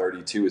maybe now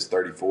 32 is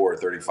 34 or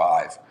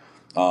 35.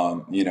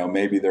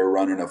 Maybe they're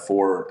running a mid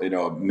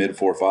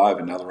 4.5,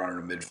 and now they're running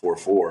a mid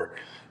 4.4,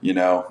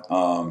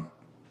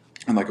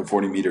 and like a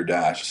 40-meter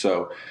dash.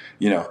 So,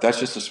 that's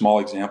just a small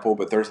example,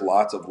 but there's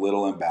lots of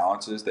little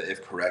imbalances that,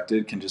 if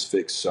corrected, can just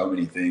fix so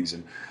many things.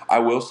 And I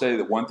will say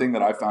that one thing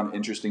that I found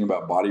interesting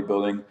about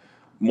bodybuilding,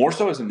 more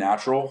so as a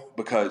natural,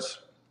 because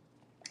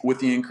with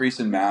the increase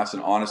in mass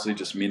and honestly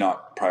just me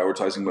not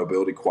prioritizing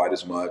mobility quite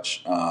as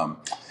much,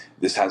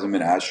 this hasn't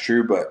been as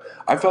true, but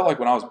I felt like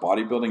when I was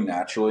bodybuilding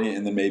naturally,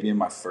 and then maybe in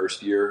my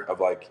first year of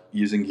like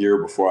using gear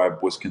before I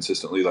was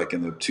consistently like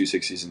in the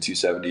 260s and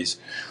 270s,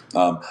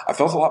 I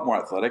felt a lot more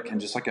athletic and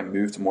just like I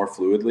moved more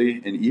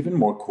fluidly and even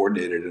more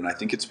coordinated. And I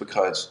think it's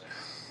because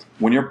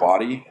when your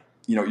body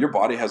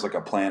has like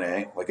a plan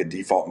A, like a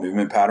default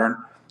movement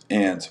pattern.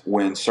 And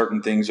when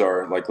certain things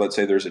are like, let's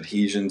say there's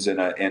adhesions in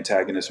an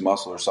antagonist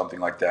muscle or something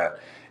like that,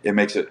 it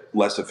makes it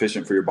less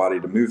efficient for your body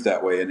to move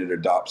that way, and it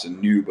adopts a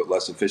new but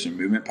less efficient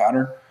movement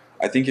pattern.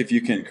 I think if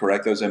you can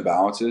correct those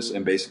imbalances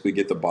and basically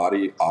get the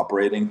body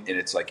operating in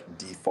its like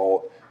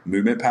default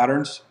movement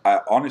patterns,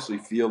 I honestly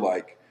feel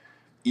like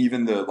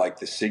even the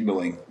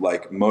signaling,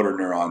 like motor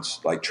neurons,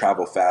 like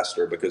travel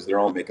faster because they're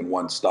only making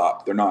one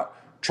stop. They're not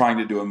trying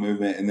to do a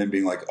movement and then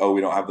being like, oh,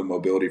 we don't have the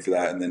mobility for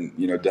that, and then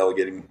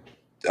delegating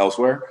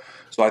elsewhere.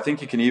 So I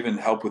think it can even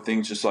help with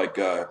things just like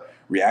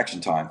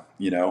reaction time,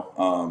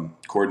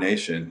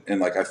 coordination.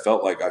 And like I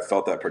felt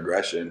that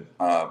progression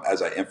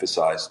as I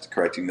emphasized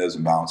correcting those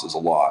imbalances a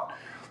lot.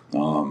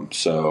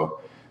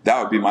 So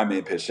that would be my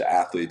main pitch to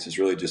athletes, is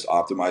really just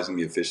optimizing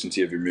the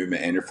efficiency of your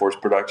movement and your force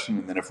production.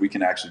 And then if we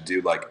can actually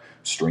do like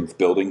strength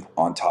building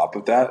on top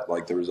of that,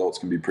 like the results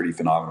can be pretty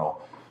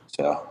phenomenal.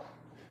 So.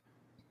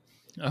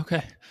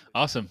 Okay.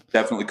 Awesome.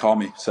 Definitely call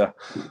me. So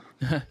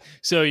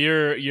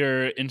your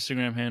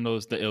Instagram handle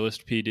is the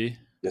illest PD?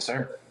 Yes,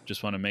 sir.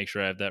 Just want to make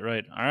sure I have that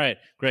right. All right,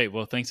 great.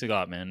 Well, thanks a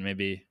lot, man.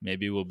 Maybe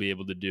we'll be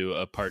able to do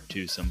a part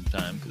 2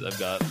 sometime, because I've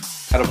got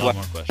a lot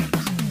more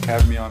questions.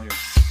 Have me on here.